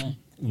grabbing music you.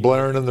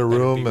 blaring in the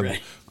room be and ready.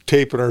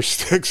 taping our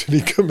sticks, and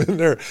he come in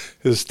there,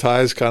 his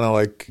tie's kind of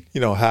like,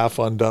 half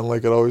undone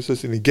like it always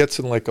is, and he gets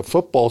in like a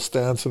football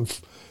stance and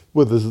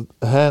with his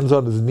hands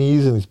on his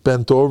knees, and he's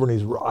bent over and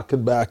he's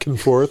rocking back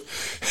and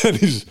forth, and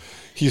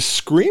he's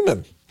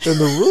screaming in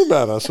the room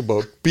at us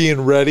about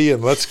being ready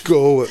and let's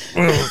go,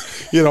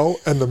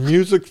 and the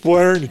music's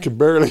blaring, you can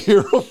barely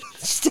hear him and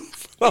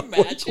stuff. And I'm like,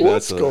 Imagine.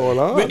 what's That's going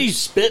on? When he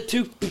spit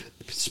too,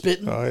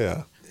 spitting. Oh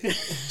yeah.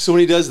 So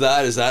when he does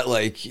that, is that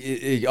like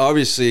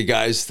obviously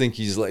guys think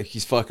he's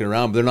fucking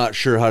around, but they're not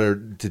sure how to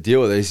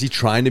deal with it. Is he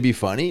trying to be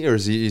funny, or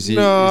is he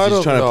No, I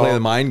don't trying to play know. the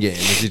mind game?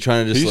 Is he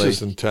trying to just He's like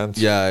just intense.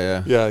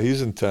 Yeah. Yeah,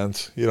 he's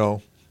intense.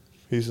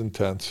 He's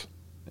intense.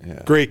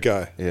 Yeah. Great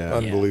guy. Yeah.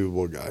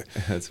 Unbelievable guy.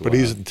 That's but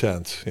he's wild.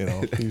 intense.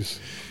 He's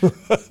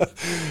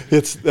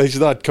he's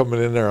not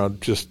coming in there on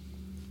just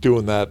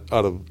doing that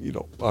out of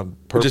on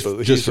purpose.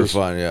 Just He's for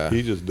fun, yeah.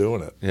 He's just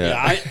doing it. Yeah.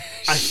 I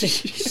think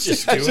he's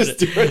just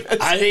doing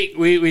it. I think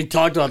we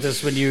talked about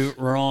this when you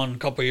were on a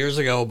couple years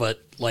ago, but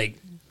like,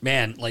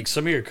 man, like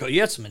some of your you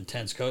had some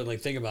intense code.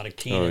 Like think about it,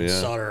 Keenan, yeah.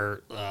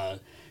 Sutter,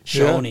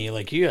 Shoney.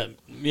 Like you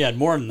had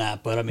more than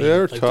that, but I mean,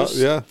 They're like, tough.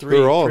 those Yeah, three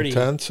they're all pretty-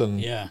 intense and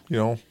yeah.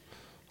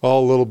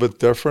 all a little bit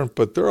different,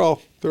 but they're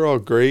all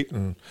great.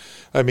 And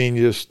I mean,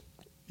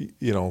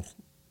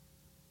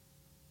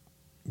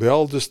 they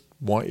all just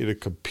want you to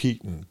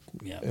compete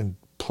and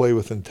play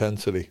with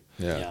intensity.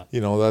 Yeah.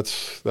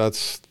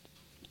 That's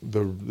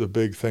the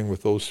big thing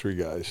with those three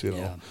guys.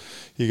 Yeah.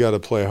 You got to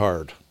play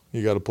hard.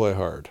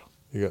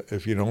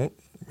 If you don't,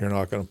 you're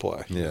not going to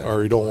play. Yeah.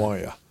 Or you don't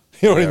want you.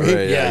 You know what I mean?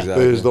 Right, Yeah.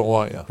 exactly. They just don't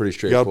want you.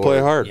 Pretty You got to play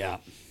straightforward. hard. Yeah.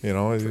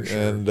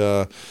 And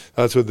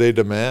that's what they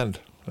demand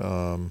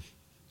from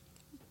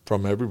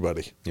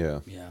everybody.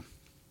 Yeah. Yeah.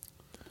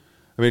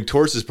 I mean,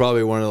 Torts is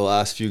probably one of the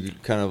last few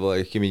kind of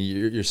like, I mean,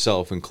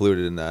 yourself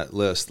included in that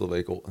list of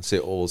like, say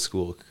old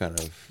school kind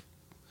of,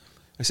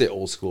 I say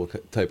old school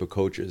type of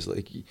coaches.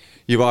 Like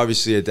you've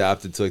obviously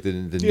adapted to like the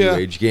Yeah.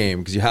 new age game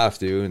because you have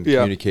to and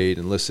communicate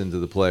and listen to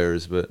the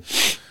players. But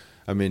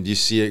I mean, do you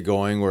see it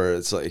going where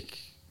it's like,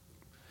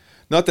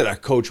 not that a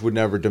coach would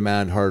never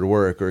demand hard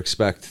work or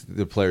expect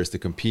the players to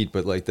compete,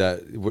 but like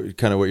that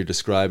kind of what you're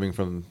describing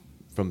from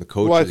the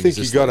coaches. Well, I think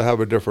you just got to like- have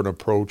a different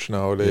approach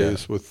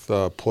nowadays with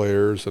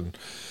players, and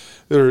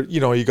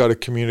you got to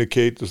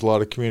communicate. There's a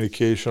lot of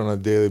communication on a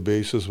daily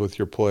basis with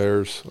your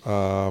players.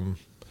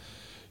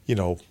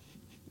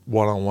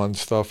 One-on-one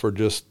stuff, or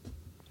just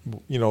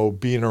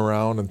being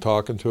around and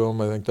talking to them.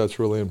 I think that's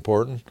really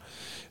important,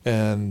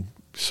 and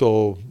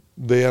so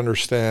they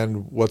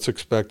understand what's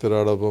expected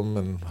out of them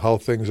and how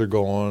things are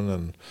going.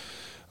 And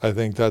I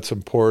think that's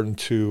important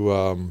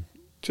to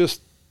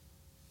just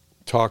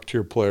talk to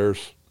your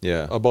players.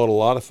 Yeah. About a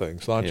lot of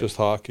things, not just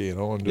hockey,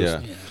 and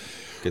just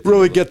Get to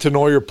really know get to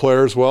know your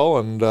players well,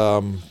 and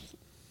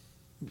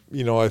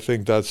I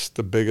think that's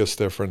the biggest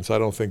difference. I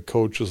don't think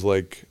coaches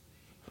like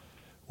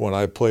when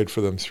I played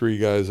for them 3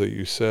 guys that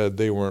you said,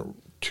 they weren't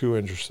too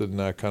interested in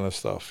that kind of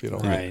stuff.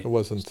 Right. It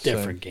wasn't the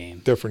different same.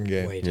 game. Different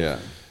game. Way Yeah.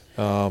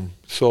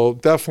 So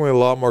definitely a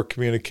lot more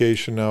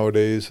communication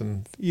nowadays,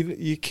 and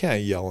you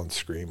can't yell and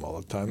scream all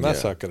the time.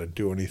 That's not going to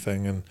do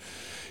anything. And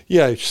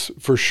yeah,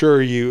 for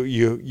sure,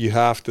 you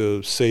have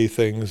to say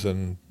things,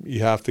 and you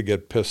have to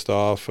get pissed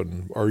off,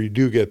 or you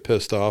do get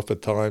pissed off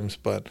at times,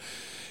 but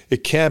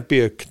it can't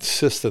be a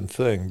consistent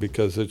thing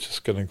because it's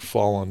just going to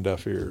fall on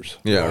deaf ears.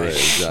 Yeah, right,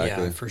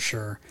 exactly. Yeah, for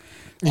sure.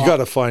 You got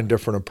to find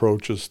different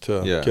approaches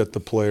to get the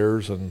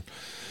players, and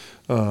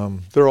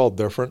they're all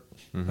different.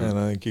 And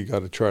I think you got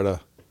to try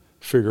to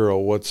figure out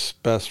what's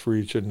best for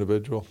each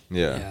individual.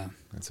 Yeah,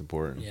 that's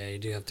important. Yeah, you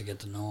do have to get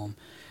to know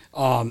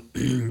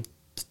them.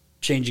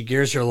 Changing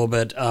gears here a little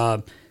bit.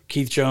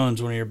 Keith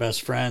Jones, one of your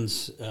best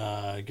friends,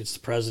 gets the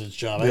president's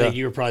job. I think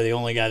you were probably the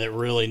only guy that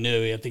really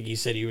knew. I think he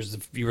said you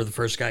were the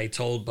first guy he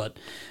told. But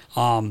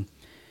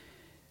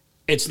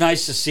it's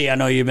nice to see. I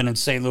know you've been in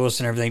St. Louis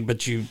and everything,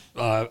 but you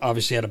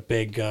obviously had a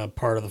big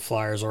part of the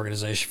Flyers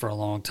organization for a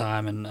long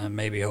time, and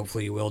maybe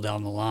hopefully you will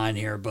down the line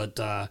here.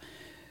 But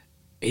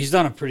he's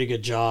done a pretty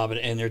good job,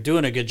 and they're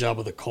doing a good job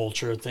with the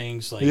culture of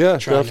things, trying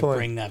definitely to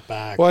bring that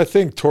back. Well, I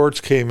think Torts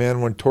came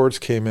in. When Torts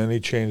came in, he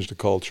changed the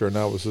culture, and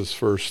that was his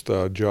first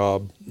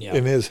job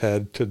in his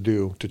head to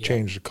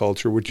change the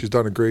culture, which he's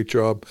done a great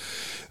job.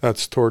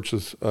 That's Torts',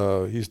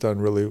 he's done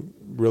really,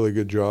 really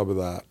good job of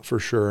that, for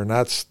sure, and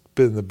that's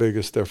been the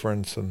biggest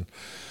difference. And,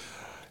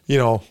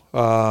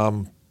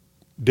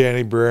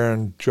 Danny Briere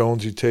and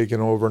Jonesy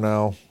taking over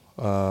now.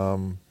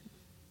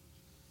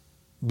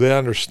 They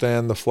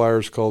understand the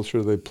Flyers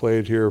culture. They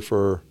played here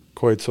for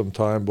quite some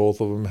time.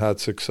 Both of them had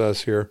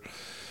success here.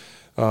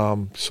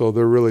 So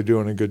they're really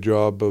doing a good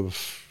job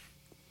of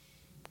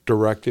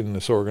directing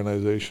this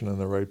organization in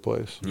the right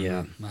place.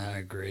 Yeah, I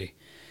agree.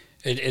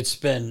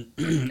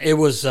 It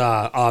was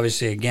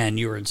obviously, again,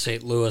 you were in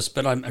St. Louis,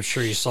 but I'm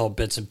sure you saw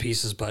bits and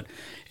pieces, but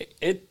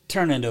it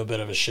turned into a bit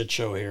of a shit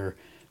show here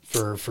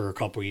for a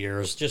couple of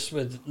years, just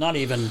with not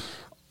even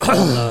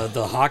on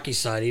the hockey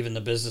side, even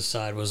the business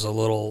side was a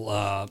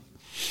little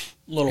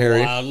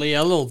wildly,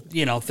 a little,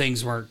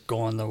 things weren't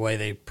going the way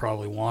they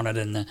probably wanted,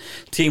 and the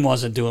team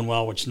wasn't doing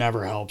well, which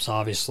never helps,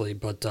 obviously,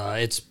 but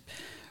it's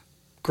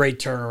great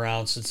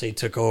turnaround since they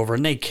took over,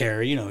 and they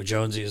care.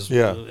 Jonesy is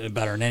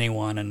better than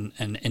anyone,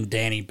 and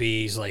Danny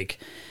B's like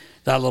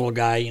that little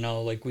guy.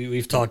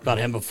 We've talked about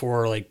him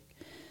before.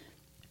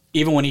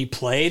 Even when he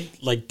played,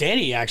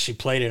 Danny actually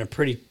played in a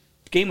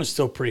game was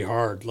still pretty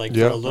hard. For a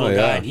little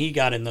guy, and he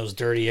got in those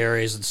dirty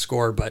areas and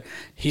scored. But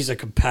he's a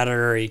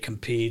competitor. He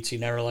competes. He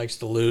never likes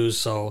to lose.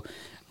 So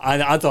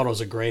I thought it was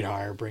a great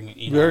hire.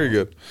 Very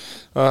good.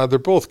 They're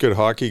both good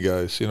hockey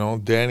guys.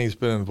 Danny's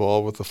been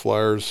involved with the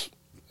Flyers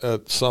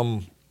at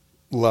some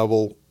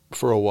level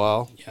for a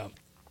while. Yeah.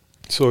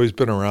 So he's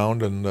been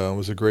around and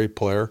was a great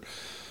player.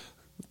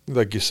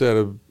 Like you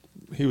said,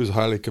 he was a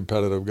highly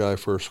competitive guy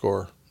for a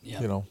scorer.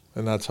 Yeah.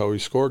 And that's how he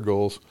scored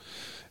goals.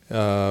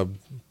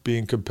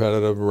 Being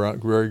competitive,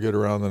 very good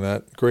around the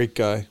net. Great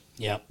guy.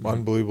 Yeah.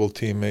 Unbelievable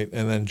teammate.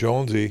 And then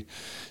Jonesy,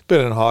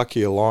 been in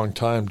hockey a long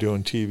time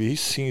doing TV. He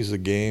sees the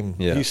game.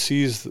 Yeah.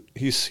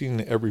 He's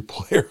seen every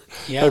player.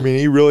 Yeah. I mean,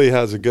 he really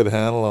has a good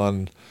handle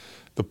on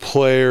the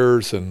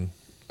players and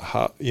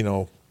how,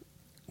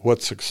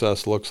 what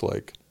success looks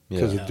like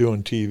because of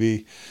doing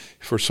TV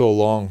for so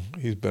long.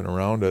 He's been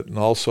around it. And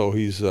also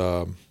he's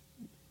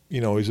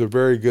he's a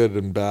very good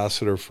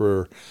ambassador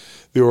for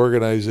the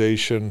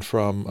organization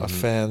from a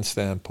fan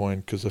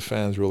standpoint, because the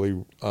fans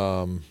really,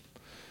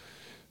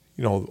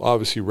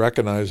 obviously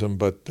recognize him,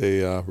 but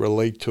they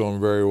relate to him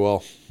very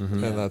well,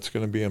 and that's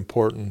going to be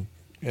important.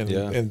 And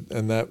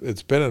that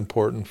it's been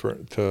important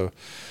to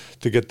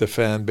get the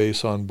fan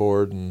base on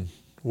board and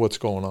what's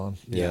going on.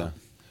 Yeah.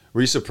 Were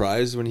you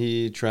surprised when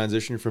he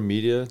transitioned from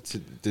media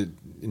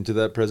into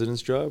that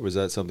president's job? Was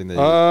that something that you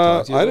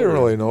talked to you I about, didn't or?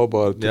 really know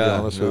about it, to be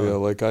honest with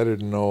you. I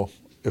didn't know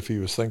if he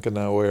was thinking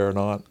that way or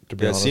not, to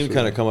be honest with you. It seemed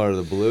kind of come out of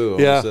the blue.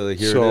 Yeah,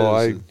 Here so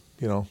it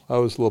is. I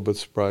was a little bit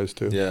surprised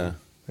too. Yeah.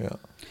 It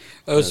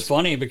was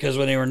funny because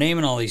when they were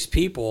naming all these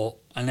people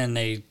and then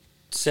they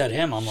said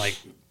him, I'm like,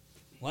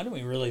 why didn't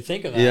we really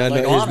think of that? Yeah,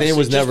 his name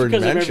was never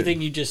because mentioned. of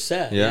everything you just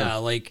said.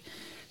 Yeah.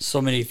 So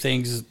many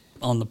things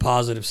on the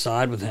positive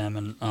side with him.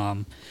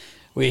 And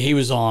he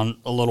was on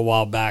a little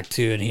while back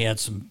too, and he had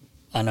some.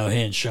 I know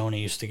he and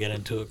Shoney used to get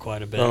into it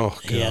quite a bit. Oh,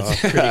 he had God.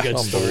 some pretty good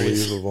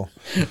stories. Unbelievable.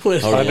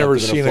 With- I've never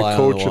seen a fly on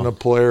coach the and a wall.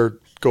 player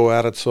go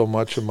at it so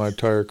much in my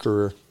entire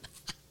career.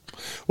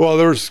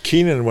 Well,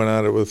 Keenan went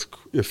at it with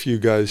a few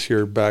guys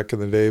here back in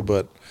the day,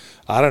 but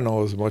I don't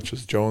know as much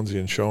as Jonesy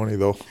and Shoney,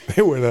 though.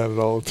 They went at it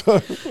all the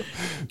time.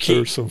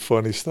 There's some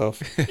funny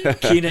stuff.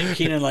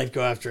 Keenan liked to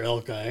go after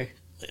Ilka,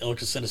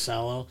 Ilka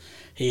Sinisalo.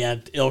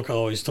 Ilka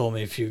always told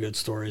me a few good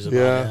stories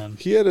about him.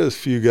 He had a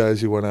few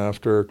guys he went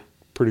after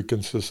pretty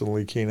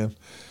consistently, Keenan,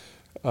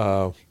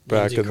 back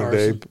Lindsey in the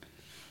day.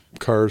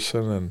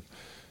 Carson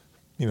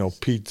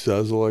and, Pete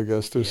Zezel, I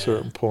guess, to a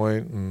certain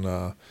point.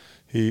 And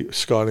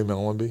Scotty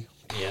Mellenby.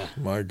 Yeah.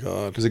 My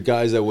God. Was it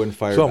guys that wouldn't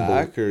fire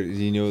back, or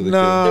you know the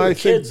No, They were I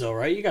kids, think. though,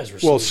 right? You guys were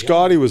Well, so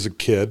Scotty young. was a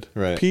kid.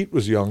 Right. Pete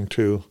was young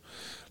too.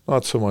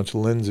 Not so much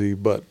Lindsay,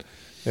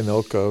 and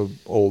Ilka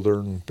older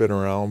and been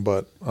around.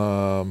 But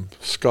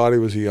Scotty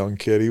was a young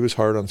kid. He was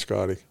hard on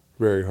Scotty,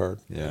 very hard.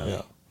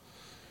 Yeah.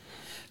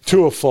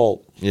 To a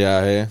fault.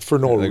 Yeah, hey. For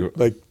no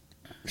like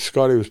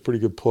Scotty was a pretty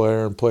good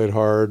player and played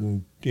hard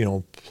and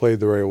played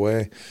the right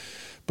way,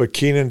 but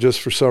Keenan just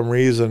for some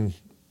reason,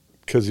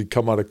 because he'd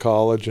come out of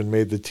college and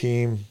made the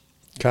team,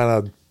 kind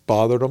of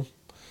bothered him.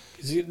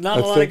 Not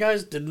a lot of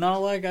guys do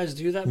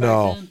that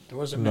back then? There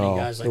wasn't many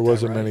guys like that, there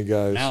wasn't right? many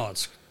guys. Now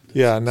it's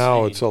now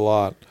insane. it's a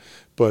lot,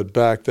 but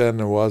back then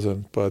there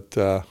wasn't. But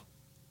to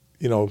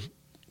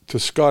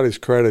Scotty's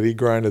credit, he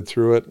grinded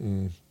through it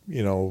and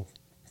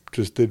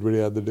just did what he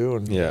had to do,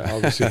 and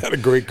obviously had a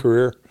great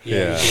career.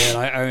 Yeah. He did.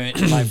 I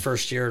mean, my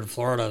first year in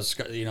Florida,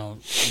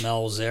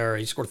 Mel was there.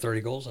 He scored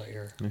 30 goals that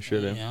year. You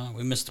should have. Yeah,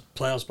 we missed the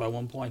playoffs by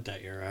 1 point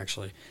that year,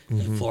 actually,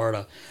 in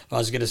Florida. I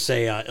was going to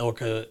say,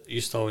 Ilka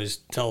used to always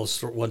tell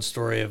one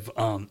story of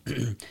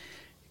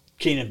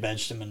Keenan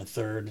benched him in the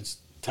third, it's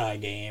a tie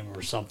game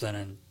or something,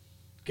 and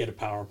get a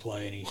power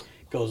play, and he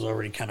goes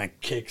over and he kind of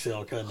kicks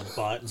Ilka in the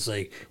butt and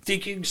say,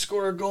 "Think you can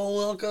score a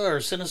goal, Ilka?" or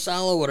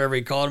Sinisalo, whatever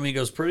he called him. He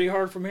goes, "Pretty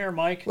hard from here,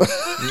 Mike."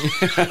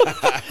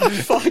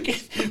 Fucking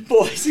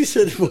boys, he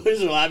said the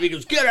boys are laughing. He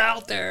goes, "Get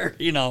out there."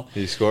 Did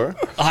he score?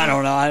 I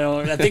don't know.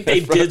 I think they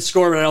did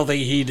score, but I don't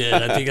think he did.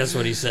 I think that's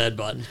what he said,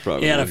 but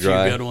he had a few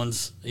good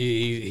ones.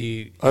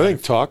 He I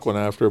think Talk went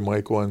after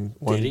Mike one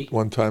he?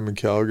 time in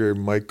Calgary.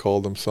 Mike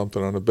called him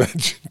something on the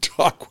bench, and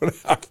Talk went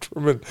after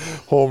him, and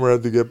Homer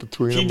had to get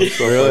between them. And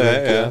stuff Really? like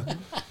that. Yeah.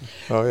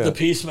 Oh yeah. The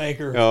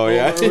Peacemaker. Oh,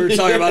 yeah. We were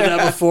talking about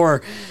that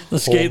before. The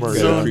Skate Homer,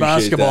 Zone appreciate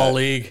Basketball that.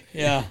 League.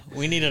 Yeah,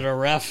 we needed a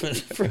ref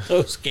for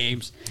those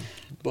games.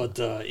 But,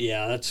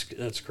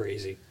 that's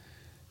crazy.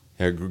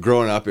 Yeah,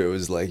 growing up, it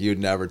was like you'd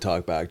never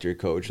talk back to your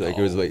coach. Like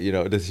it was like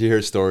to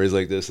hear stories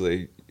like this,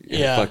 like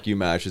fuck you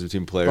matches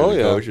between players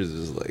and coaches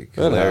is like It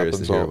hilarious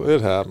happens. to hear about.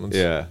 It happens.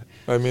 Yeah,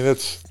 I mean,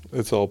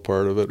 it's all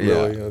part of it,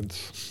 really.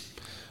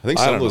 I think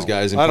I some don't of those know.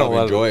 guys I don't probably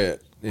let enjoy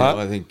it. Huh?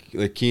 I think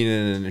like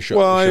Keenan and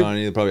Well,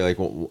 Shawnee, they probably like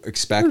won't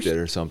expect it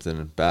or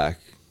something back.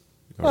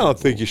 I don't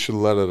think you should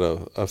let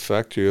it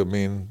affect you. I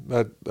mean,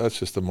 that's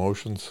just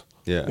emotions.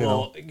 Yeah,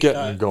 Well,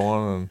 Getting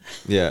going, and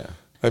yeah,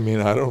 I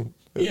mean, I don't.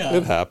 Yeah.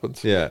 It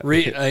happens. yeah.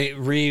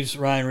 Ryan Reeves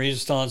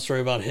was telling a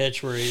story about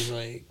Hitch where he's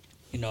like,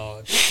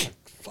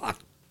 fuck,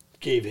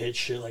 gave Hitch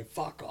shit, like,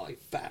 fuck all you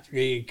fat.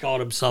 He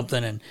called him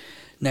something, and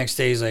next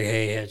day he's like,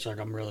 "Hey, Hitch, like,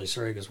 I'm really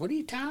sorry." He goes, "What are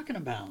you talking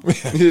about?"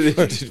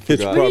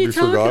 It's probably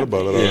forgot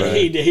about it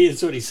already.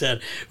 That's what he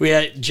said. We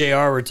had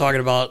JR, we're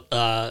talking about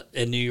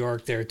in New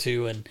York there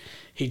too, and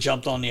he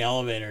jumped on the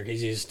elevator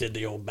because he just did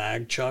the old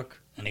bag chuck,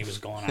 and he was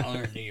going out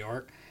there in New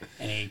York,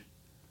 and he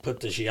put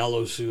this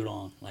yellow suit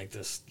on, like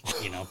this,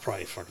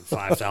 probably fucking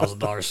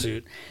 $5,000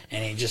 suit,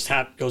 and he just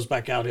goes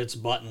back out, hits a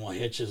button while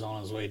Hitch is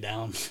on his way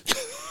down.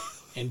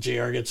 And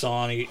JR gets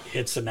on, he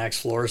hits the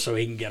next floor so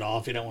he can get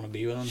off. He don't want to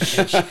be with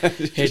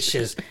him. Hitch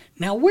says,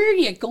 "Now where are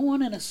you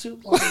going in a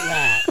suit like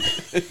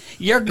that?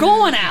 You're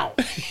going out.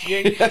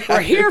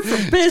 We're here for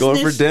business.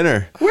 Going for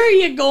dinner. Where are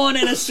you going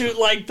in a suit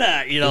like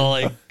that?"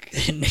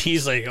 And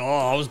he's like,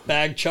 "Oh, I was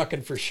bag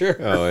chucking for sure."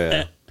 Oh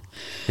yeah,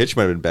 Hitch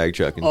might have been bag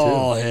chucking too.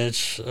 Oh,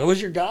 Hitch. That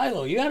was your guy,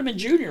 though. You had him in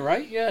junior,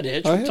 right? You had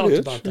Hitch. I We had talked Hitch,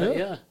 about that,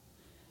 yeah.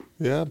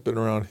 Yeah, been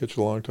around Hitch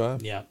a long time.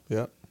 Yeah.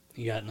 Yeah.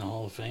 You got in the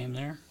Hall of Fame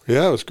there.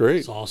 Yeah, it was great.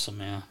 It's awesome,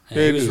 man. And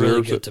Yeah, he he was really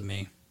deserves good it. to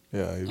me.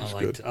 Yeah, he was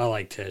good. I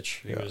liked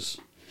Hitch. He was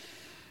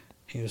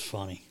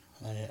funny.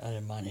 I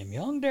didn't mind him.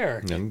 Young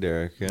Derek. Young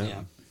Derek. Yeah.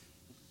 Yeah.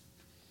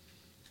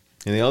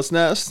 Anything else,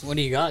 Nest? What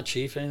do you got,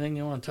 Chief? Anything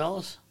you want to tell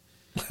us?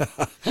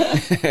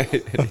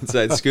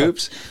 Inside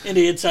scoops.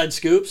 Any inside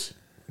scoops?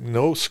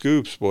 No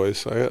scoops,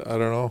 boys. I don't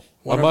know.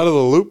 What I'm out of the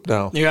loop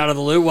now. You're out of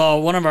the loop.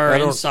 Well, one of our I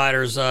don't-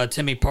 insiders,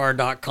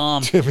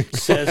 TimmyParr.com,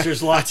 says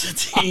there's lots of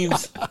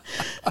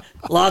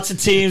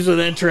teams with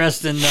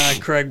interest in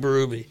Craig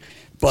Berube.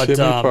 But Timmy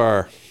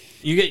Parr.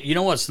 you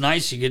know what's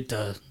nice? You get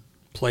to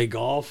play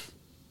golf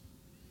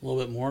a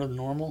little bit more than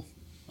normal.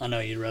 I know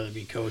you'd rather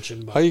be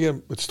coaching, but How you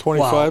get? It's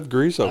 25 Well,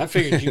 degrees up. I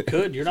figured you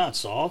could. You're not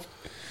soft.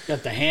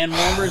 Got the hand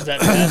warmers,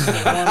 that vest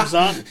that warms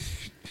up.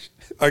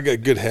 I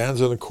got good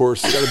hands on the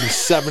course. It's got to be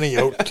 70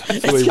 out so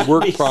they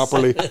work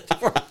properly.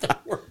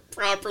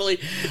 Properly.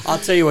 I'll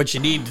tell you what you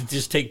need to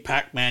just take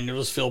Pac-Man. You'll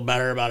just feel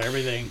better about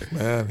everything.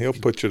 Man, he'll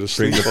put you to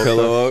Bring sleep. the out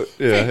pillow out.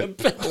 Yeah.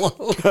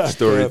 Pillow.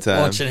 Story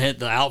time. Watching hit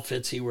the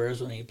outfits he wears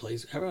when he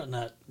plays. Remember in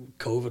that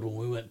COVID when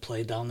we went and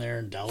played down there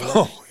in Delaware?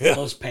 Oh, yeah.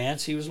 Those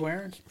pants he was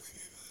wearing?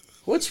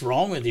 What's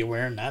wrong with you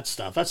wearing that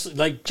stuff? That's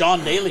like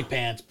John Daly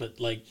pants, but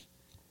like,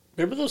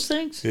 remember those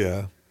things? there.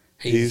 Yeah.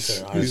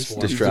 He's He's a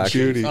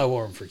distraction. beauty. I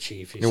wore them for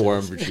Chief. You wore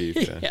 'em for Chief,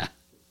 yeah. Yeah.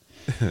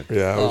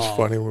 Yeah, it was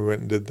funny. We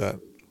went and did that.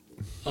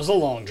 It was a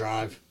long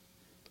drive.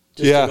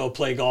 Just Yeah. to go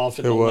play golf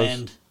in It the was.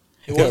 wind.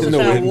 It Yeah, wasn't no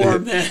that wind.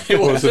 warm then. It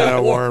wasn't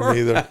that warm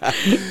either.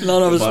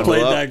 None of us Bundle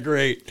played up. that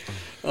great.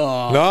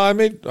 No, I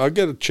mean, I'll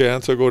get a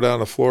chance. I'll go down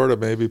to Florida,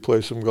 maybe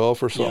play some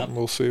golf or something. Yep.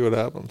 We'll see what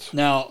happens.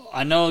 Now,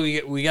 I know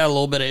we got a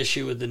little bit of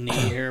issue with the knee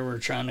here. We're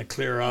trying to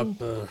clear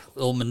up a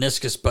little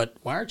meniscus, but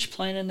why aren't you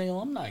playing in the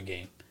alumni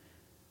game?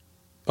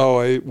 Oh,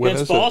 when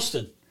Against is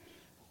Boston.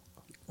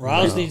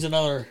 Rouse needs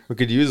another. We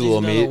could use a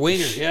little meat.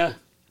 Winger, yeah.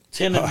 It's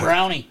him and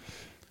Brownie.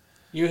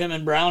 Him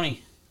and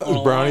Brownie.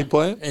 Is Brownie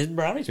playing?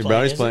 Brownie's playing.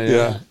 Brownie's playing,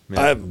 Yeah.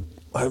 I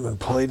haven't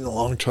played in a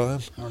long time.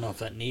 I don't know if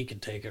that knee can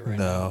take it right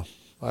now.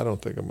 No, I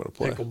don't think I'm going to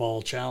play.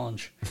 Pickleball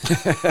challenge.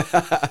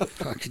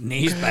 Fucking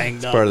knees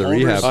banged up. part of the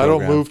rehab. I don't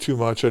program. move too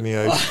much on the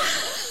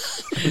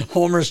ice.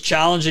 Homer's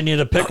challenging you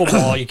to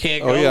pickleball. You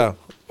can't go. Oh, yeah.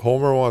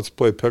 Homer wants to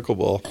play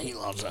pickleball. He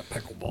loves that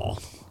pickleball.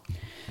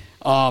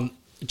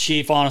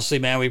 Chief, honestly,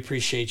 man, we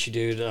appreciate you,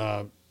 dude.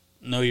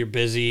 Know you're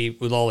busy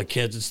with all the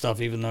kids and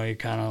stuff, even though you're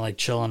kind of like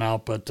chilling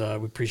out, but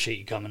we appreciate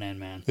you coming in,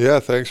 man.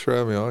 Yeah, thanks for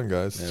having me on,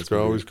 guys. Yeah, it's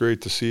always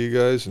great to see you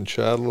guys and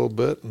chat a little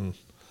bit, and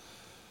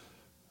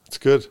it's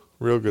good.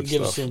 Real good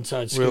Give stuff. us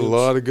inside We had a scoops.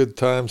 lot of good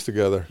times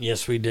together.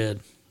 Yes, we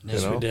did.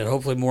 Yes, You know? we did.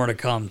 Hopefully more to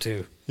come,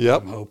 too.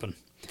 Yep, I'm hoping.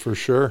 for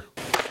sure.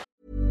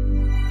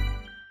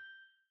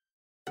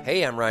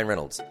 Hey, I'm Ryan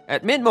Reynolds.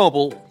 At Mint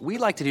Mobile, we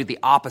like to do the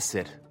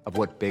opposite of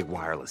what Big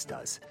Wireless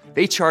does.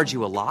 They charge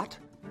you a lot,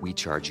 we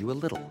charge you a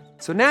little.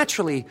 So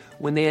naturally,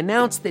 when they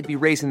announced they'd be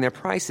raising their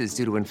prices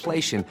due to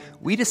inflation,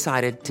 we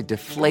decided to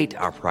deflate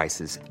our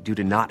prices due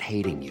to not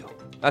hating you.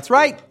 That's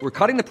right. We're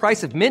cutting the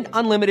price of Mint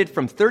Unlimited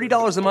from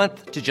 $30 a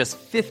month to just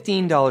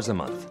 $15 a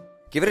month.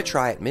 Give it a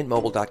try at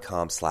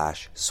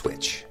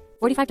mintmobile.com/switch.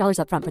 $45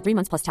 up front for 3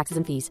 months plus taxes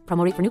and fees.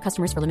 Promo rate for new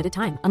customers for limited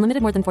time.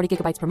 Unlimited more than 40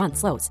 gigabytes per month.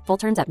 Slows full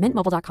terms at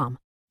mintmobile.com.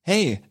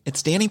 Hey,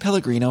 it's Danny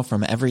Pellegrino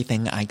from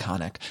Everything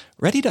Iconic.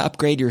 Ready to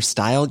upgrade your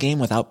style game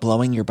without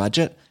blowing your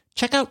budget?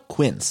 Check out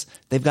Quince.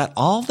 They've got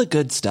all the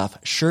good stuff,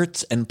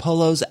 shirts and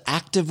polos,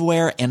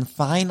 activewear, and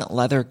fine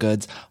leather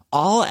goods,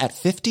 all at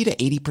 50 to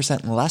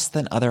 80% less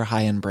than other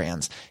high-end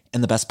brands.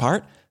 And the best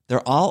part?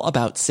 They're all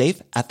about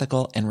safe,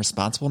 ethical, and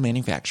responsible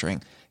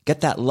manufacturing.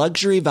 Get that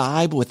luxury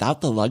vibe without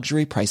the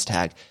luxury price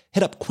tag.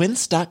 Hit up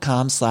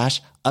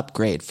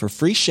quince.com/upgrade for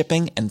free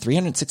shipping and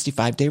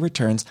 365-day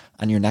returns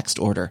on your next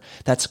order.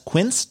 That's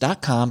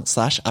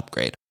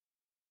quince.com/upgrade.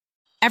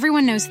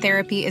 Everyone knows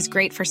therapy is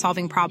great for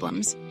solving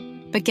problems.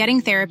 But getting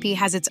therapy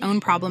has its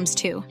own problems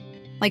too,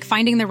 like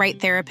finding the right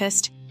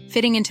therapist,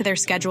 fitting into their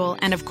schedule,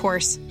 and of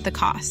course, the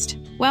cost.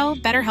 Well,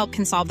 BetterHelp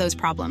can solve those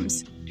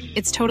problems.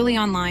 It's totally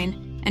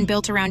online and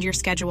built around your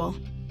schedule.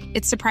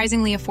 It's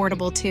surprisingly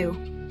affordable too.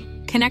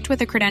 Connect with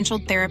a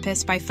credentialed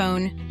therapist by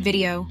phone,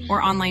 video,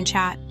 or online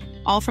chat,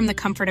 all from the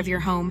comfort of your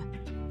home.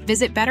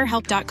 Visit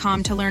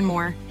BetterHelp.com to learn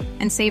more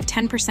and save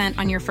 10%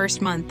 on your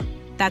first month.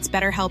 That's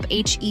BetterHelp,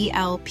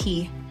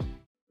 H-E-L-P.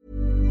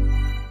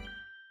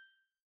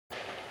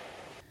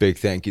 Big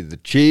thank you to the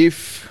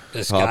Chief.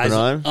 This Hopping guy's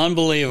on.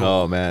 unbelievable.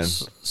 Oh, man.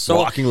 So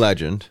Walking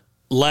legend.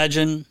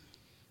 legend.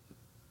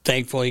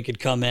 Thankful he could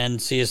come in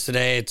and see us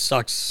today. It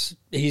sucks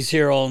he's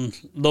here on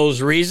those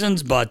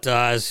reasons, but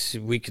as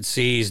we could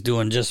see, he's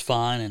doing just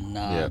fine.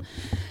 And,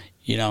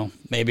 you know,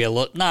 maybe a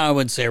little, no, I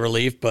wouldn't say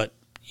relief, but,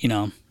 you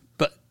know,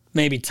 but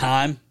maybe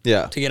time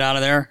to get out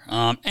of there.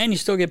 And you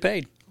still get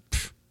paid.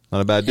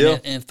 Not a bad deal.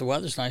 And if the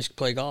weather's nice, you can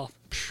play golf.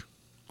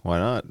 Why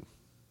not?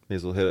 May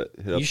as well hit up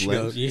the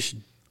links. You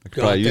should. I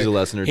could probably use a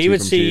lesson or two. He would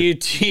from see Chief. you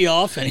tee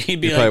off, and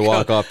he'd be He'd like, probably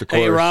walk off the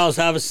 "Hey, course. Riles,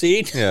 have a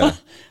seat." Yeah.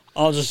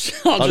 I'll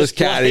just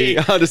caddy.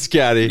 play. I'll just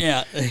caddy.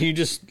 Yeah, you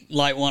just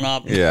light one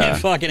up Yeah. and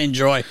fucking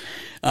enjoy.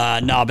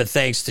 No, but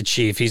thanks to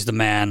Chief, he's the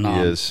man. He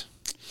is.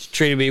 He's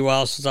treated me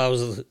well since I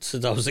was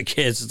a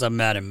kid, since I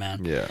met him,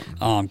 man. Yeah.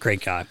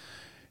 Great guy.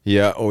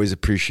 Yeah, always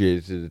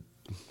appreciated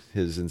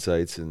his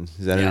insights and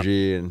his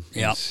energy and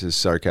his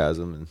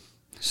sarcasm and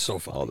so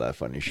funny. all that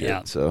funny shit.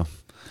 Yeah. So,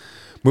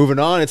 moving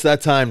on, it's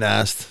that time,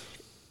 Nast.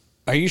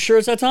 Are you sure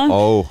it's that time?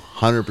 Oh,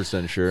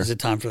 100% sure. Is it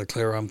time for the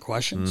Clear Rum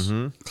questions?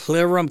 Mm-hmm.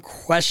 Clear Rum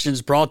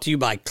questions brought to you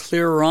by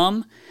Clear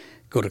Rum.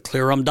 Go to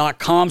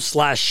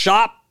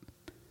clearrum.com/shop.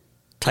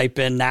 Type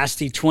in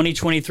Nasty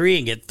 2023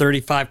 and get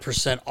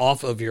 35%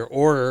 off of your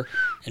order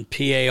in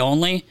PA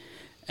only.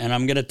 And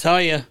I'm going to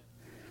tell you,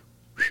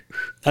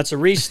 that's a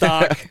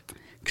restock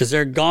because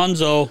they're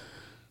gonzo.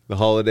 The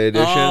holiday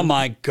edition. Oh,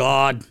 my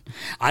God.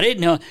 I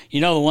didn't know.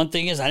 You know, the one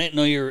thing is I didn't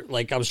know you were,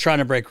 like, I was trying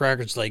to break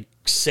records like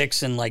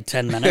 6 in like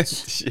 10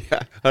 minutes. Yeah.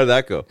 How did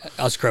that go?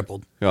 I was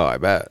crippled. Oh, I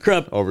bet.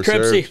 Overserved.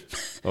 Cripsy.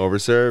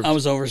 Overserved. I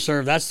was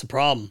overserved. That's the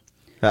problem.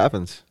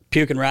 Happens.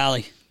 Puke and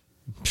rally.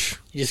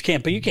 You just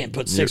can't, but you can't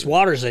put 6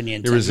 waters in you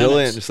in 10 You're resilient,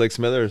 minutes. just like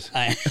Smithers.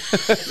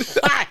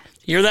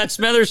 You're that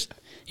Smithers?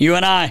 You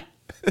and I.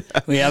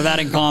 We have that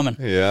in common.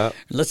 Yeah.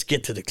 Let's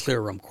get to the Clear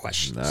Rum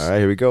questions. All right,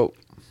 here we go.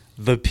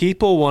 The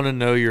people want to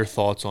know your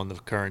thoughts on the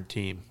current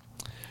team.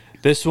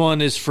 This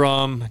one is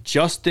from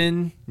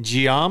Justin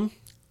Giam.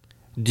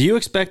 Do you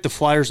expect the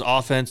Flyers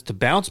offense to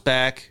bounce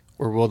back,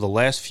 or will the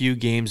last few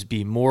games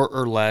be more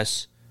or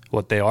less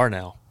what they are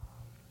now?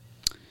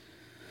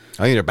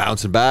 I think they're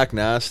bouncing back,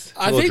 Nast.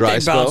 I think they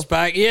bounce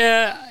back.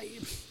 Yeah.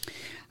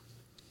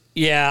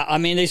 Yeah, I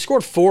mean, they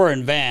scored 4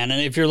 in Van, and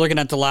if you're looking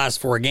at the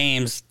last 4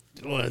 games,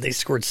 they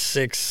scored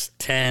 6,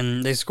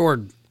 10. They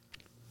scored.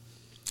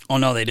 Oh,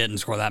 no, they didn't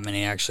score that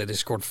many, actually. They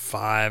scored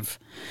 5,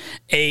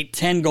 8,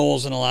 10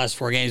 goals in the last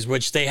 4 games,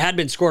 which they had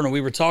been scoring. And we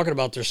were talking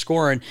about their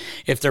scoring.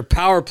 If their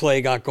power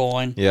play got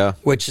going,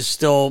 which is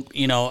still,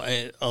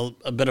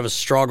 a bit of a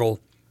struggle,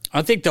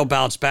 I think they'll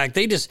bounce back.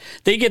 They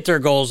get their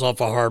goals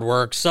off of hard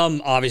work.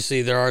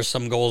 Obviously, there are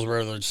some goals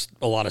where there's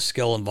a lot of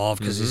skill involved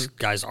because these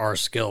guys are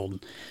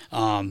skilled.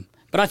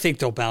 But I think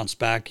they'll bounce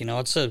back.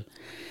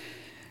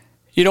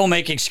 You don't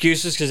make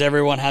excuses because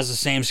everyone has the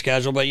same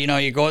schedule, but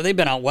they've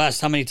been out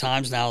west how many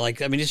times now? It's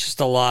just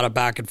a lot of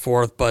back and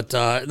forth. But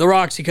the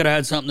Roxy could have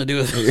had something to do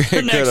with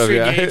the next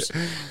few games.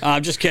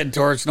 I'm just kidding,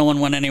 Torch. No one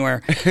went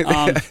anywhere.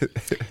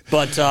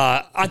 But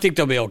I think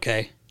they'll be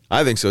okay.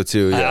 I think so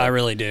too. Yeah. I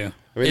really do.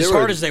 As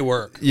hard as they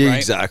work. Yeah, right?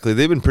 Exactly.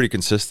 They've been pretty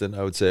consistent,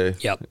 I would say.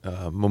 Yep.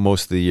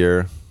 Most of the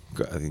year.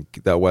 I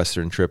think that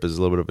Western trip is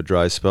a little bit of a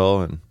dry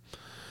spell, and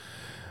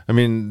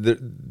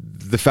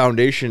the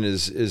foundation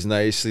is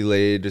nicely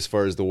laid as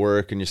far as the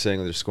work, and you're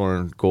saying they're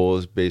scoring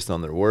goals based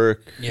on their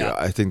work. Yeah.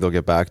 I think they'll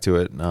get back to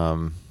it.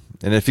 And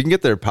if you can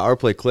get their power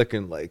play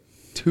clicking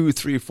 2,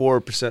 3,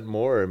 4%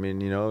 more,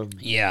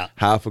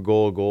 half a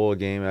goal a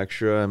game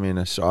extra.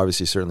 It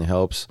obviously certainly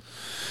helps.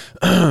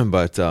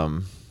 But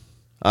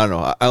I don't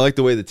know. I like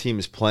the way the team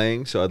is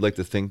playing, so I'd like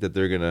to think that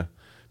they're gonna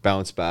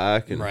bounce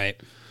back and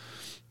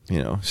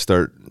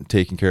start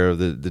taking care of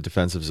the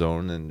defensive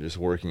zone and just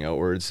working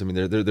outwards.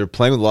 They're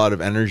playing with a lot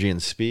of energy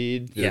and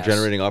speed. They're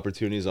generating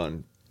opportunities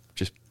on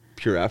just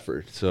pure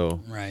effort. So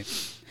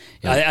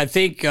I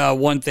think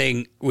one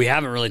thing we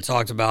haven't really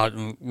talked about,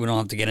 and we don't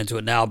have to get into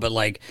it now, but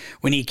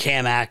we need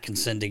Cam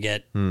Atkinson to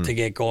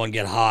get going,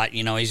 get hot.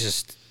 He's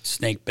just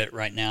snake bit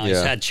right now.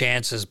 He's had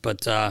chances,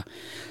 but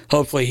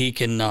hopefully he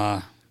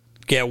can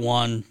get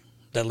one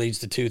that leads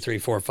to 2, 3,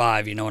 4,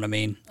 5. You know what I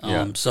mean?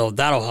 So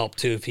that'll help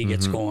too if he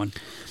gets going,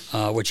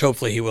 which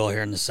hopefully he will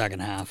here in the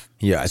second half.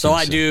 Yeah.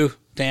 I do,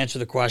 to answer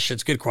the question.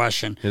 It's a good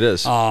question. It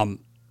is. I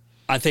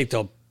think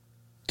they'll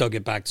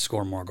get back to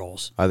scoring more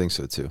goals. I think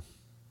so too.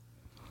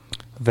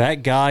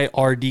 That guy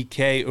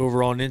RDK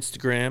over on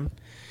Instagram,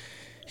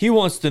 he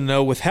wants to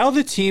know, with how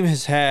the team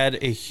has had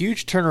a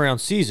huge turnaround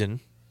season,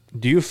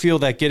 do you feel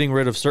that getting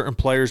rid of certain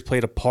players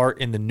played a part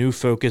in the new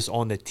focus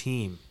on the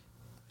team?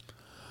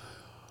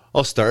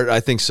 I'll start.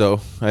 I think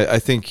so. I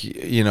think,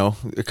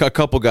 a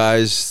couple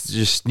guys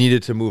just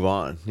needed to move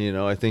on.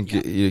 I think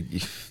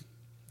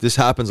this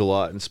happens a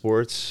lot in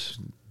sports.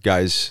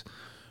 Guys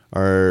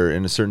are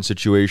in a certain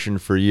situation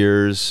for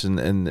years,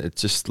 and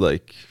it's just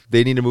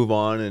they need to move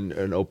on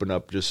and open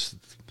up just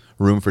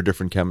room for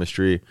different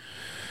chemistry.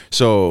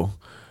 So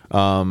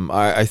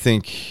I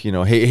think,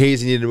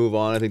 Hayes needed to move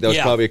on. I think that was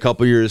probably a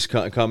couple years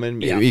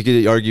coming. Yeah. You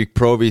could argue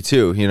Provy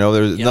too.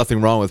 There's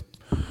nothing wrong with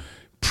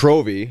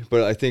Provy,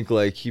 but I think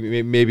he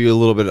may be a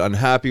little bit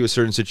unhappy with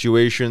certain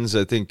situations.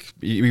 I think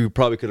we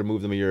probably could have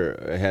moved them a year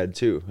ahead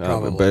too.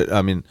 But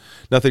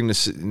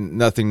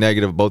nothing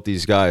negative about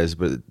these guys,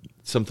 but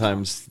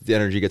sometimes the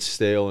energy gets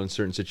stale in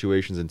certain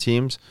situations and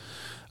teams.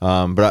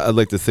 But I'd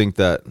like to think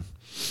that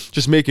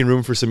just making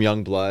room for some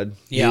young blood,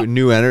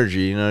 new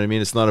energy. You know what I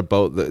mean? It's not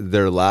about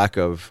their lack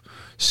of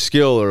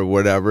skill or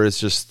whatever. It's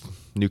just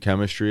new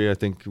chemistry. I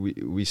think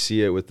we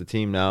see it with the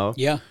team now.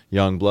 Yeah.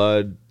 Young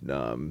blood.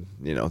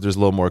 There's a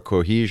little more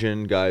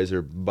cohesion. Guys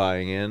are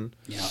buying in.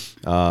 Yeah.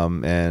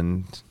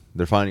 And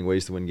they're finding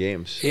ways to win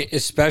games.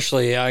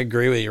 Especially, I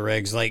agree with you,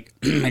 Riggs.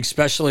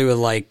 Especially with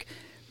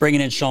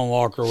bringing in Sean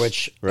Walker,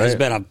 which has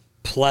been a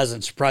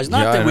pleasant surprise.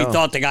 Not that we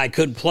thought the guy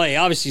couldn't play.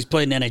 Obviously, he's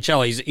played in the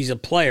NHL. He's a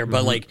player,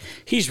 but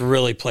he's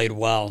really played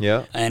well.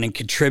 Yeah. And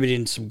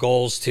contributing some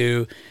goals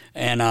too.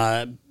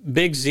 And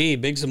Big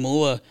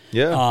Zamula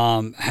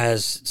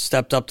has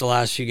stepped up the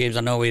last few games.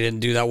 I know we didn't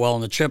do that well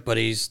on the trip, but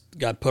he's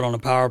got put on a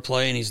power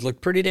play and he's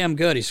looked pretty damn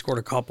good. He scored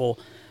a couple.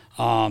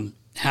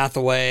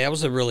 Hathaway, that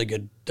was a really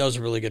good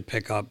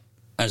pickup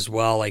as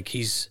well.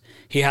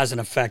 He has an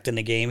effect in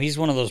the game. He's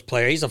one of those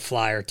players. He's a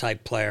flyer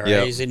type player.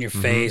 Right? He's in your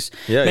face.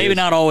 Yeah, maybe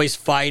not always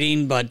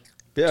fighting, but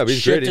he's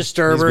shit gritty.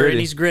 disturber, and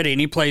he's gritty,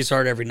 and he plays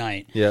hard every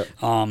night. Yeah.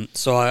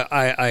 So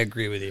I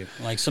agree with you.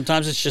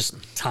 Sometimes it's just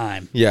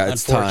time. Yeah,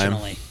 it's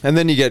unfortunately. time. And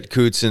then you get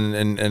Coots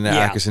and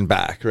Atkinson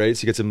back, right?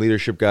 So you get some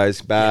leadership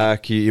guys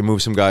back. Yeah. You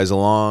move some guys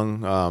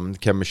along. The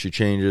chemistry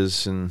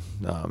changes, and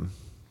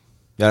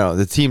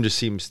the team just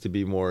seems to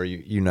be more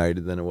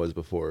united than it was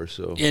before.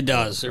 So it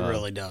does. It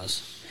really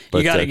does. But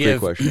you got to give.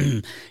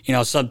 Question.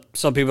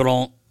 Some people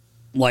don't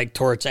like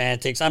Tort's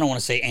antics. I don't want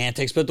to say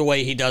antics, but the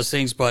way he does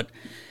things. But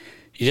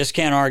you just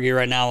can't argue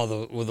right now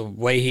with the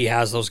way he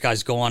has those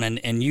guys going,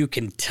 and you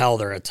can tell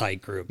they're a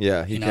tight group.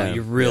 Yeah,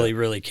 you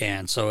really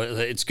can. So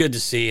it's good to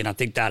see, and I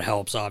think that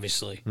helps,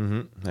 obviously.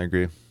 Mm-hmm. I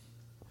agree.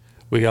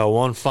 We got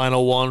one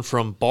final one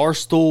from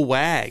Barstool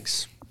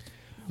Wags.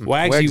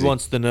 Wagsy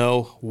wants to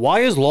know, why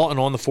is Lawton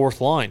on the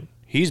fourth line?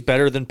 He's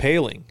better than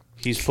Paling.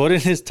 He's put in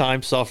his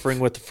time suffering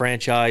with the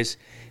franchise.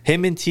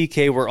 Him and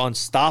TK were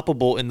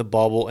unstoppable in the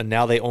bubble, and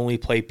now they only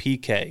play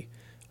PK.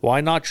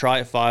 Why not try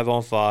it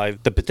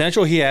 5-on-5? The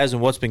potential he has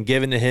and what's been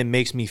given to him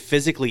makes me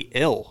physically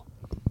ill.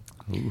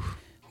 Ooh.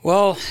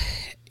 Well,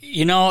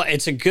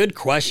 it's a good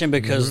question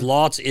because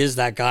Lotz is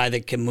that guy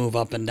that can move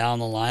up and down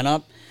the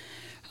lineup.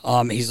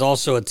 He's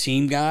also a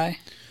team guy,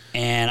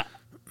 and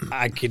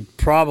I could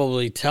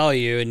probably tell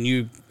you, and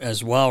you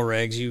as well,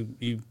 Riggs,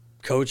 you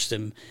coached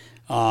him.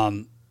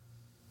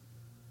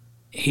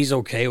 He's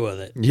okay with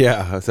it.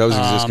 Yeah, I was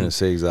just going to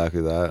say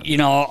exactly that.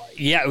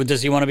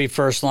 Does he want to be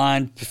first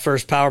line,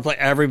 first power play?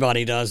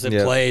 Everybody does that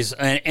plays,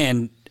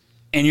 and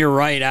you're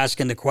right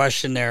asking the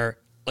question there.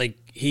 Like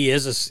he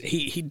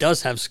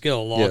does have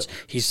skill. Lotz. Yeah.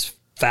 He's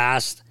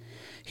fast,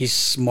 he's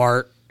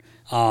smart,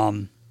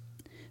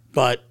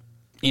 but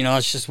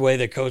it's just the way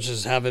the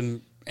coaches have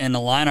him in the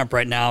lineup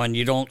right now, and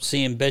you don't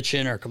see him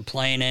bitching or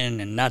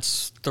complaining, and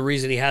that's the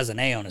reason he has an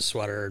A on his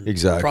sweater.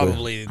 Exactly.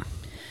 Probably.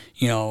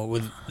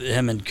 With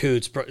him and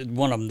Coots,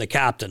 one of them, the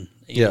captain.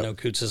 Even though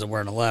Coots isn't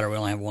wearing a letter, we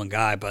only have one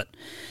guy. But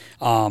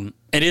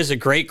it is a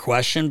great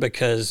question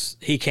because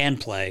he can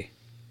play,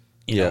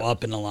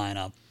 up in the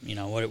lineup.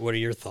 What are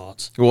your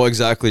thoughts? Well,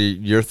 exactly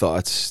your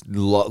thoughts.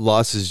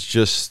 Lotz is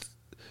just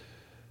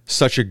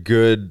such a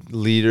good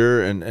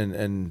leader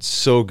and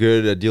so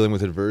good at dealing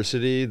with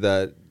adversity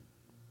that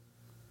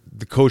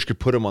the coach could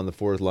put him on the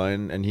fourth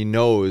line, and he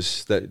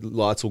knows that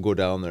Lotz will go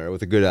down there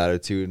with a good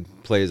attitude,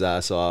 play his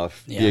ass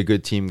off, be a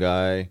good team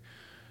guy.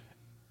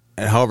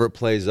 And however it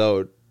plays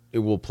out, it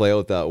will play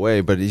out that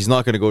way. But he's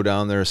not going to go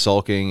down there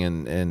sulking,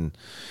 and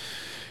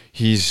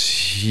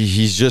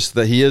he's just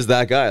that he is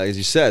that guy, as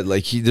you said.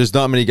 Like there's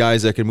not many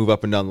guys that can move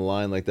up and down the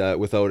line like that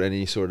without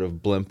any sort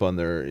of blimp on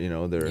their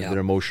their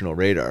emotional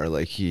radar.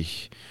 Like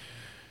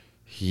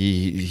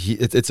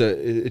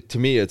to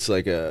me it's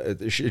like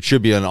it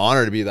should be an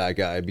honor to be that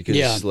guy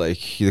because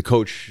the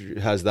coach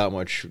has that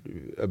much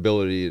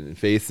ability and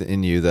faith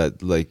in you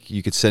that like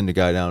you could send a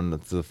guy down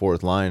to the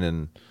fourth line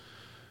and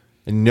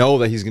know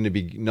that he's going to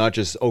be not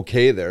just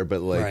okay there but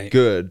like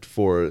good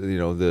for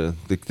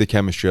the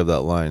chemistry of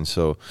that line.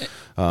 So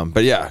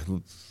but yeah,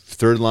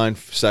 third line,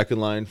 second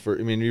line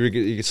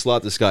you could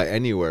slot this guy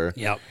anywhere.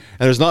 Yep.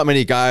 And there's not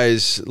many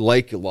guys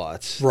like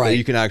Lotz that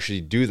you can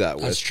actually do that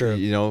with. That's true.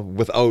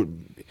 Without,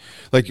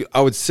 like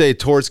I would say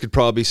Torts could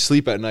probably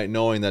sleep at night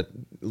knowing that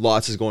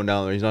Lotz is going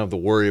down there. He's not have to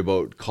worry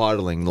about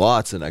coddling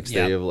Lotz the next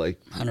day of like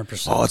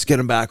 100%. Oh, let's get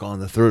him back on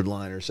the third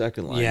line or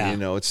second line.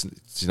 Yeah. It's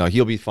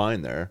he'll be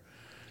fine there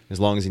as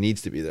long as he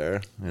needs to be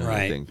there.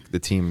 I think the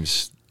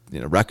team's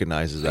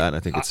recognizes that, and I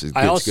think it's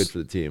good for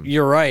the team.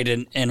 You're right,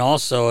 and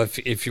also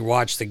if you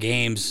watch the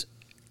games,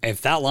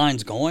 if that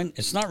line's going,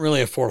 it's not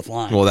really a fourth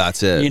line. Well,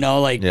 that's it.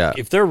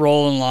 If they're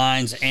rolling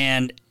lines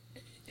and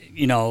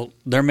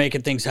they're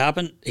making things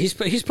happen, he's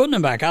putting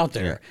them back out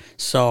there. Yeah.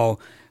 So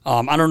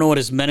I don't know what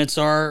his minutes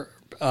are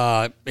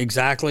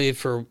exactly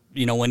for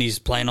when he's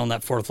playing on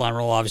that fourth line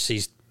role. Obviously,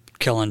 he's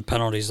killing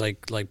penalties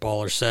like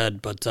Baller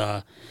said,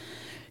 but.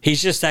 He's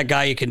just that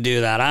guy you can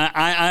do that.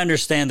 I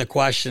understand the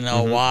question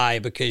though, why?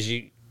 Because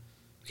he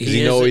can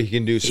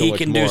do so much more. He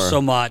can do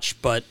so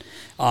much, but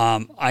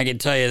I can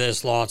tell you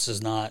this: Lotz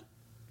is not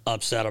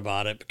upset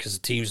about it because the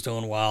team's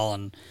doing well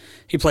and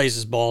he plays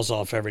his balls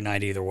off every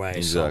night either way.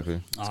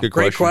 Exactly. So, it's a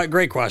good question.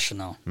 Great question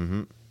though.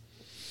 Mm-hmm.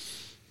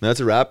 That's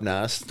a wrap,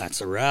 Nast. That's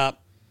a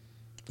wrap.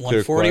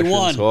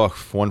 141.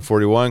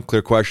 141.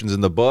 Clear questions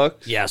in the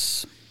book.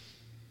 Yes.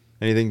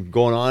 Anything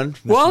going on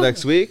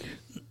next week?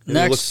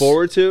 Anything to look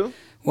forward to?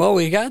 Well,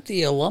 we got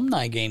the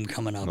alumni game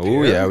coming up.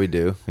 Oh, yeah, we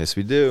do. Yes,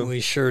 we do.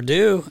 We sure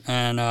do.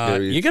 And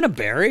you going to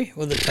bury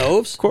with the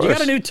Toves? Of course. You got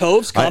a new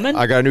Toves coming?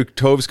 I got a new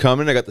Toves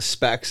coming. I got the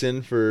specs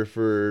in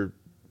for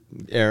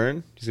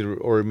Aaron. He's going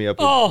to order me up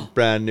a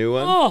brand new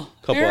one. Oh,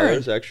 a couple Aaron.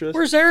 others, extras.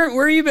 Where's Aaron?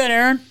 Where you been,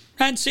 Aaron?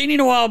 Hadn't seen you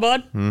in a while,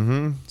 bud.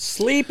 Mm-hmm.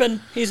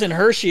 Sleeping. He's in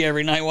Hershey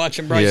every night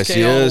watching Bryce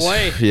K all the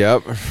way.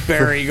 Yep.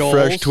 Barry goals.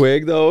 Fresh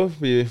twig, though.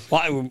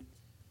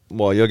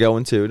 Well, you'll get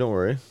one, too. Don't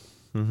worry.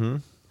 Mm-hmm.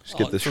 Just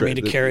get for me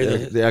to carry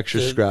the extra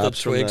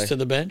scraps the twigs to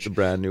the bench. The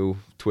brand new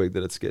twig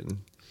that it's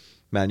getting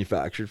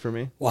manufactured for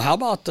me. Well, how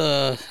about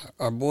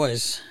our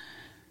boys,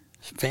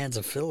 fans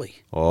of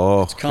Philly?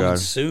 Oh, it's coming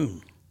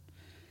soon.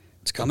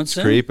 It's coming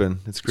soon.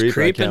 It's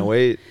creeping. I can't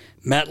wait.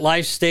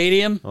 MetLife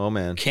Stadium. Oh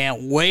man,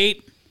 can't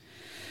wait.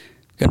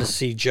 Going to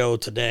see Joe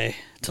tonight,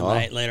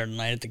 later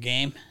tonight at the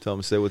game. Tell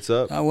him to say what's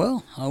up. I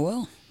will.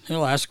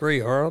 He'll ask where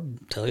you are. I'll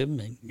tell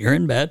him you're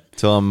in bed.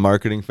 Tell him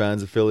marketing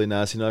fans of Philly,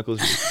 Nasty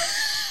Knuckles.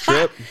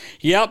 Trip.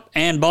 Yep,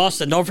 and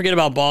Boston. Don't forget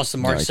about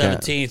Boston, March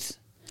 17th.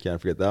 Can't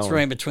forget that one. It's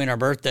right in between our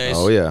birthdays.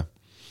 Oh, yeah.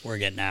 We're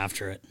getting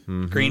after it.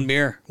 Mm-hmm. Green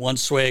beer, one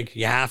swig.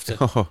 You have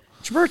to.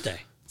 It's your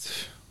birthday.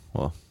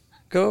 Well.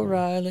 Go,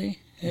 Riley.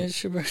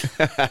 It's your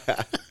birthday.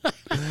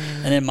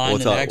 And then mine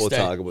the next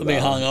day. We'll be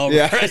hungover.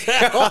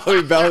 Yeah.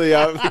 We belly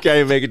up. We can't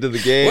even make it to the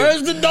game.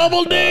 Where's the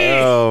double D?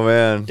 Oh,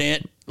 man.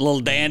 Little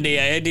dandy,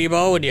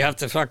 Debo? Would you have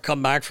to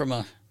come back from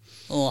a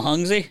little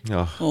hungsy?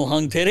 A little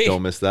hung titty?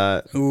 Don't miss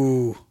that.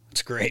 Ooh. It's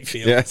a great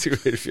feeling. Yeah, it's a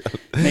great feeling.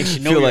 Makes you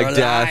know feel you're like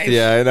alive. Death.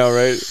 Yeah, I know,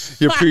 right?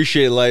 You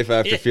appreciate life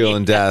after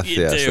feeling death.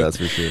 Yes, that's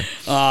for sure.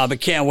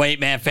 But can't wait,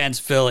 man. Fans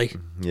of Philly.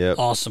 Yep.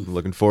 Awesome.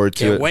 Looking forward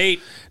to it. Can't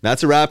wait.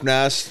 That's a wrap,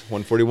 Nast.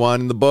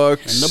 141 in the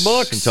books. In the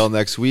books. Until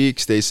next week,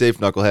 stay safe,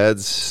 knuckleheads.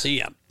 See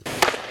ya.